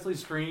successfully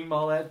scream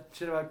all that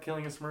shit about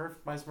killing a Smurf?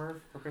 My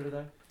Smurf? Prepare to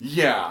die?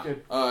 Yeah.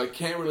 Good.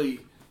 Can't really...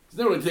 It's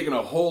not really taking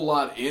a whole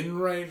lot in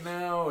right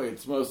now.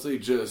 It's mostly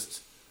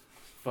just...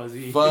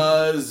 Fuzzy.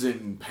 Fuzz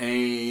and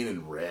pain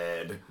and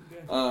red.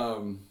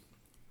 Okay.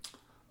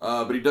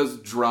 But he does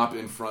drop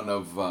in front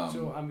of...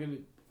 So I'm going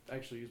to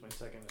actually use my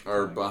second.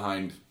 or attack.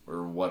 behind,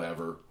 or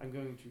whatever. I'm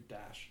going to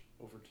dash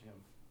over to him.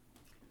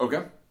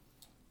 Okay.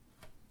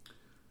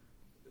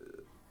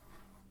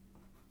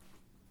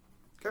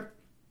 Okay.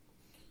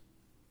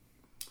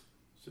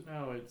 So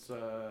now it's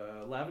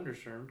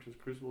Lavender's turn, because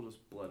Crucible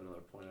just bled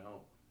another point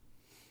out.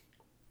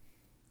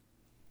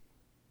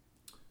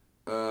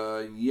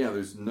 Yeah,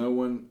 there's no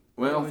one...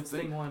 Well, Oh, it's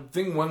thing one.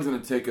 Thing one's going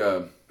to take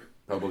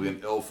probably an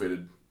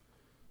ill-fated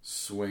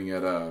swing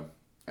at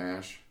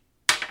Ash.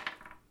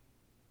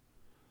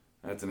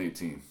 That's an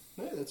 18.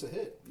 Hey, that's a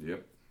hit.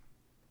 Yep.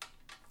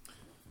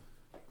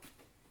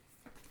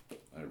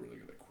 I really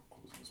gotta quit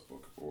closing this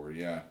book. Or,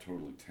 yeah,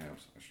 totally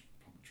tabs. I should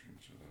probably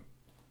change it up.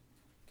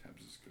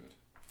 Tabs is good.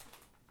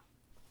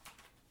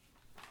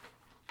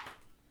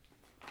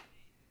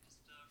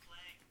 Just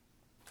playing,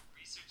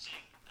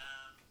 researching,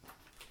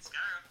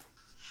 Skyrim.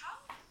 How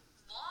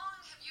long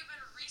have you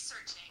been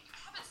researching? I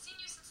haven't seen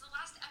you since the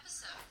last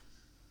episode.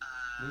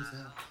 What is How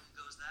that? long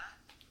ago was that?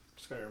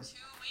 Skyrim. 2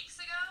 weeks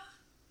ago?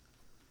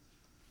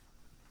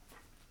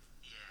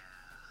 Yeah.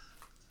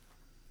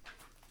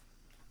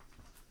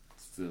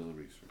 Still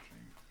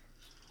researching.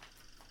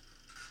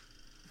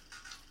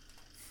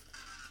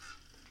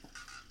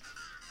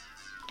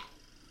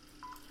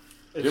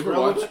 It's You ever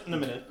relevant watch- in a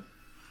minute.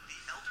 The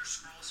Elder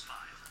Scrolls V,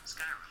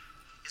 Skyrim,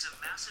 is a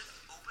massive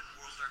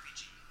open-world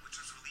RPG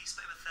which was released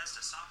by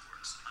Bethesda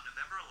Softworks on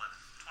November 11th,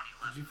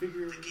 2011. Did you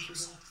figure The game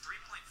this sold out?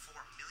 3.4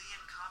 million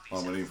copies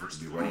Well, I'm in waiting the for it to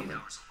first be 48 relevant.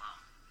 hours alone.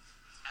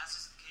 As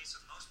is the case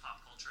with most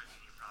pop culture and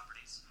media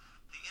properties,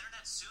 the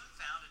internet soon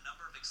found a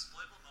number of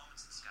exploitable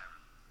moments in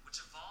Skyrim, which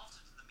evolved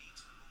into the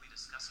memes we will be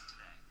discussing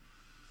today.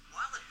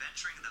 While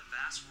adventuring in the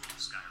vast world of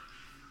Skyrim,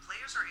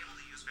 players are able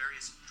to use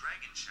various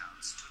dragon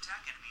shouts to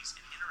attack enemies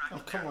and interact Oh,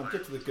 with come their on,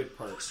 get to the good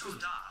part. Futz You,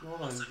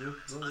 Hold on, also known dude.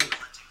 as Hold on.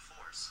 Unrelenting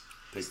Force,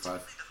 Take is 5.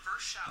 typically the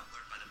first shout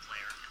learned by the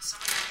player and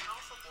summons a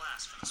powerful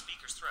blast from the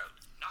speaker's throat,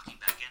 knocking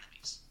back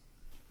enemies.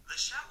 The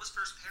shout was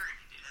first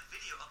parodied in a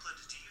video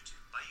uploaded to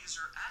YouTube by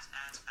user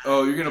 @.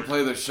 Oh, you're gonna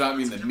play the shot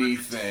me in the knee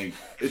thing.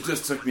 It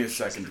just took me a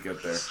second to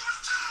get there.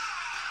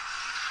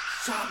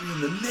 Shot me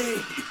in the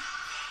knee!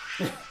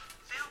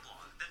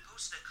 Failblog then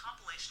posted a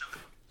compilation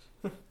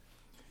of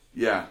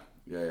Yeah.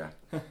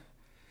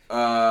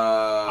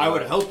 I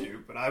would help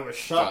you, but I was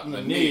shot in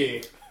the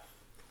knee.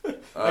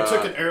 I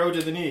took an arrow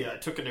to the knee. I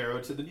took an arrow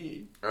to the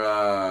knee.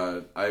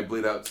 I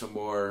bleed out some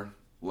more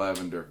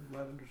lavender.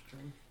 Lavender's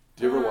turn.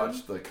 Do you ever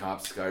watch the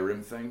Cop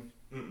Skyrim thing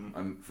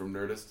from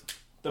Nerdist?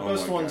 The Oh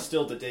most my one God.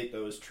 still to date,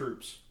 though, is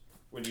Troops.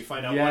 When you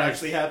find out what Yes.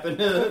 actually happened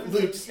to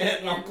Luke's aunt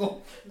and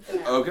uncle.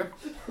 Okay.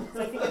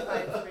 So I think it's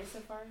 5-3 so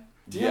far.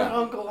 Damn, Yeah.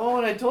 Uncle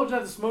Owen, I told you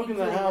not to smoke in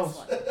the Including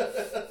house.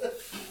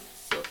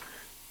 this one.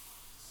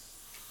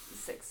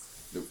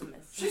 6. Nope. It's a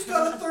miss. She's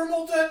got a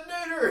thermal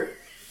detonator!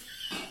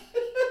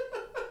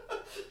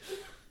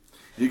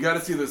 You got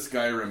to see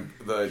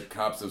the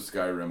Cops of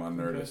Skyrim on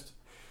Nerdist.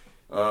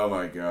 Oh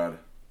my god.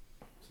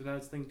 So now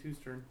it's thing 2's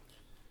turn.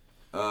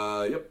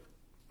 Yep.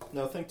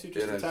 No, Thing 2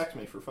 just It has- attacked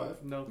me for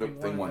 5. No, Nope, thing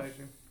thing 1 one. attacked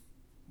you.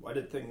 Why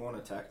did Thing 1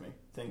 attack me?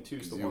 Thing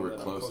 2's the You one were that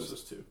I'm closest.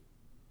 closest to.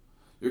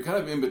 You're kind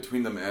of in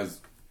between them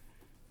as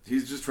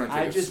he's just trying to I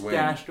take a just swing.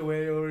 dashed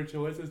away over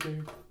to what's his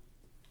name.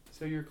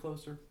 So you're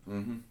closer.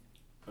 Mm-hmm.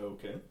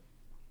 Okay.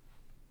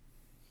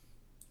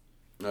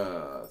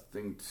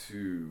 Thing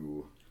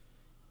 2.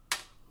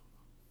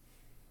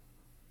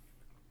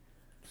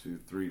 2,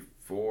 3,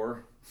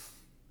 4.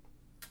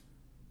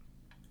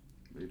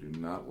 They do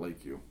not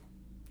like you.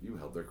 You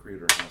held their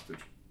creator hostage.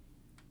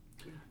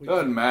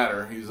 Doesn't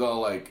matter. He's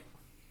all like,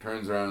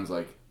 turns around and is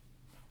like,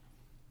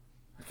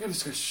 I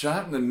just got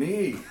shot in the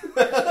knee.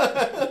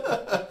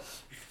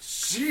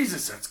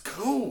 Jesus, that's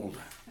cold.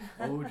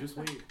 Oh, just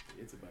wait.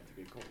 It's about to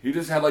get cold. He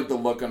just had like the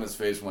look on his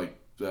face from like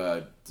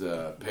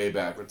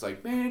Payback where it's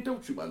like, man,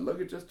 don't shoot my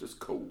luggage, that's just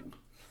cold.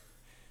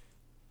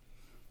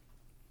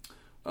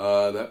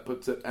 That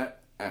puts it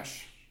at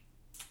Ash.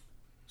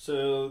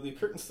 So the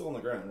curtain's still on the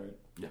ground, right?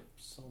 Yeah.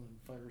 Summon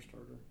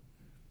Firestarter.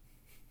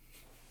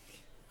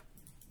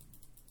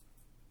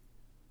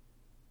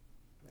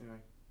 Anyway.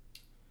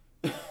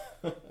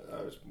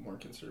 I was more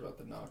concerned about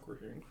the knock we're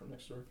hearing from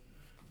next door.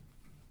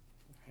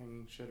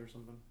 Hanging shit or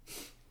something.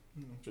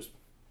 Just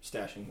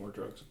stashing more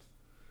drugs.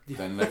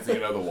 Then next thing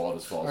you know, the wall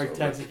just falls Our over.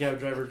 taxi cab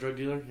driver, drug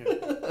dealer.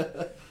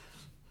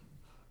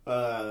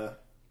 Yeah.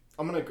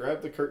 I'm gonna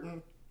grab the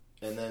curtain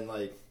and then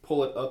like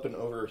pull it up and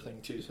over Thing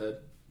 2's head.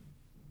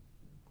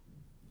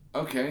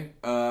 Okay.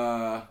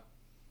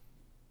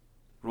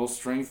 Roll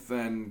strength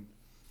and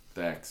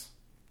dex.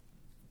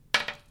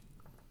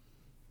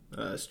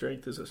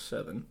 Strength is a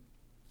 7.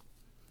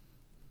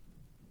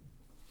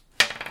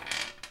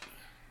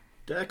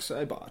 Dex,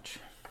 I botch.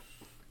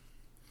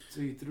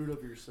 So you threw it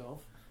up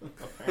yourself?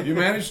 You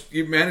managed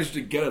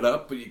to get it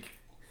up, but you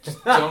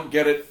just don't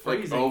get it like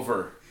Freezing.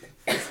 over.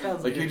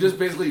 Sounds Like good. you just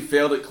basically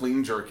failed at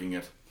clean jerking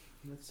it.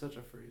 That's such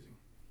a phrasing.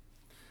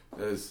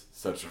 That is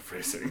such a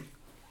phrasing.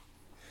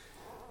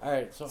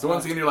 Alright, So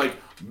once again, you're like,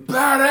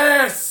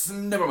 badass!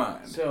 Never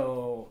mind.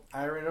 So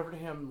I ran over to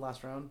him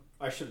last round.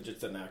 I should have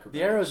just done acrobatics.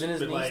 The arrow's in his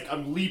Been knee. like,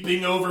 I'm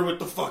leaping over with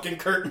the fucking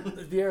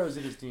curtain. The arrow's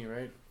in his knee,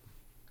 right?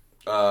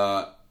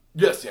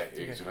 Yes, yeah.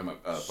 Okay. You're talking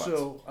about butts.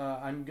 So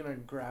I'm gonna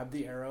grab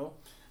the arrow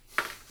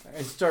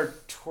and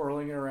start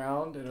twirling it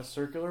around in a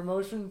circular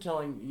motion,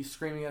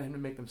 screaming at him to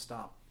make them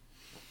stop.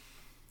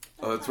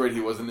 Oh, that's right. He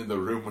wasn't in the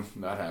room when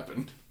that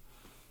happened.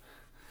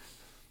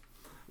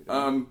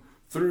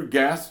 Through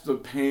gasps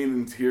of pain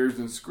and tears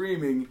and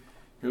screaming,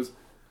 he goes,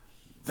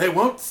 "They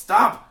won't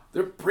stop!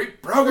 They're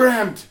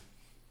pre-programmed!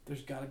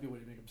 There's got to be a way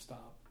to make him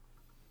stop.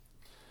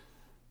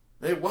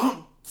 They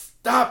won't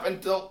stop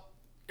until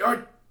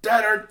you're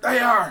dead or they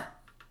are!"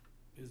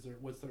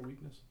 What's their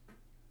weakness?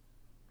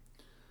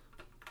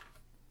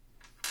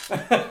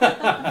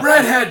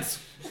 Redheads!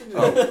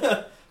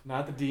 Oh.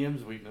 Not the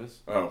DM's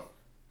weakness. Oh.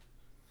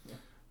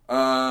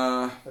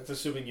 That's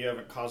assuming you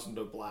haven't caused him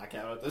to black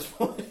out at this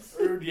point.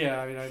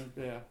 Yeah, I mean,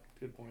 yeah,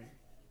 good point.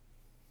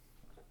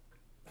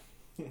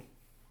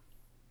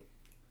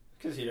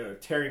 Because,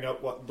 tearing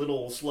up what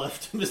little's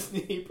left of his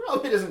knee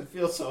probably doesn't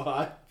feel so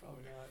hot.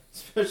 Probably not.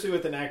 Especially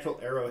with an actual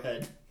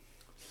arrowhead.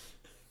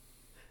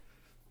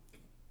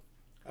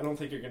 I don't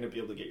think you're going to be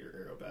able to get your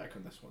arrow back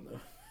on this one,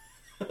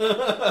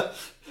 though.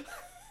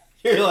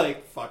 You're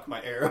like, fuck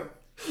my arrow.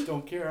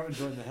 Don't care, I'm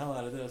enjoying the hell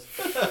out of this.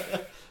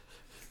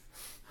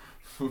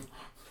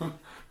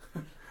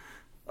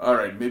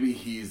 Alright, maybe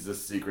he's the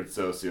secret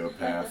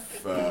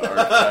sociopath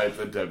archetype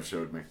that Deb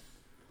showed me.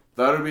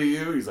 Thought it'd be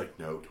you? He's like,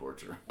 no,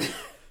 torture.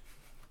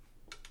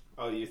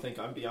 Oh, you think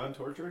I'm beyond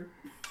torturing?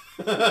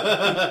 He's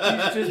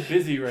just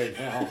busy right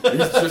now.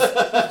 He's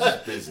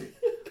just busy.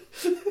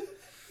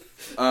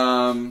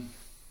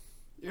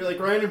 You're like,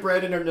 Ryan and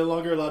Brandon are no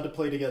longer allowed to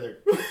play together.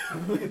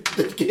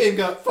 The game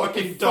got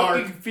fucking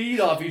dark. Fucking feed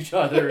off each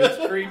other. It's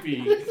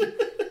creepy.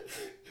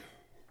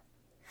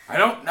 I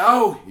don't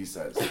know, he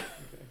says.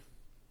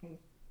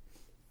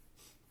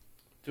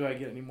 Do I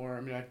get any more?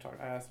 I mean, I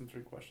asked him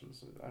 3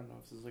 questions. I don't know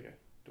if this is like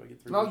do I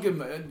get 3 I'll questions?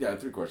 give him,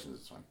 3 questions,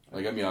 it's fine.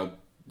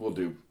 We'll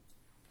do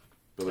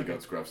Billy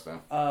Goat Scruff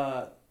style.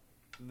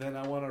 Then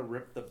I want to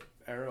rip the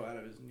arrow out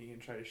of his knee and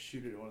try to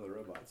shoot it at one of the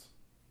robots.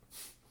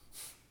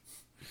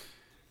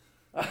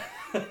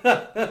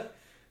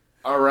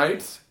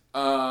 Alright.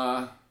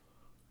 I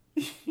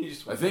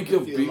I think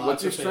you'll beat.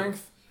 What's your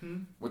strength?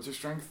 What's your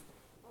strength?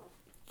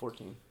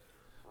 14.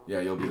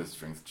 Yeah, you'll beat a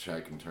strength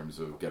check in terms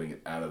of getting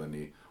it out of the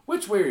knee.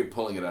 Which way are you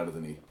pulling it out of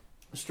the knee?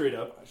 Straight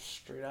up.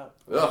 Straight up.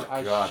 Ugh,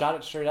 I God. shot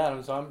it straight at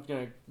him, so I'm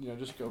gonna,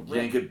 just go.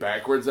 Yank it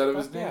backwards out of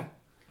his knee? Yeah.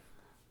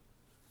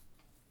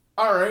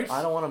 Alright.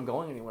 I don't want him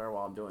going anywhere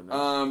while I'm doing this.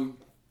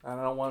 And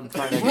I don't want him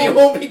trying to We get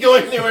won't be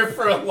going anywhere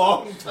for a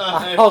long I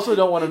time. also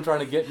don't want him trying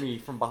to get me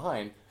from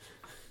behind.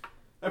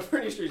 I'm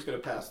pretty sure he's going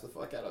to pass the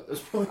fuck out at this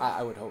point.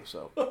 I would hope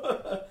so.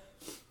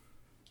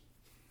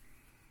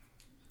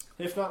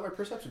 If not, my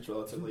perception's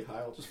relatively high.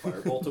 I'll just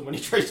firebolt him when he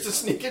tries to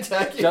sneak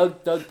attack you.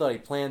 Doug thought he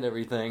planned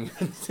everything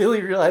until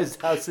he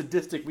realized how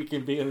sadistic we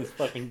can be in this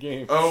fucking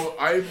game. Oh,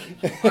 I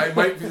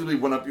might visibly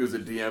one up you as a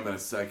DM in a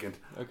second.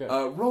 Okay.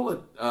 Roll it.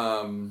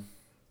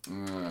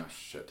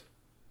 Shit.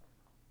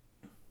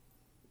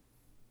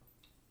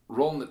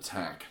 Roll an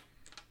attack.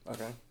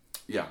 Okay.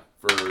 Yeah,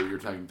 for your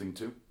attacking thing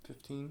too.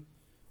 15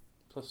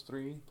 plus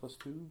 3 plus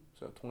 2,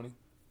 so 20.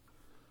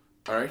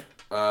 Alright.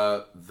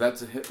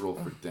 That's a hit roll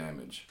for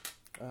damage.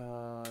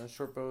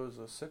 short bow is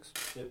a 6.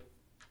 Yep.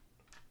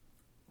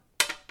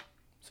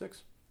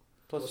 6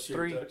 plus What's your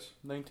 3, dex?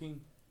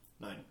 19.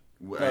 9.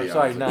 Well, yeah,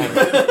 sorry, I was like-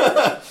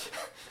 9.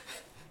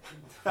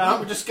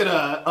 I'm just gonna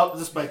up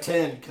this by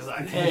 10 because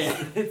I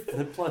can. It's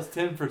the plus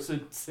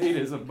 10%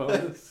 sadism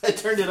bonus. I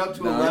turned it up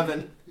to 9.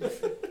 11.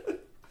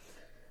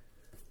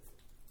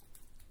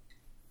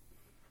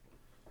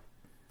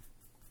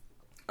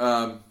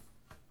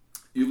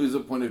 You lose a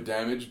point of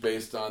damage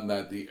based on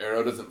that the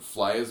arrow doesn't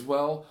fly as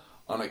well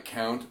on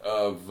account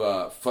of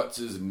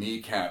Futz's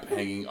kneecap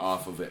hanging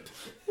off of it.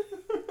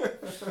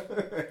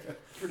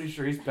 Pretty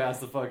sure he's passed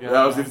the fuck out.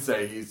 Yeah, I was now. gonna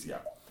say he's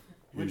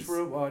Which he's-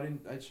 rope? Oh,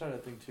 I shot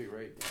that thing too,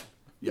 right?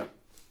 Yeah.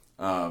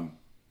 But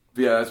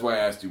yeah, that's why I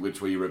asked you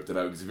which way you ripped it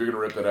out. Because if you're gonna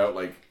rip it out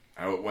like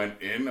how it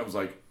went in, I was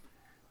like,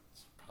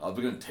 I'll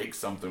be gonna take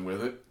something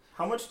with it.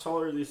 How much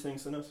taller are these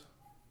things than us?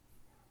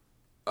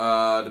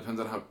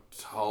 Depends on how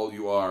tall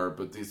you are,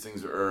 but these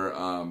things are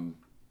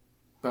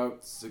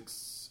about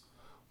 6.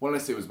 What did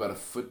I say? It was about a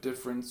foot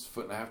difference,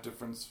 1.5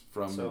 difference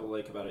from. So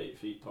like about 8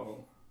 feet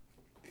tall.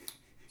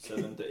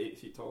 7 to 8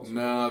 feet tall.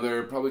 No,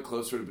 they're probably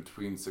closer to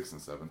between 6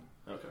 and 7.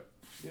 Okay.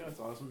 You know what's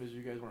awesome is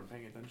you guys weren't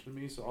paying attention to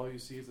me, so all you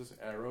see is this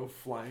arrow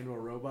flying to a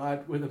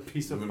robot with a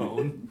piece of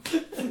bone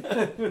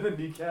with a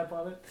kneecap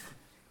on it.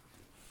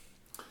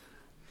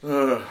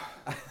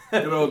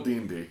 Good old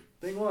D&D.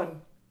 Thing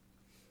 1.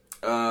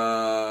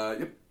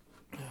 Yep.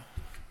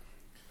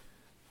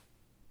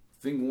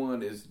 Thing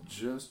 1 is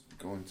just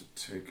going to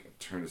take a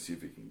turn to see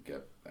if he can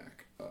get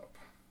back up.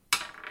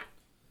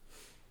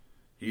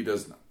 He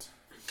does not.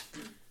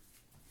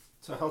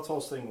 So how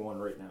tall's thing 1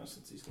 right now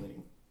since he's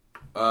leaning?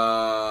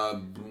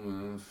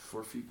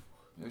 4 feet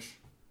ish.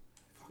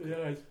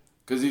 Yeah.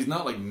 Because he's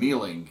not like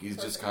kneeling. He's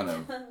just kind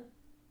of.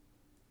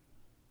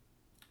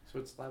 So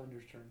it's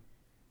Lavender's turn.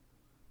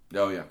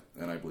 Oh yeah,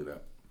 and I bleed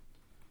out.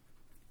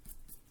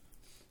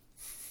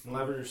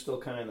 Lavender's still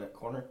kind of in that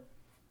corner.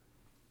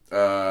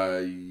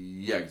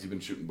 Yeah, because you've been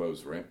shooting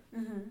bows, right?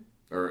 Mm-hmm.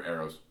 Or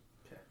arrows.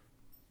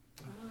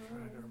 I'm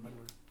trying to remember.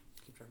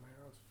 Keep track of my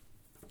arrows.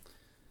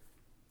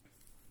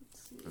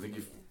 I think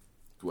you've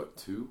what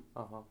 2?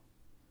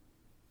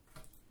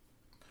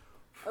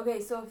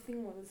 Okay, so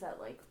thing 1 is at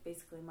like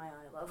basically my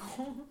eye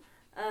level.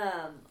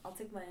 I'll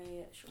take my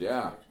short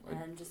Yeah,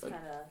 sword and just kind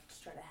of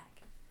try to hack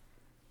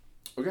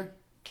it. Okay.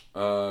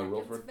 Roll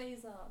Hack for its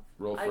face off.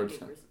 roll I for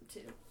gave it. her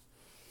some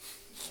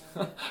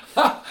too.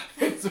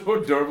 It's so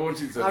adorable when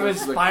she says I'm that.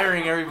 She's like-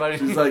 inspiring everybody.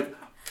 She's like,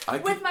 I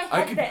With could, my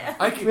I could,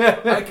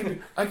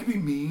 headband. I could be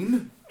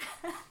mean.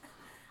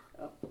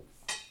 I'm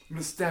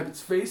gonna stab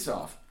its face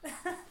off.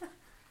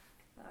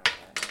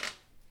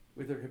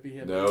 With her hippie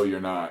hip. No,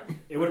 you're not.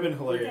 It would have been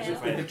hilarious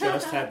if I had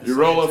just had the You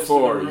roll a scientist in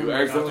the 4. room You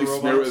without accidentally the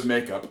smear it with robots.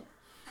 makeup.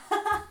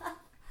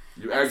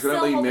 You I'm accidentally still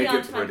holding make on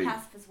it to pretty. my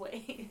pacifist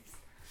ways.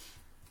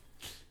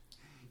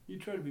 You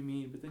try to be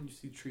mean, but then you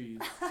see trees.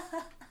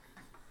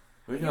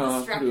 We You're know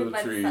distracted little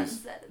by trees. the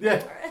sunset in Yeah.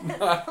 the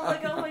forest.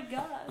 Like, oh my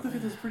god. Look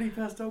at those pretty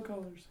pastel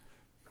colors.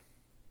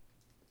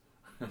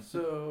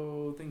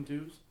 So, thing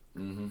 2's.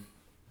 Mm-hmm.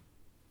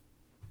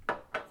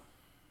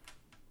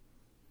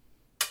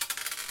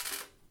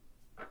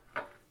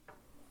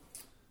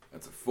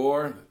 That's a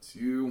 4. That's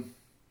you.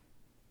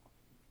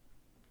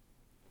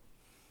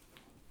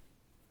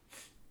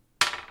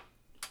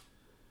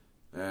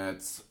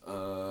 That's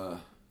I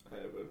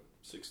have a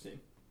 16.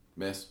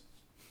 miss.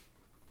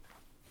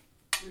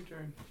 Your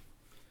turn.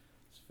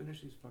 Let's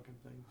finish these fucking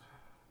things.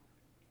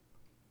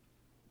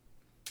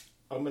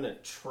 I'm gonna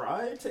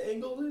try to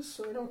angle this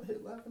so I don't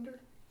hit Lavender.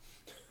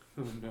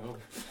 Oh no.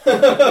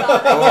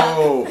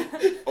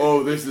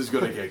 Oh, this is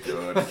gonna get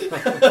good.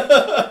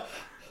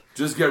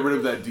 Just get rid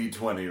of that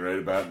D20 right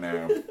about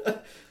now.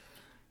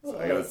 So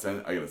I got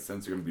a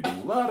sense you're gonna be doing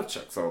a lot of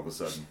checks all of a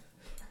sudden.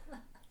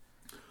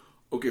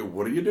 Okay,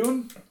 what are you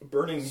doing?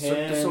 Burning Cirque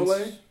du hands.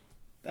 Soleil?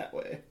 That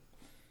way.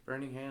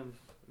 Burning hands.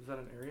 Is that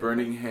an area?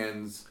 Burning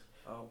hands.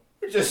 Oh.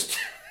 Just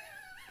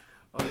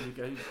Oh, you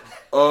guys.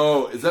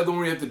 Oh, is that the one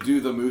where you have to do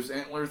the moose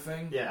antler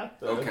thing? yeah.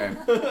 Okay.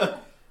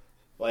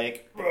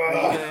 Like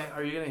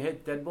Are you gonna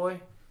hit Dead Boy?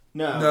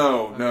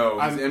 no. No.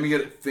 I'm- He's aiming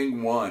at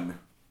thing 1.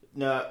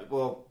 No,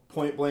 well,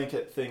 point blank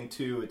at thing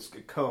 2, it's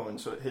a cone,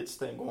 so it hits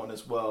thing 1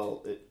 as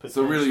well.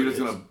 So really, you're just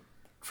potentially gonna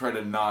try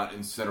to not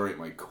incinerate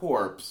my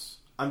corpse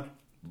I'm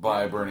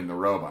by burning the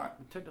robot.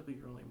 Technically,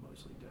 you're only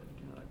mostly dead.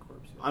 You're not a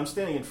corpse yet. I'm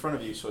standing in front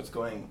of you, so it's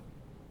going.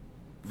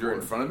 You're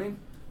in front of me?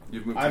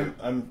 You've moved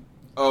I'm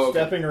okay.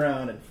 stepping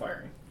around and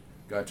firing.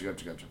 Gotcha.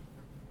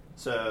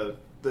 So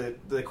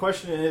the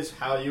question is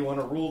how you want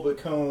to rule the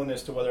cone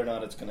as to whether or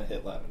not it's going to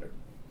hit Lavender.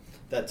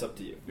 That's up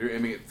to you. You're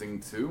aiming at thing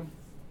 2?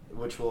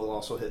 Which will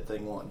also hit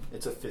thing 1.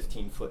 It's a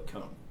 15-foot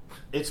cone.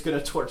 It's going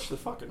to torch the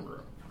fucking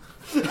room.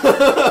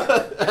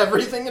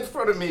 Everything in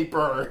front of me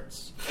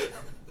burns.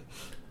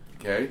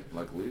 Okay,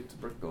 luckily it's a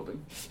brick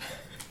building.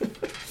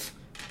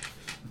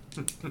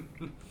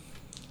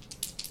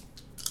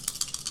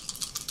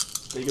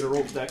 Are you going to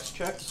roll dex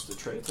checks to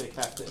try to take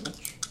half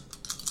damage?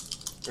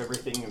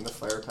 Everything in the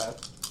fire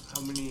path.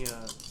 How many?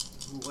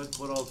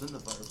 What all's in the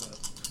fire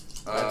path?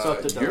 That's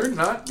up to You're Doug.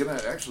 not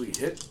gonna actually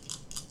hit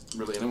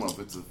really anyone if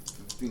it's a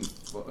 15.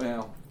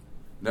 Well,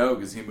 no,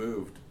 because he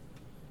moved.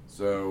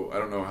 So I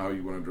don't know how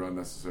you want to draw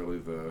necessarily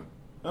the.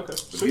 Okay. But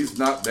Sweet. he's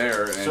not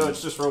there, and So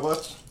it's just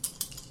robots?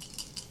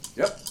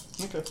 Yep.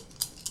 Okay.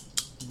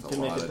 You A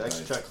can make lot a of dex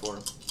dice. check for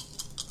him.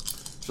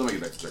 She'll make a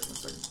dex check in a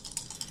second.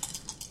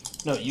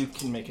 No, you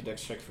can make a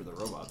dex check for the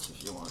robots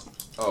if you want.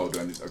 Oh, do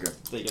I need? Okay.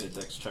 They get a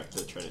dex check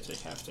to try to take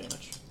half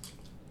damage.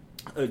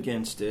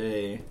 Against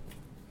a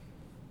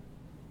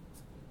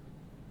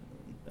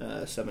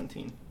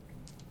 17.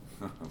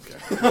 Okay.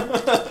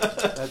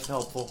 That's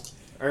helpful.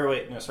 Or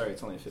wait, no, sorry,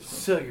 it's only a 15.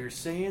 So you're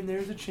saying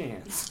there's a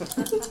chance.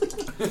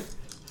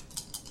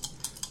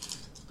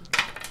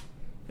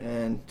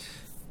 And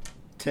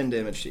 10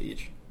 damage to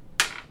each.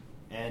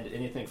 And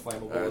anything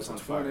flammable That's is a on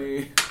fire.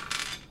 20.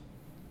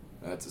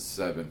 That's a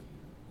 7.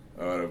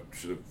 Oh, I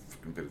should have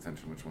fucking paid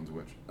attention which one's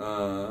which.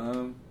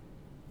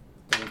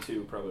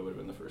 22 probably would have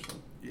been the first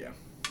one. Yeah.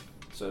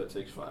 So it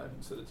takes 5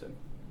 instead of 10.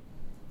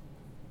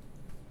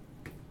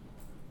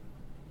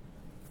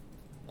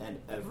 And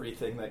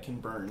everything that can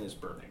burn is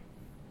burning.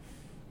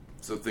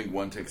 So think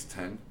 1 takes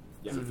 10?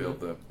 Yeah. So it failed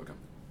the... Okay.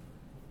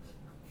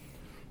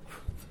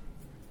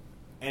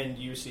 And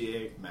you see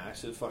a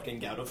massive fucking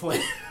gout of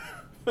flame.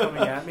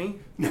 Coming at me?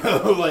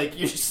 No, like,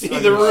 you see Oh,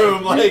 the you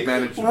room, like,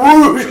 managed to-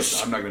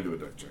 whoosh! I'm not going to do a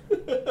deck check.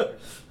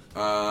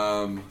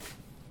 I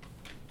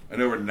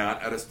know we're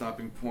not at a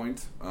stopping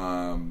point,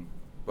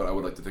 but I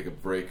would like to take a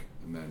break,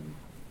 and then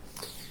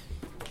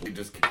we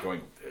just keep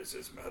going, this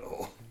is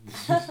metal.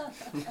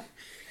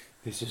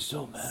 This is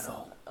so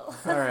metal.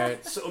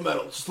 Alright. So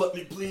metal, just let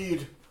me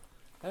bleed.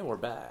 And we're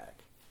back.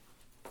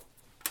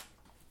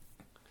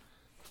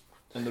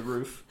 And the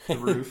roof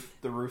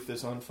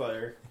is on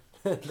fire.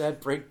 That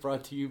break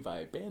brought to you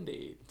by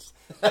Band-Aids.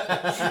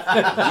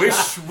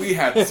 Wish we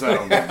had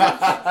settlement.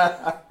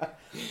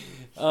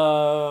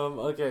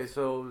 Okay,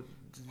 so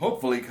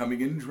Hopefully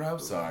coming in drow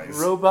size.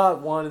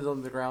 Robot 1 is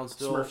on the ground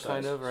still, Smurf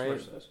kind size, of, right?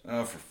 Smurf size.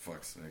 Oh, for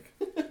fuck's sake.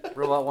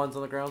 Robot 1's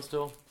on the ground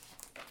still?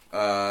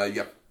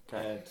 Yep.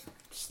 And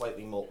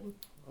slightly molten.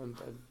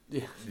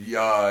 Yeah.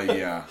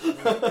 Yeah. I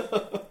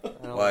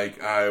don't-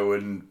 Like, I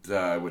wouldn't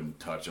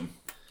touch him.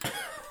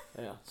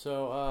 Yeah,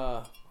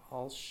 so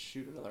I'll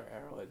shoot another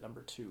arrow at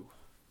number 2.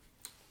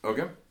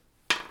 Okay.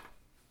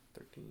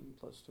 13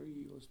 plus 3,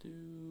 let's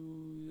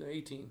do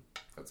 18.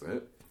 That's a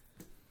hit.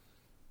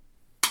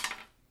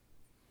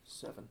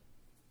 7.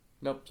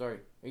 Nope, sorry,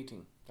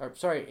 18. Or,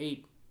 sorry,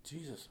 8.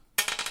 Jesus.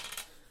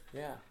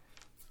 Yeah.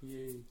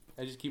 Yay.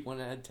 I just keep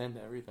wanting to add 10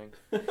 to everything.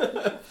 This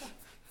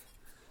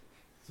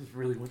is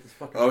really what this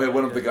fucking... Oh, yeah,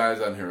 one of the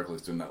guys on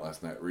Heracles doing that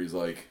last night, where he's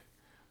like,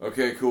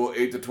 okay, cool,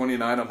 8 to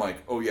 29. I'm like,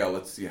 oh yeah,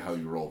 let's see how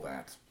you roll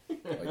that.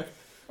 Like,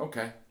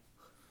 okay.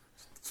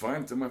 It's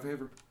fine, it's in my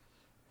favor.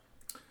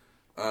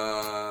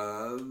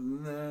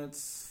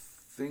 That's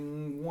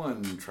thing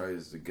 1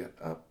 tries to get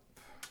up.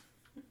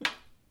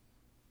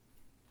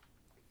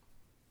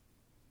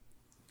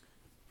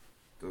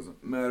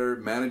 Doesn't matter.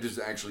 Manages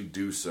to actually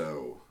do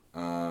so.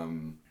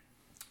 It'll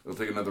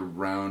take another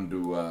round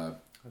to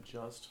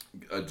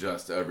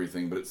adjust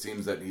everything, but it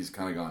seems that he's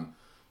kind of gone,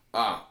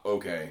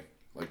 okay.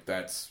 Like,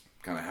 that's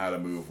kind of how to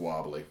move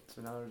wobbly.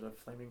 So now there's a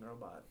flaming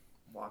robot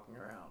walking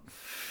around.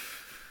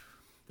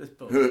 This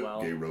bodes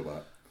well. Gay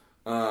robot.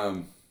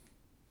 Her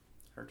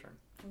turn.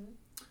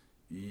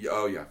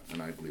 Oh, yeah,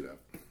 and I bleed out.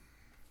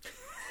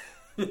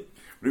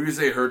 Whenever you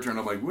say her turn,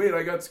 I'm like, wait,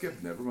 I got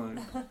skipped. Never mind.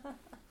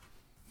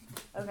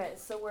 Okay,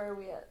 so where are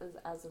we at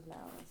as of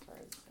now as far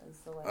as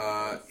the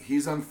light?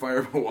 He's on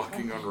fire but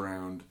walking on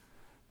around.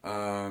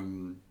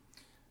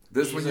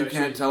 This one you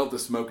can't tell if the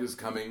smoke is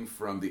coming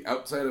from the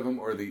outside of him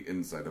or the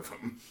inside of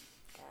him.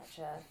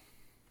 Gotcha.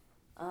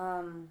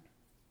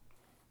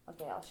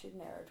 Okay, I'll shoot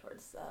an arrow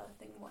towards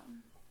thing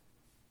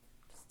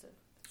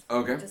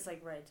 1. Just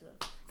like right to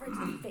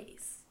the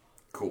face.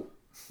 Cool.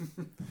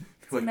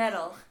 It's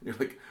metal. You're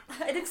like,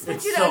 I'd expect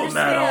It's you to so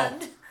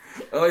understand.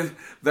 like,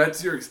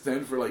 that's your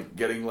extent for like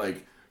getting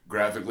like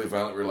graphically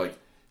violent. We're like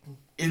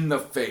in the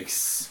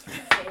face.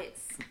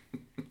 Face.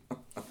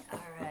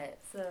 Alright,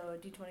 so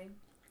D20.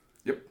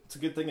 Yep. It's a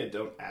good thing I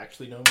don't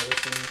actually know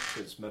medicine,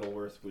 because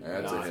Metalworth would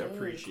That's not a hit.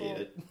 appreciate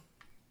it.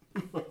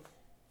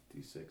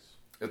 D6.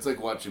 It's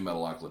like watching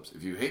Metalocalypse.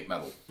 If you hate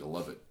metal, you'll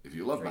love it. If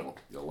you love metal,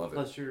 you'll love it.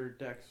 Plus your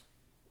dex.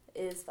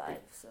 Is 5,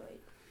 so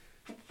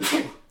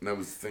 8. And that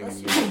was thing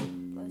Bless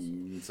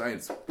you.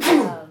 science.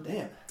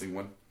 Damn. Thing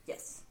 1.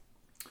 Yes.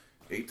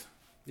 8.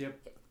 Yep.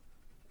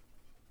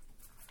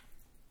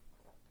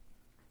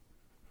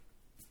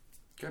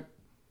 Okay.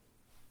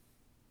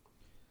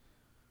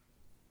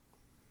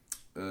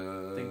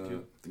 Thing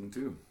 2. Thing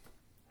 2.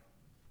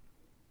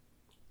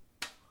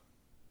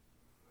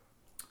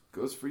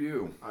 Goes for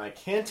you. I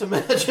can't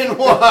imagine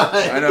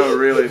why. I know,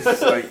 really. It's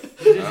just like...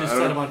 You did just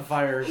set him on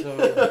fire,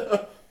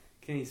 so...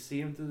 Can you see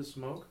him through the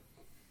smoke?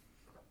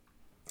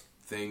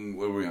 Thing...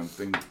 What were we on?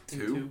 Thing 2? Thing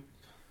 2.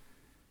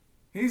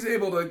 He's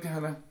able to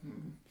kind of...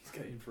 He's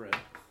got infrared.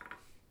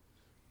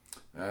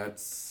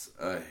 That's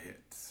a hit.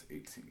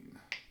 18.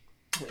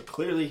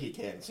 Clearly he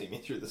can't see me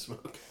through the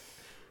smoke.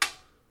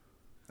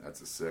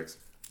 That's a 6.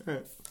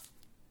 Alright.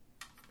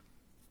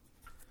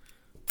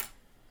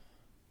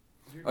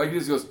 Like he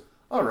just goes,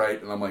 all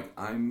right, and I'm like,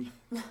 I'm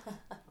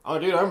Oh,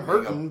 dude, I'm a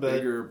hurting, but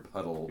bigger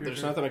puddle.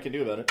 there's nothing I can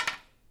do about it.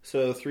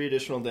 So 3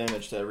 additional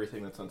damage to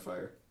everything that's on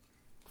fire.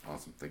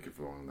 Awesome, thank you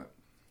for rolling that.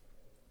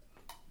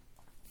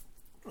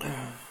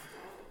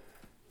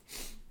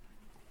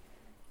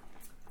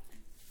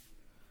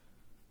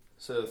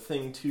 So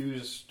thing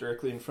 2's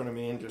directly in front of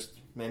me and just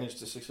managed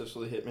to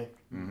successfully hit me.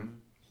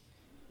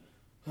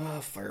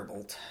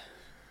 Firebolt.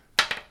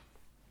 Did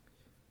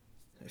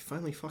I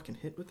finally fucking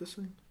hit with this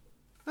thing?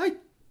 I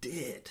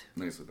did.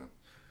 Nicely done.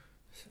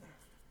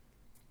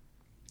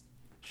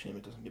 Shame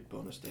it doesn't get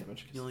bonus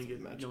damage. You only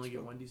get magic spell.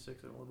 1d6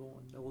 at level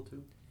 1, level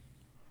 2.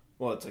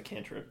 Well, it's a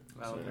cantrip.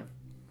 Oh, so.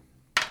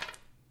 okay.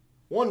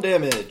 1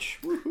 damage.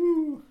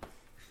 Woohoo!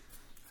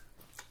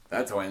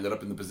 That's how I ended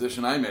up in the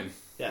position I'm in.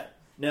 Yeah.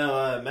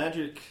 No,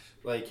 magic,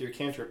 like, your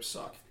cantrips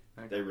suck.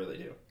 Okay. They really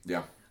do.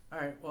 Yeah.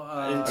 Alright, well,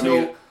 I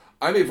mean,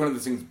 I made fun of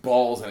this thing's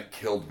balls and it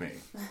killed me.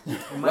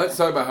 Let's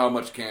talk about how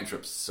much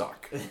cantrips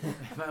suck.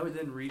 am I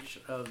within reach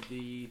of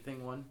the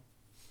thing 1?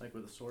 Like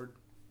with a sword?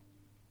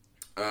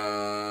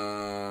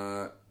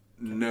 No,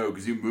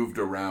 because you moved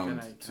around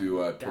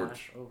to dash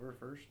torch. over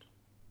first?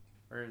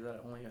 Or is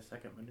that only a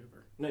second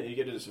maneuver? No, you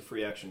get it as a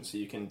free action, so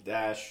you can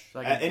dash.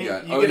 So I can-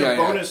 You get a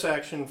bonus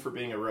action for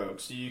being a rogue,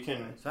 so you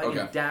can. So I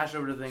can dash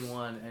over to thing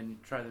 1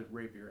 and try the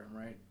rapier him,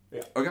 right?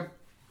 Yeah. Okay.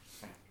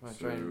 I'm going to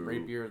try and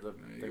rapier the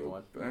thing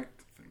 1. Back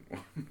to thing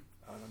 1.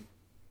 Oh,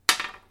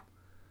 that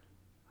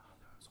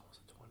was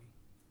almost a 20.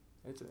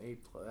 It's an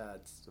 8 plus.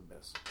 That's a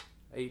miss.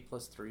 8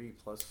 plus 3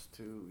 plus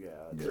 2, yeah.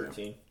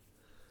 13.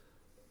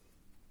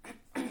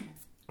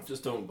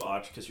 Just don't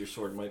botch, because your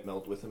sword might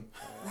melt with him.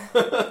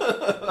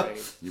 Right.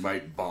 You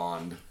might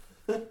bond.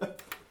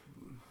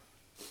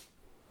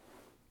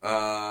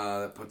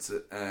 That puts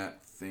it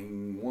at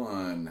thing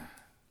 1.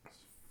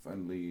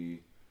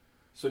 Finally.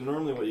 So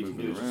normally what you can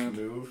do is Moving just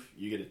move.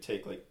 You get to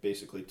take, like,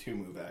 basically 2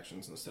 move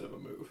actions instead of a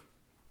move.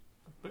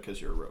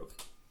 Because you're a rogue.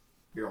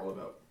 You're all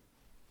about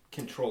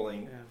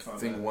controlling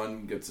combat. Thing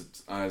 1 gets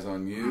its eyes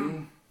on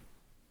you.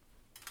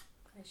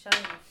 I shot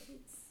in my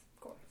face,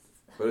 of course.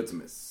 But it's a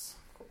miss.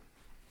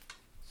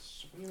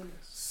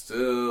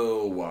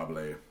 Still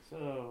wobbly.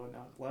 So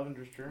now it's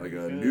Lavender's turn. Like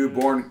a because-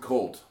 newborn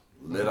colt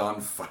lit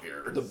on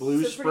fire. The blue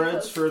Is it pretty spreads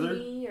close to further.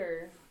 me,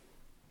 or?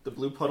 The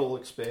blue puddle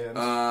expands.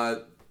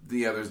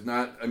 Yeah, there's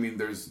not. I mean,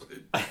 there's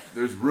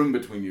room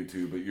between you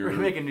two, but you're We're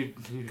making new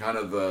kind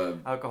of the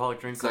alcoholic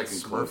drink called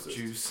second Smurf closest.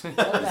 juice. He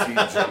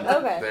jumped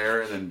Okay.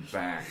 there and then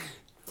back.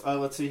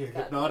 Let's see here.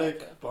 Gotcha.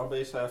 Hypnotic,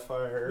 Bombay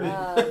Sapphire.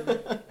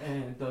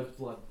 And Doug's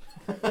blood.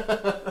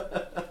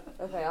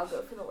 Okay, I'll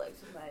go for the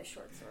legs with my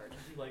short sword.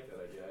 You like that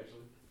idea,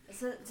 actually.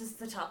 Is it just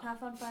the top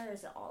half on fire, or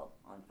is it all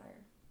on fire?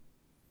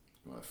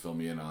 You want to fill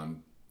me in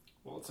on?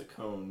 Well, it's a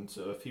cone,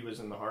 so if he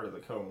was in the heart of the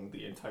cone,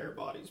 the entire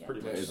body's Yeah.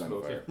 pretty Yeah, much he's on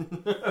smoking.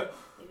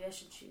 Maybe I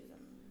should shoot him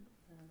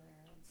another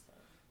arrow instead.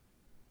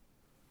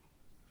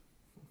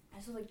 I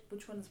also like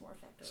which one is more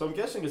effective. So I'm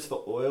guessing it's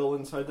the oil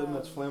inside them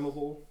that's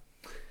flammable.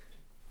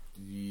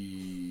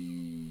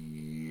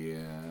 Yeah.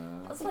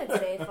 Let's play it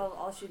safe.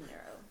 I'll shoot an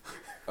arrow.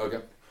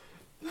 Okay.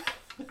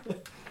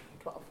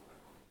 12.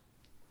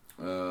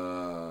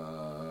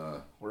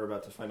 We're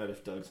about to find out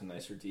if Doug's a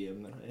nicer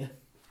DM than I am.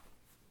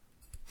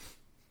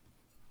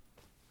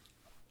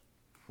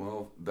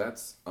 Well,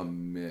 that's a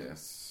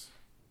miss.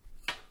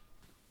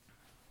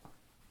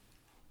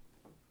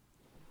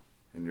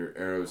 And your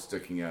arrow's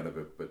sticking out of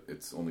it, but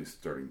it's only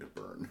starting to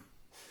burn.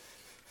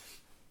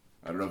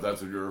 I don't know if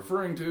that's what you're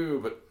referring to,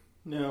 but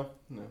No.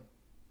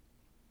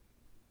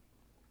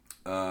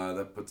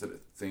 that puts it at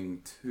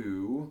thing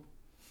 2.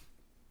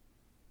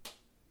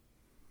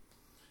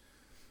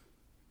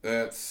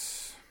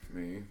 That's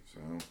me, so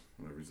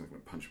whatever. He's not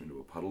going to punch me into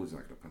a puddle. He's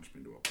not going to punch me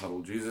into a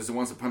puddle. Jesus, he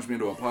wants to punch me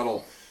into a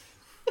puddle.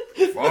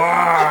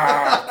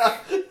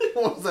 Fuck!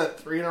 What was that,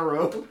 3 in a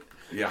row?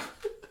 Yeah.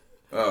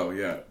 Oh,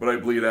 yeah. But I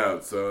bleed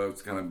out, so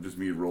it's kind of just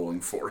me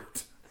rolling for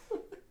it.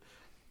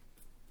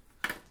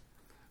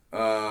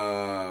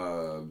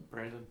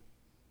 Brandon,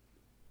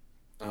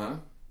 Uh-huh.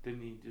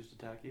 didn't he just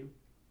attack you?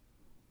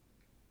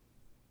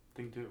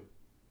 Thing 2.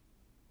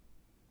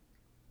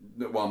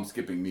 No, well, I'm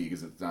skipping me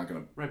because it's not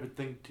going to... Right, but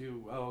thing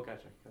 2. Oh,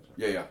 gotcha.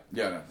 Yeah.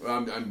 No.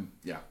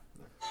 Yeah.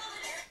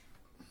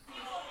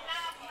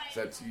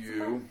 That's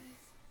you.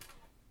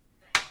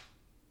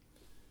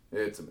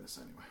 It's a miss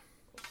anyway.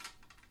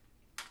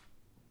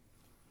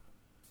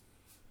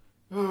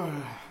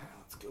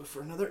 Let's go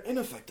for another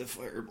ineffective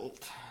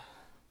firebolt.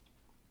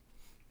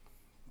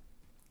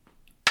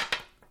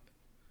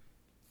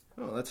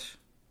 Oh, that's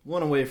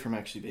 1 away from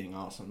actually being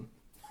awesome.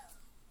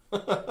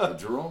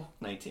 Did you roll?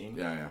 19.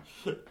 Yeah.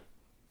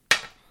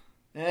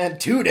 And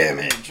 2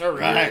 damage. All You're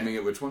right. aiming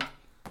at which one?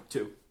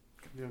 2.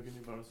 You don't get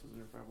any bonuses in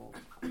your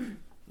firebolt.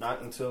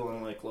 Not until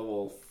I'm like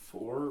level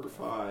 4 or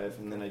 5,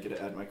 and then I get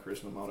to add my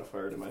charisma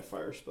modifier to my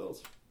fire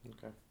spells.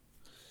 Okay.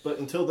 But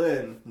until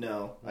then,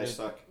 no, I Yeah.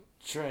 suck.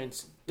 Try and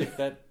stick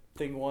that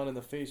thing one in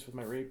the face with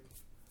my rape.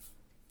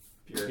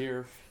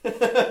 Here.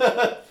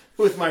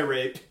 With my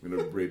rape. I'm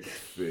gonna rape his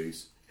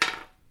face.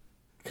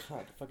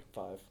 God, fucking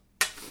 5.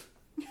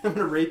 I'm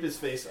gonna rape his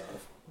face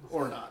off.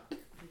 Or not.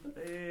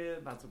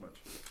 Not so much.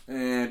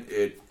 And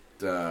it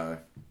Sorry.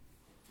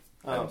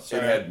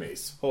 it had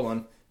mace. Hold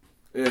on.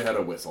 It had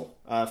a whistle.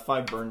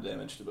 5 burn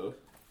damage to both.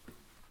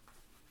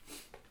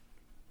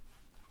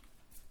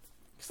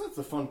 Because that's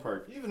the fun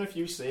part. Even if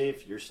you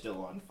save, you're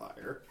still on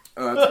fire.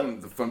 That's one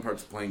of the fun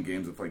parts of playing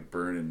games with like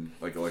burn and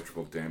like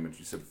electrical damage.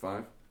 You said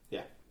 5?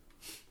 Yeah.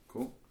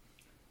 Cool.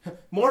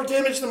 More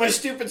damage than my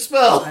stupid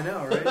spell! I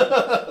know,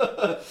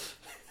 right?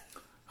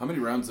 How many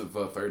rounds of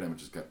fire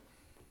damage is got?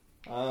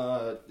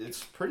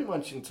 It's pretty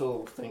much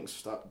until things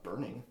stop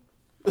burning.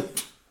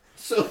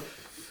 So,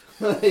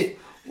 like...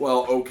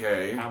 Well,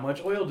 okay. How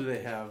much oil do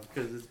they have?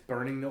 Because it's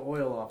burning the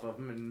oil off of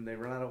them, and they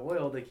run out of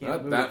oil, they can't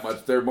Not move. that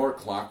much. They're more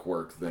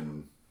clockwork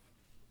than...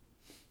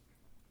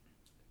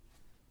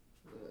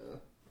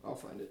 I'll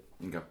find it.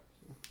 Okay.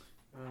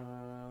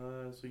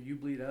 So you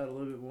bleed out a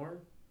little bit more?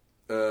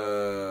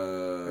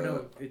 Or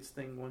no, it's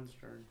thing one's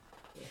turn.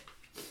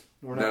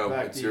 We're not No,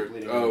 back it's to your... you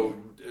bleeding. Oh,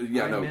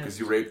 yeah, I no, missed. because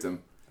you raped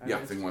him. I Yeah,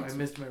 missed, thing once. I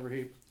missed my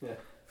rape. Yeah.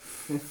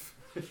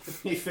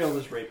 He failed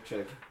his rape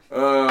check.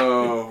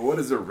 Oh, what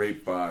is a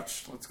rape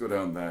botch? Let's go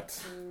down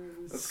that.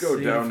 Let's go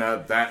Save. down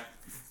that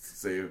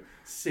save.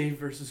 Save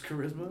versus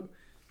charisma?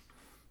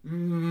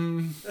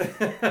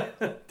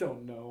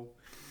 Don't know.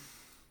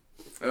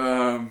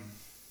 Yeah,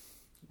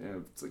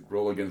 it's like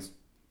roll against...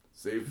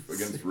 Save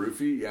against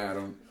Roofy? Yeah, I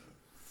don't...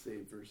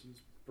 Save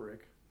versus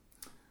brick.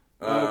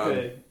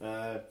 Okay.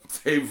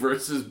 Save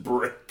versus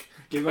brick.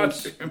 Give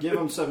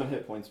him 7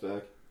 hit points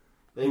back.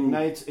 It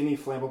ignites any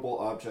flammable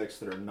objects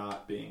that are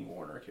not being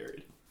worn or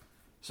carried.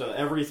 So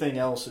everything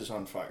else is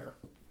on fire.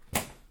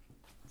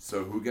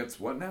 So who gets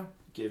what now?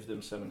 Give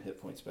them 7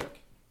 hit points back.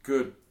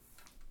 Good.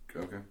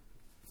 Okay.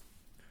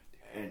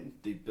 And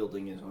the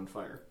building is on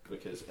fire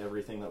because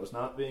everything that was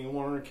not being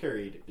worn or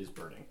carried is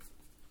burning.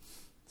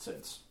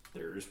 Since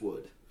there is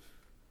wood.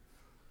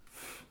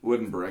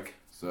 Wood and brick.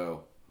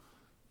 So,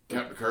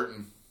 count the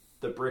curtain.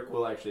 The brick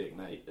will actually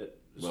ignite.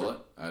 Will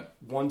it?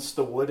 Once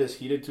the wood is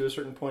heated to a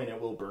certain point, it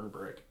will burn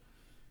brick.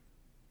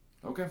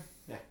 Okay.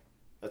 Yeah.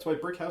 That's why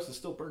brick houses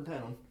still burn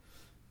down.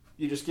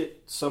 You just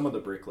get some of the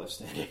brick left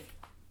standing.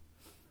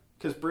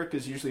 Because brick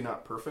is usually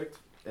not perfect,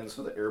 and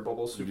so the air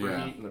bubbles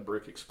superheat and the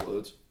brick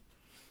explodes.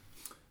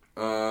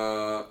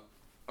 Alright,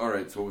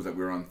 so what was that?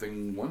 We were on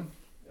thing 1?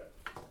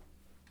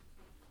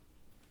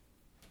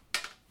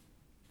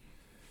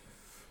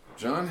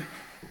 John?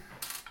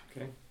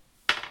 Okay.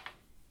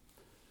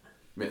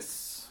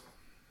 Miss.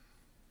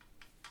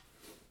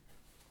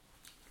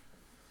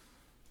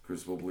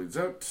 Crucible bleeds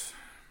out.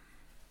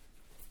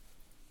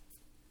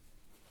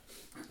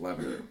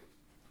 Lavender.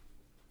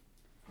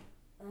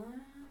 Let's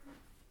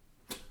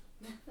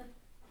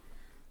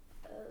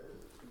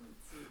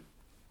see.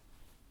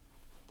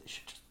 They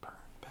should just burn,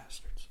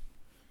 bastards.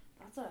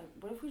 That's all right.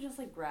 What if we just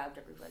like grabbed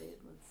everybody?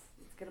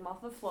 Let's get him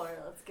off the floor.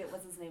 Let's get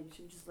what's his name?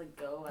 Should we just like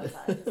go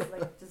outside?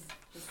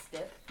 just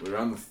step. We're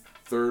on the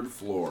 3rd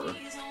floor.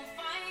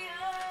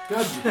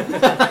 God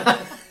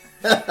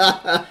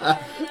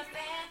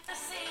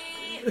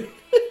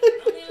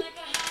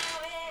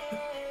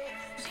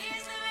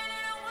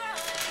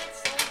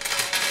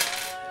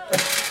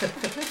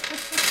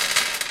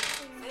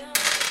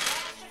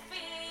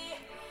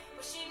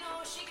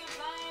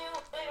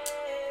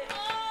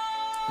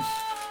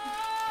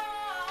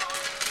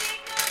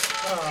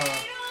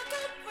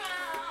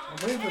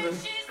I'm waiting for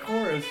this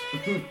chorus.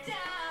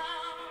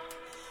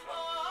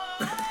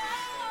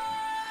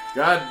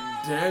 God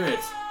damn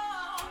it.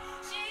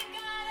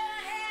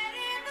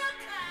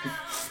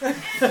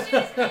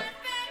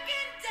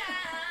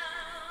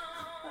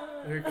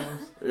 Here it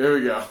comes. Here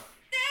we go.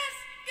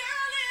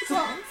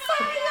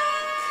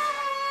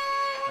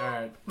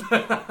 Alright.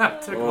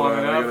 Took Oh, long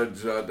and I enough.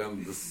 gotta jot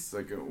down the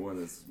second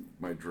one. It's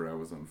my drow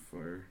was on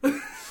fire.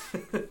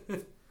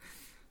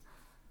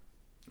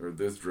 Or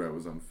this drow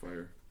was on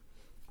fire.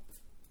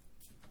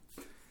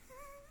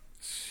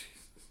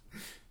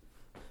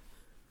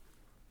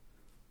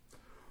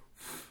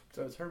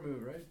 So it's her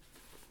move, right?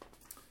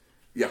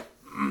 Yeah.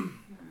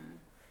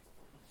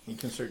 You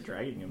can start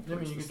dragging him. I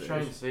mean, you can try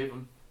and save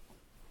him.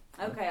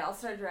 Okay, I'll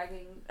start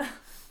dragging.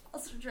 I'll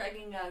start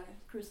dragging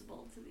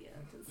Crucible to the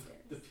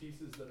stairs. The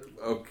pieces that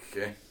are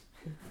Okay.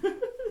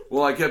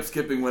 Well, I kept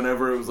skipping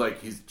whenever it was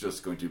like he's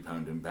just going to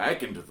pound him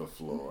back into the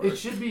floor. It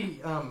should be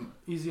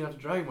easy enough to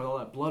drag him with all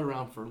that blood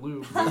around for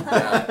lube.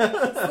 Yeah.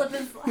 Slip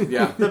and slide.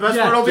 Yeah. The best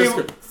Yeah, part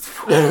will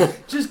be...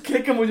 Just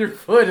kick him with your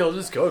foot, he'll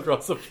just go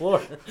across the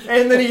floor.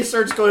 And then he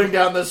starts going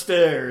down the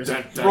stairs.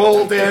 Dun, dun,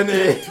 Roll dun, dun,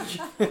 damage.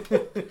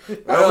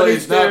 Well, many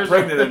he's not stairs?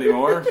 pregnant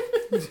anymore.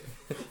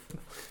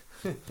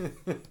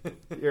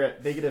 You're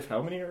at negative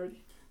how many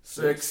already?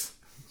 6.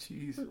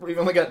 Jeez. We've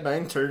only got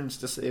 9 turns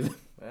to save him.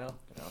 Well,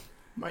 no.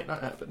 Might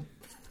not happen.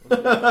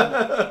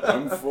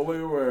 I'm fully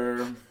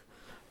aware.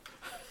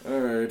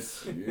 Alright.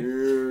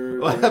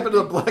 What happened to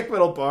the Black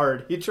Metal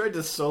Bard? He tried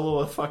to solo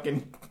a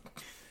fucking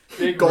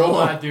Big Go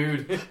robot on.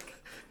 dude.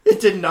 It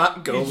did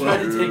not go He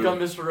tried well. to take on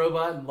Mr.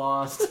 Robot and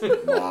lost.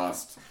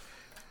 Lost.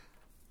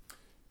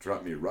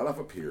 Drop me right off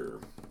a pier.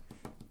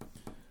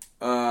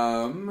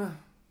 All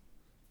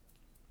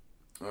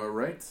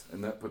right,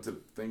 and that puts it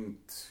thing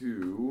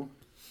 2.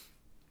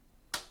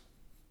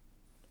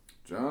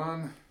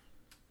 John.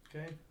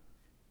 Okay.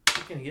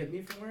 You can get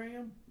me from where I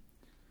am?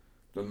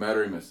 Doesn't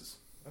matter, he misses.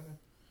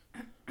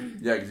 Okay.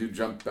 Yeah, because you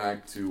jump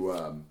back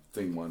to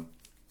thing 1.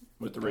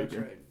 With the That's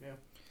rapier. right, yeah.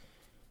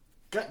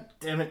 God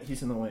damn it,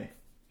 he's in the way.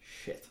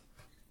 Shit.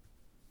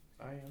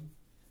 I am.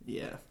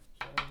 Yeah.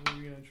 So what are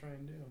you going to try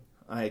and do?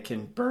 I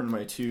can burn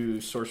my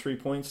 2 sorcery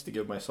points to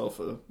give myself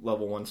a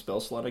level 1 spell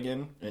slot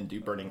again and do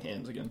Burning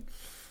Hands again.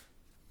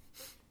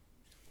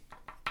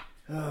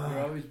 You're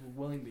always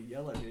willing to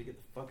yell at me to get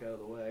the fuck out of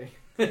the way.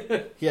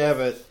 Yeah,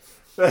 but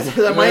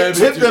that might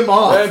tip them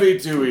off. That'd be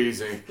too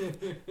easy.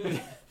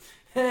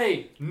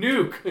 Hey,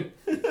 nuke!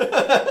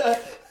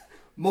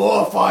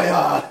 More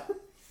fire!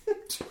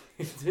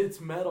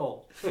 It's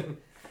metal.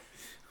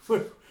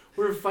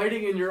 We're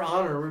fighting in your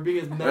honor. We're being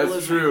as metal That's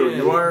as true. we can.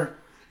 You are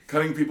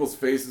cutting people's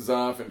faces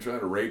off and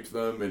trying to rape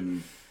them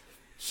and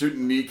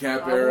shooting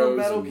kneecap How more arrows.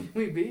 metal And...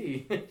 can we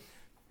be?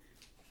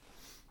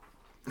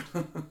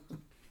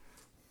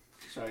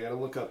 So I gotta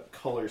look up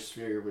color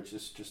sphere, which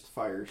is just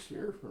fire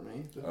sphere for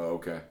me. Oh,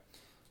 okay.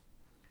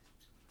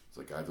 It's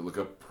like I have to look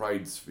up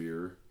pride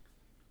sphere.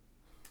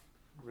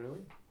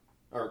 Really?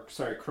 Or,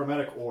 sorry,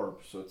 chromatic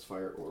orb, so it's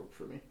fire orb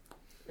for me.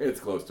 It's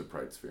close to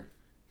pride sphere.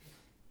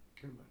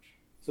 Pretty much.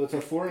 So it's a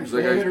 4-inch It's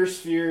like diameter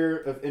sphere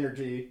of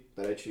energy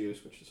that I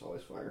choose, which is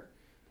always fire.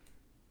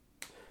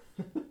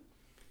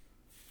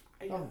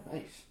 Oh,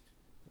 nice.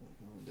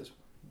 It does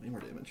way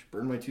more damage.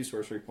 Burn my 2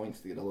 sorcery points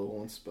to get a level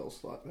 1 spell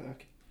slot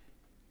back.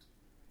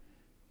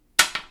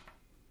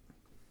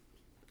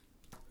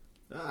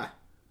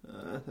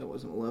 That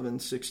wasn't 11,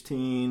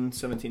 16,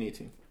 17,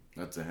 18.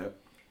 That's a hit.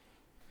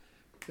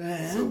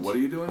 And So what are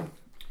you doing?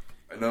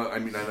 I know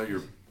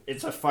you're...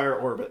 it's a fire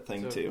orbit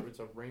thing, too. It's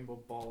a rainbow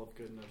ball of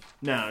goodness.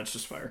 No, it's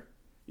just fire.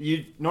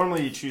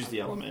 Normally you choose the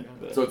element,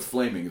 but So it's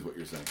flaming is what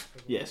you're saying.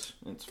 yes,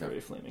 it's very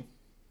flaming.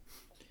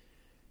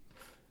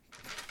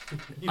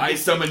 I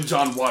summon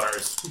John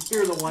Waters.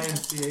 Hear the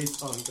YMCA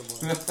song, come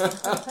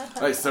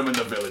on. I summon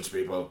the village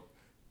people.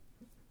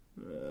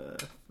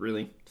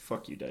 Really?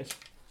 Fuck you, dice.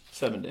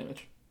 7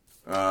 damage.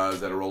 Is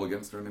that a roll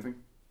against or anything?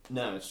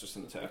 No, it's just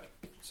an attack.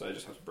 So I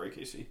just have to break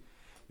AC.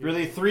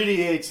 Really,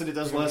 3d8, and it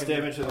does less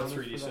damage than a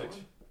 3d6.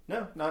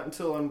 No, not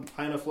until I'm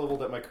high enough level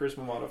that my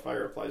charisma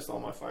modifier applies to all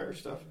my fire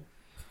stuff.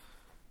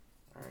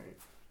 Alright.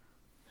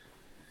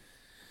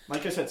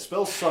 Like I said,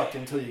 spells suck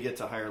until you get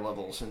to higher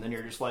levels, and then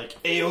you're just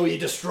like, AoE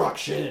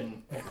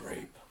destruction! And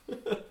rape.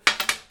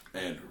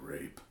 And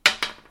rape.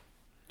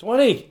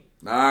 20!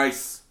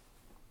 Nice.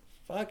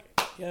 Fuck,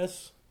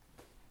 yes.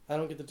 I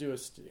don't get to do a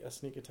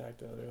sneak attack,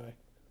 though, do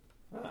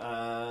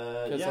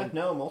I? Yeah,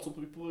 no,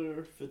 multiple people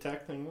are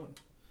attack thing 1.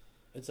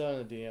 It's on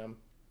a DM.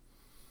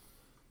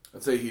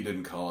 I'd say he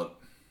didn't call it.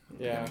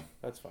 Yeah,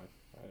 that's fine.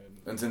 I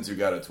didn't. And since you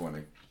got a 20.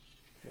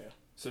 Yeah.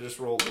 So just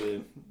roll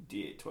the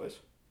d8 twice.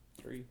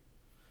 3.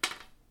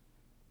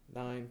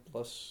 9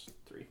 plus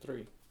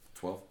 3.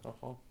 12.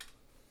 Uh-huh.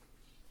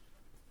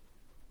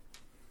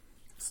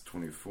 It's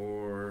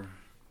 24.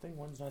 Thing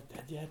 1's not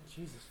dead yet.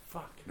 Jesus,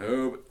 fuck.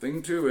 No, but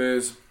thing 2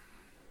 is...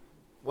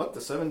 What?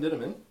 The 7 did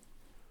him in?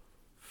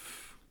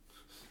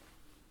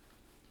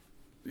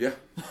 Yeah.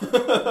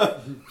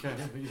 Okay,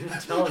 you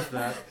didn't tell us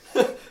that.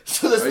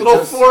 So this I little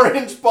just-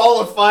 4-inch ball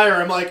of fire,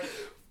 I'm like...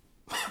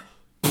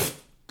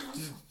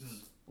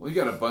 Well, you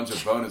got a bunch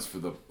of bonus for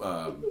the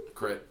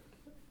crit.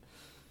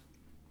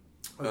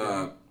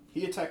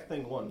 He attacked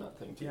thing 1, not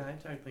thing 2. Yeah, I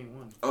attacked thing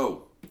 1.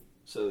 Oh,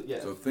 So,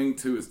 yeah. so thing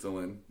 2 is still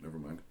in. Never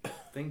mind.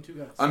 Thing 2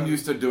 got I'm 7.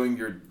 used to doing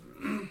your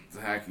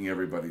hacking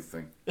everybody's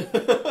thing.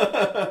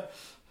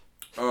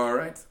 All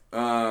right.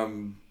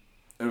 And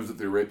it was with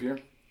the rapier.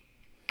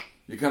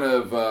 You kind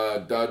of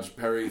dodge,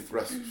 parry,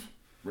 thrust,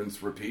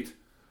 rinse, repeat.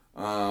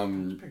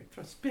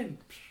 Spin.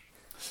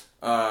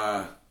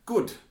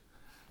 Good.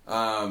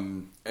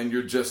 And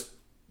you're just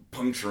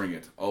puncturing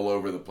it all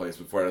over the place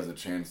before it has a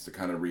chance to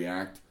kind of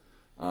react.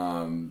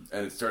 And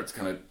it starts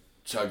kind of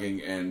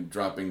chugging and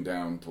dropping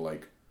down to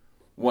like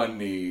one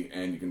knee,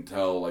 and you can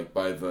tell like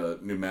by the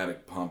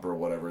pneumatic pump or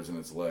whatever is in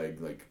its leg,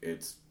 like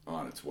it's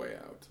on its way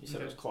out. You said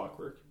it was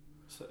clockwork.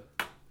 So.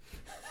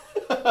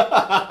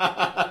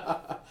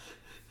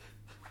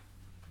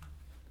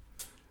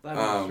 That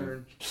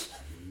turn.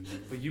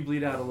 But you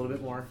bleed out a little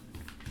bit more.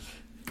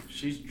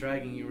 She's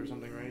dragging you or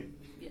something, right?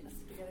 Yes,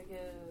 we gotta go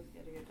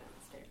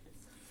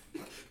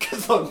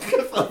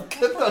downstairs.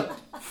 Good luck.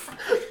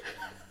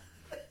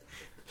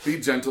 Be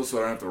gentle so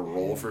I don't have to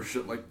roll for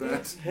shit like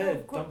that.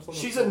 Head dumps on the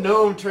She's floor. a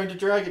gnome trying to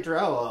drag a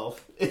drow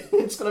elf.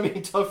 It's gonna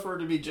be tough for her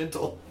to be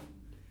gentle.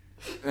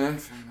 Fair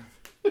enough.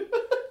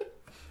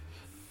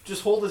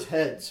 Just hold his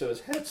head so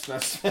his head's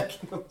not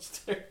smacking on the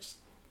stairs.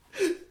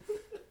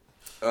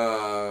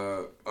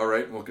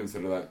 Alright, we'll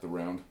consider that the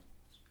round.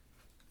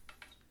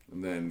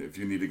 And then if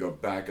you need to go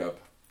back up,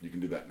 you can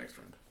do that next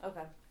round.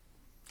 Okay.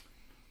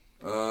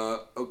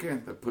 Okay,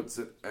 that puts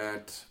it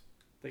at...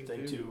 Thing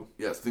Thing 2. 2.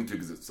 Yes, thing 2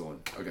 because it's still in.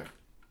 Okay.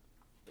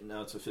 And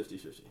now it's a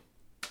 50-50.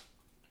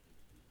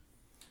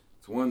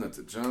 It's 1, that's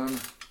a John.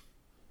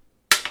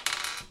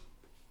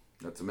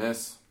 That's a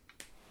miss.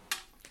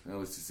 At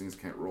least these things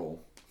can't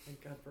roll.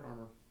 Thank God for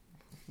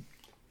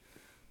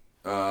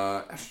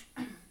armor. Ash.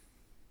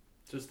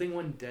 So is thing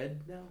 1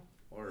 dead now?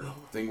 Or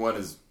Thing 1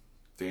 is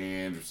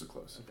dangerously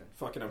close. okay.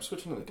 Fuck it, I'm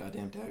switching to the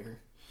goddamn dagger.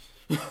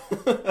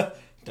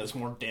 Does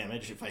more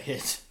damage if I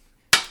hit.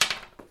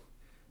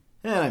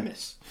 And I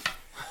miss.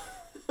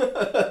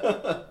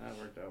 That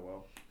worked out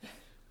well.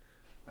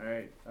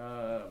 Alright,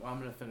 I'm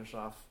going to finish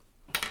off,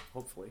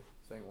 hopefully,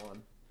 thing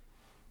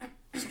 1.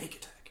 Sneak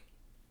attack.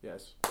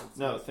 Yes.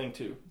 No, thing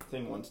 2.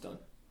 Thing 1's done.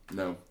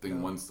 No, thing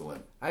 1's still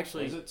in.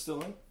 Actually, Is it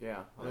still in? yeah,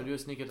 I'm going to do a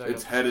sneak attack.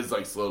 Its head is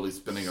like slowly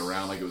spinning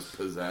around like it was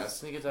possessed.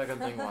 Sneak attack on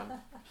thing 1.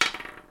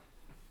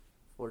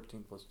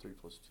 14 plus 3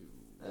 plus 2.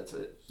 That's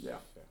it. Yeah.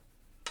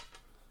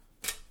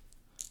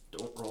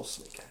 Don't roll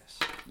snake eyes.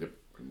 Yep,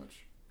 pretty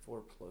much.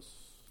 4 plus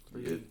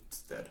 3.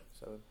 It's dead.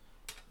 7.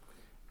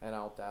 And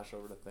I'll dash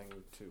over to thing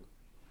 2.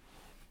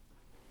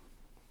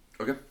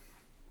 Okay.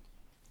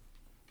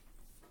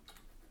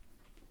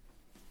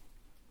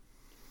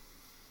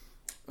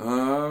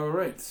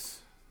 Alright.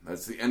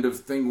 That's the end of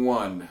thing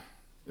 1.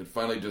 It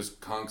finally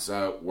just conks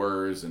out,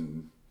 whirs,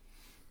 and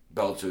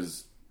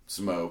belches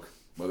smoke.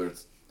 Whether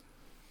it's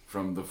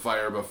from the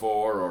fire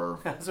before or...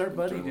 How's our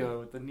buddy internal. doing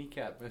with the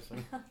kneecap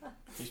missing?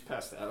 He's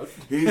passed out.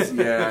 He's She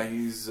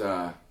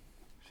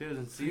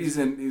doesn't see he's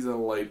a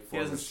light He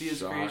form doesn't of see his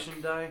shock.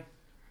 creation die?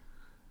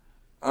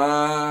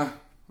 Well,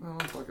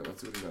 fuck it.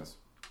 Let's see what he does.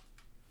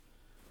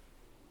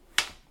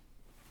 I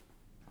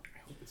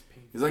hope it's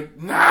painful. He's like,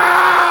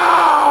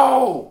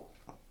 no!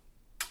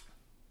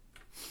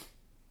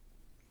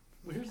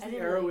 Where's I the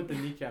didn't arrow really- with the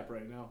kneecap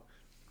right now?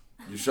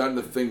 You shot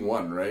into thing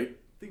 1, right?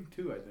 Thing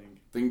 2, I think.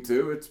 Thing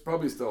 2, it's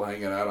probably still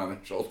hanging out on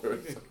his shoulder.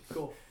 Okay,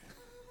 cool.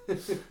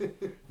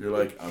 You're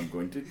like, I'm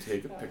going to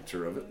take a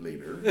picture of it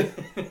later.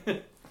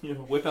 You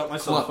know, whip out my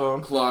cell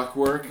phone.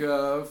 Clockwork Yeah.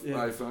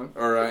 iPhone.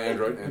 Or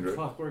Android.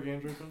 Clockwork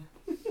Android phone.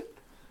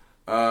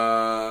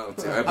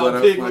 Let's see. I How bled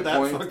out big my would that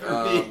point.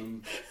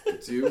 fucker be?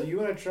 It's Do you. you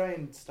want to try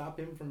and stop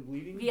him from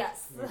bleeding?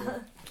 Yes. Okay. I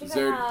think Is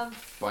there- I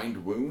have.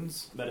 Bind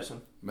wounds.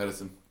 Medicine.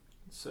 Medicine.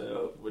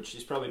 So, which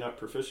she's probably not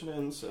proficient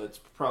in, so it's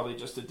probably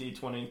just a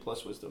d20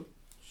 plus wisdom.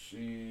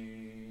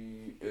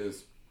 She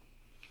is.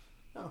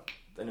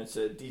 Then it's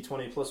a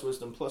d20 plus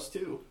wisdom plus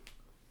 2.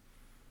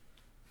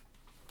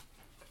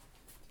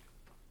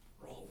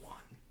 Roll 1.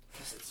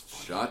 'Cause it's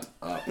fun. Shut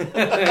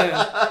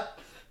up.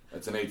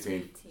 That's an 18.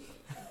 18.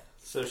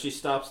 So she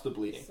stops the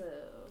bleeding. So.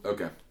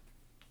 Okay.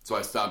 So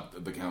I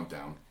stopped the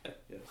countdown. Yes.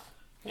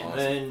 And Awesome.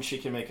 then she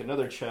can make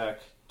another check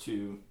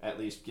to at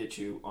least get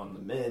you on the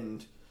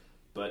mend,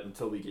 but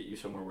until we get you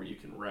somewhere where you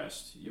can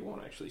rest, you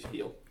won't actually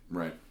heal.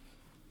 Right.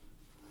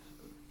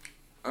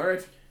 All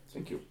right.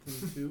 Thank you.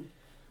 Thing 2.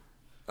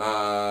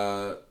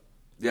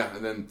 Yeah,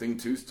 and then thing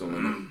 2's still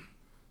in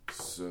it.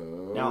 So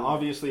Now,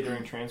 obviously,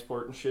 during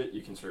transport and shit,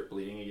 you can start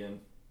bleeding again.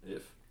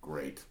 If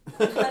great.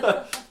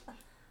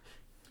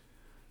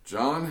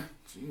 John,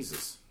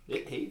 Jesus,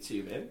 it hates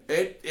you, man.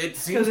 it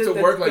seems to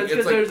work like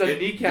it's like there's a it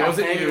kneecap goes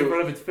at hanging in you.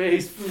 front of its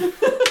face.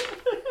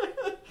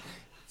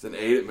 It's an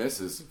 8. It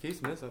misses. He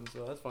keeps missing,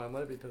 so that's fine.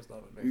 Let it be pissed off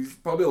at me. He's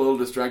probably a little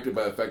distracted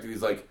by the fact that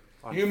he's like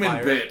On human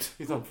fire. bit.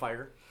 He's on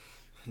fire.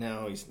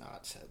 No, he's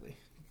not, sadly.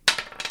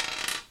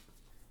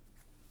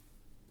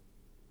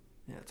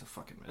 Yeah, it's a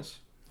fucking miss.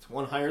 It's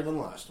one higher than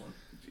the last one.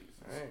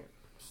 Alright.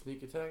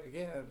 Sneak attack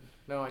again.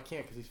 No, I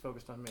can't because he's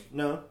focused on me.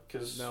 No,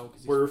 because No, 'cause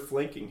he's- we're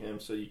flanking him,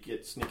 so you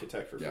get sneak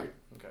attack for free. Yeah.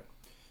 Okay.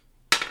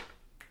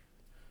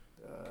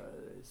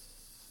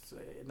 It's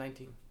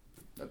 19.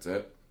 That's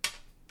it.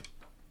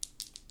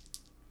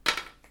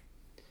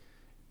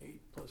 8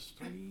 plus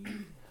 3.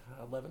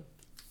 11.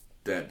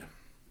 Dead.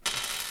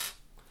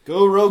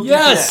 Go rogue.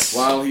 Yes!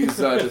 While he's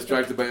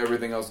distracted by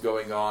everything else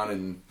going on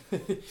and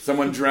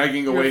someone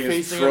dragging away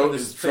his, facing him with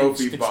his his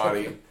trophy face.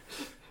 body,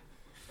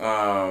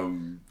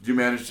 you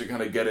manage to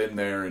kind of get in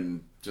there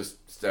and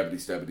just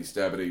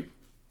stabbity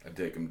and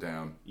take him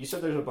down. You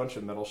said there's a bunch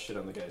of metal shit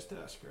on the guy's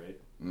desk, right?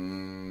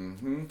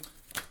 Mm-hmm.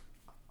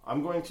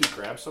 I'm going to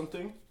grab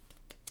something,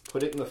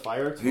 put it in the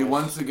fire. He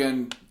once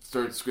again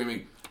starts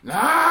screaming,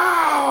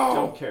 "No!"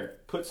 Don't care.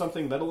 Put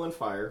something metal in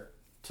fire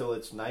till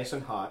it's nice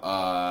and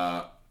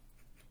hot.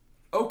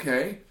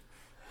 Okay.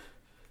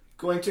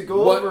 Going to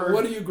go over.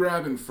 What are you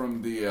grabbing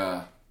from the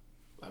I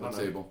don't know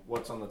table?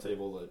 What's on the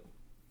table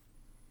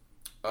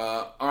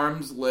that?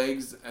 Arms,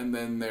 legs, and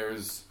then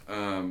there's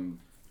kind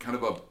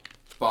of a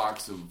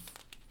box of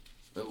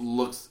it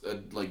looks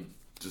like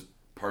just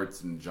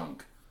parts and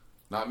junk.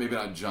 Maybe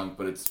not junk,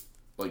 but it's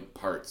like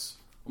parts,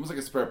 almost like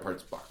a spare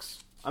parts box.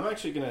 I'm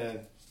actually gonna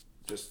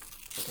just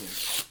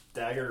fucking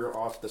dagger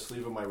off the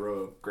sleeve of my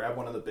robe, grab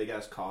one of the big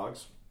ass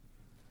cogs,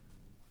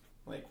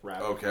 like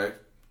wrap. Okay.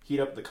 Heat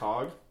up the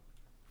cog.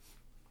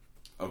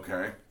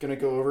 Okay. Gonna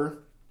go over,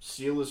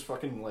 seal his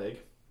fucking leg.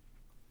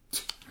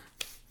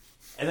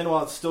 And then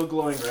while it's still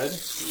glowing red,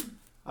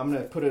 I'm I'm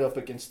going to put it up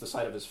against the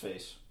side of his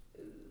face.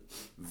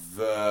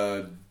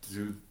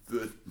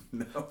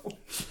 No.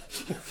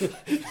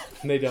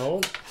 They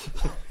don't?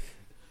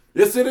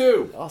 Yes, they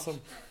do. Awesome.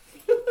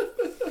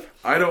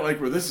 I don't like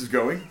where this is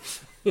going.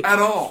 At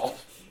all.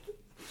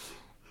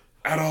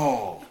 At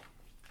all.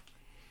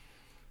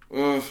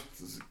 Ugh,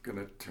 this is going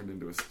to turn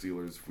into a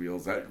Steelers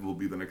wheels. That will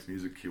be the next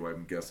music cue,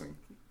 I'm guessing.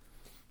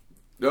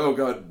 Oh,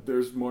 God,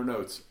 there's more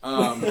notes.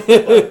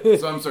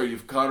 So I'm sorry,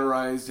 you've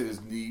cauterized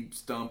his knee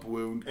stump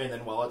wound. And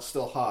then while it's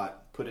still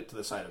hot, put it to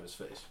the side of his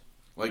face.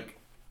 Like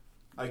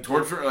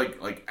torture,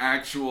 like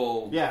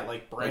actual... Yeah,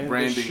 like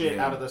branding the shit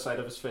out of the side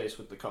of his face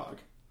with the cog.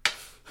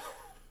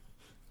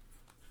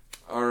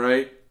 All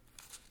right.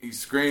 He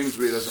screams,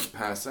 but he doesn't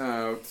pass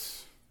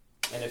out.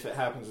 And if it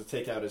happens to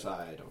take out his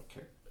eye, I don't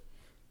care.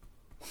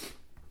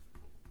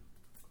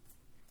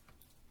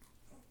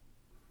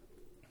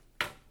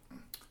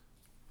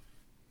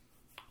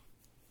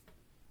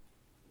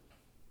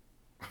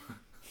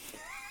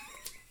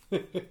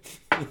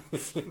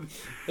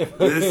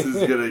 This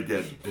is gonna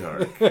get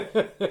dark.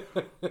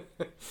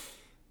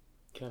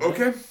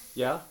 Okay.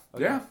 Yeah?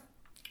 Okay. Yeah.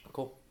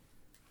 Cool.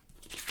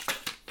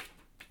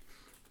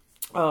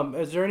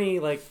 Is there any,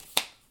 like,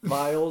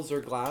 vials or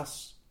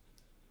glass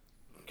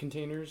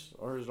containers,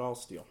 or is it all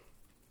steel?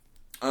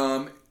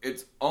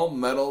 It's all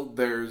metal.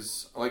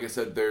 There's, like I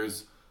said,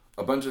 there's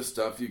a bunch of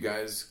stuff you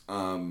guys,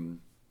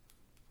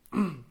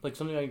 Like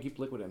something I can keep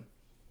liquid in.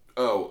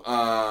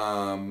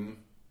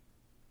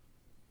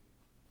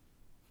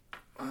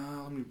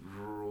 Let me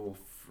roll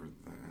for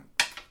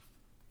that.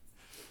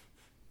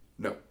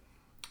 No.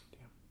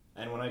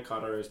 And when I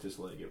cauterized his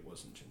leg, it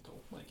wasn't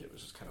gentle. Like, it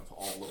was just kind of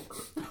all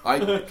over. I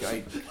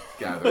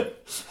gather.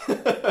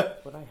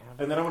 But I have.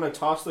 And then I'm going to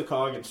toss the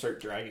cog and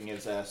start dragging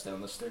his ass down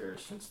the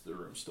stairs since the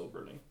room's still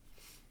burning.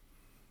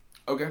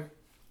 Okay.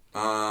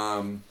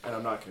 And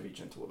I'm not going to be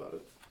gentle about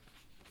it.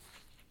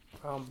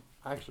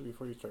 Actually,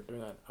 before you start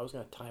doing that, I was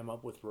gonna tie him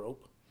up with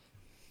rope,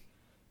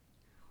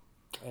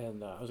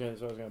 and I was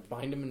gonna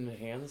bind him in the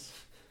hands,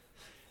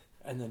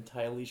 and then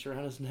tie a leash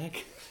around his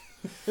neck,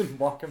 and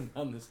walk him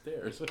down the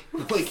stairs.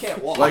 Well, he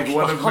can't walk. Like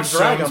one of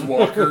Michonne's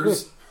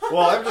walkers.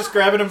 Well, I'm just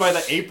grabbing him by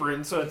the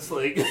apron, so it's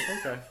like...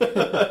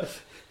 Okay.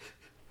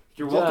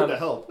 You're welcome to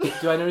help.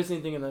 Do I notice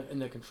anything in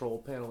the control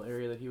panel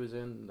area that he was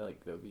in,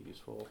 like, that would be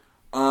useful?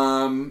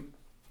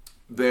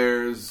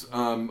 There's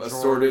Drawers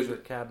assorted or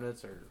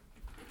cabinets or...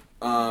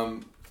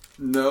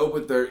 No,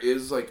 but there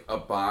is like a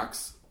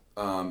box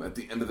at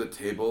the end of the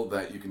table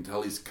that you can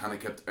tell he's kind of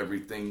kept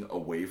everything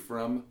away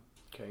from.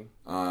 Okay.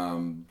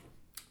 I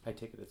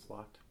take it it's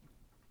locked.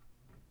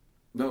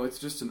 No, it's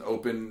just an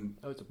open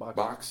It's a box.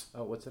 box.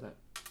 Oh, what's in it?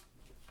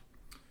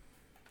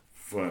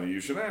 Funny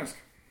you should ask.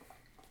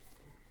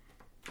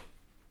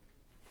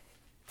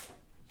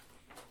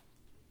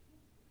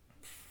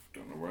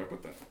 Don't know where I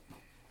put that.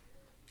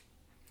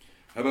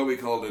 How about we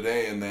call it a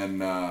day, and then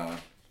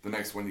the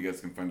next one you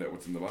guys can find out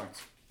what's in the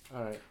box.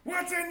 All right.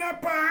 What's in the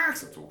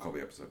box? That's what we'll call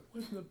the episode.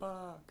 What's in the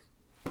box?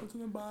 What's in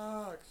the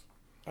box?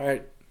 All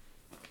right.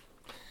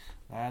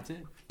 That's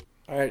it.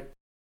 All right.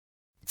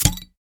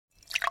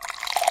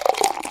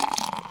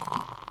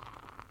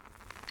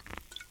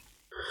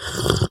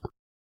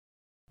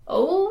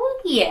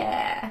 Oh,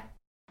 yeah.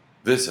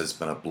 This has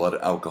been a Blood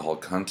Alcohol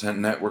Content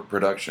Network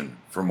production.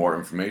 For more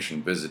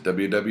information, visit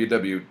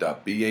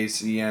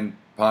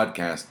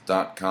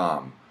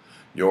www.bacnpodcast.com.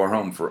 Your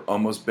home for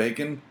Almost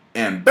Bacon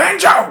and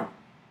Banjo!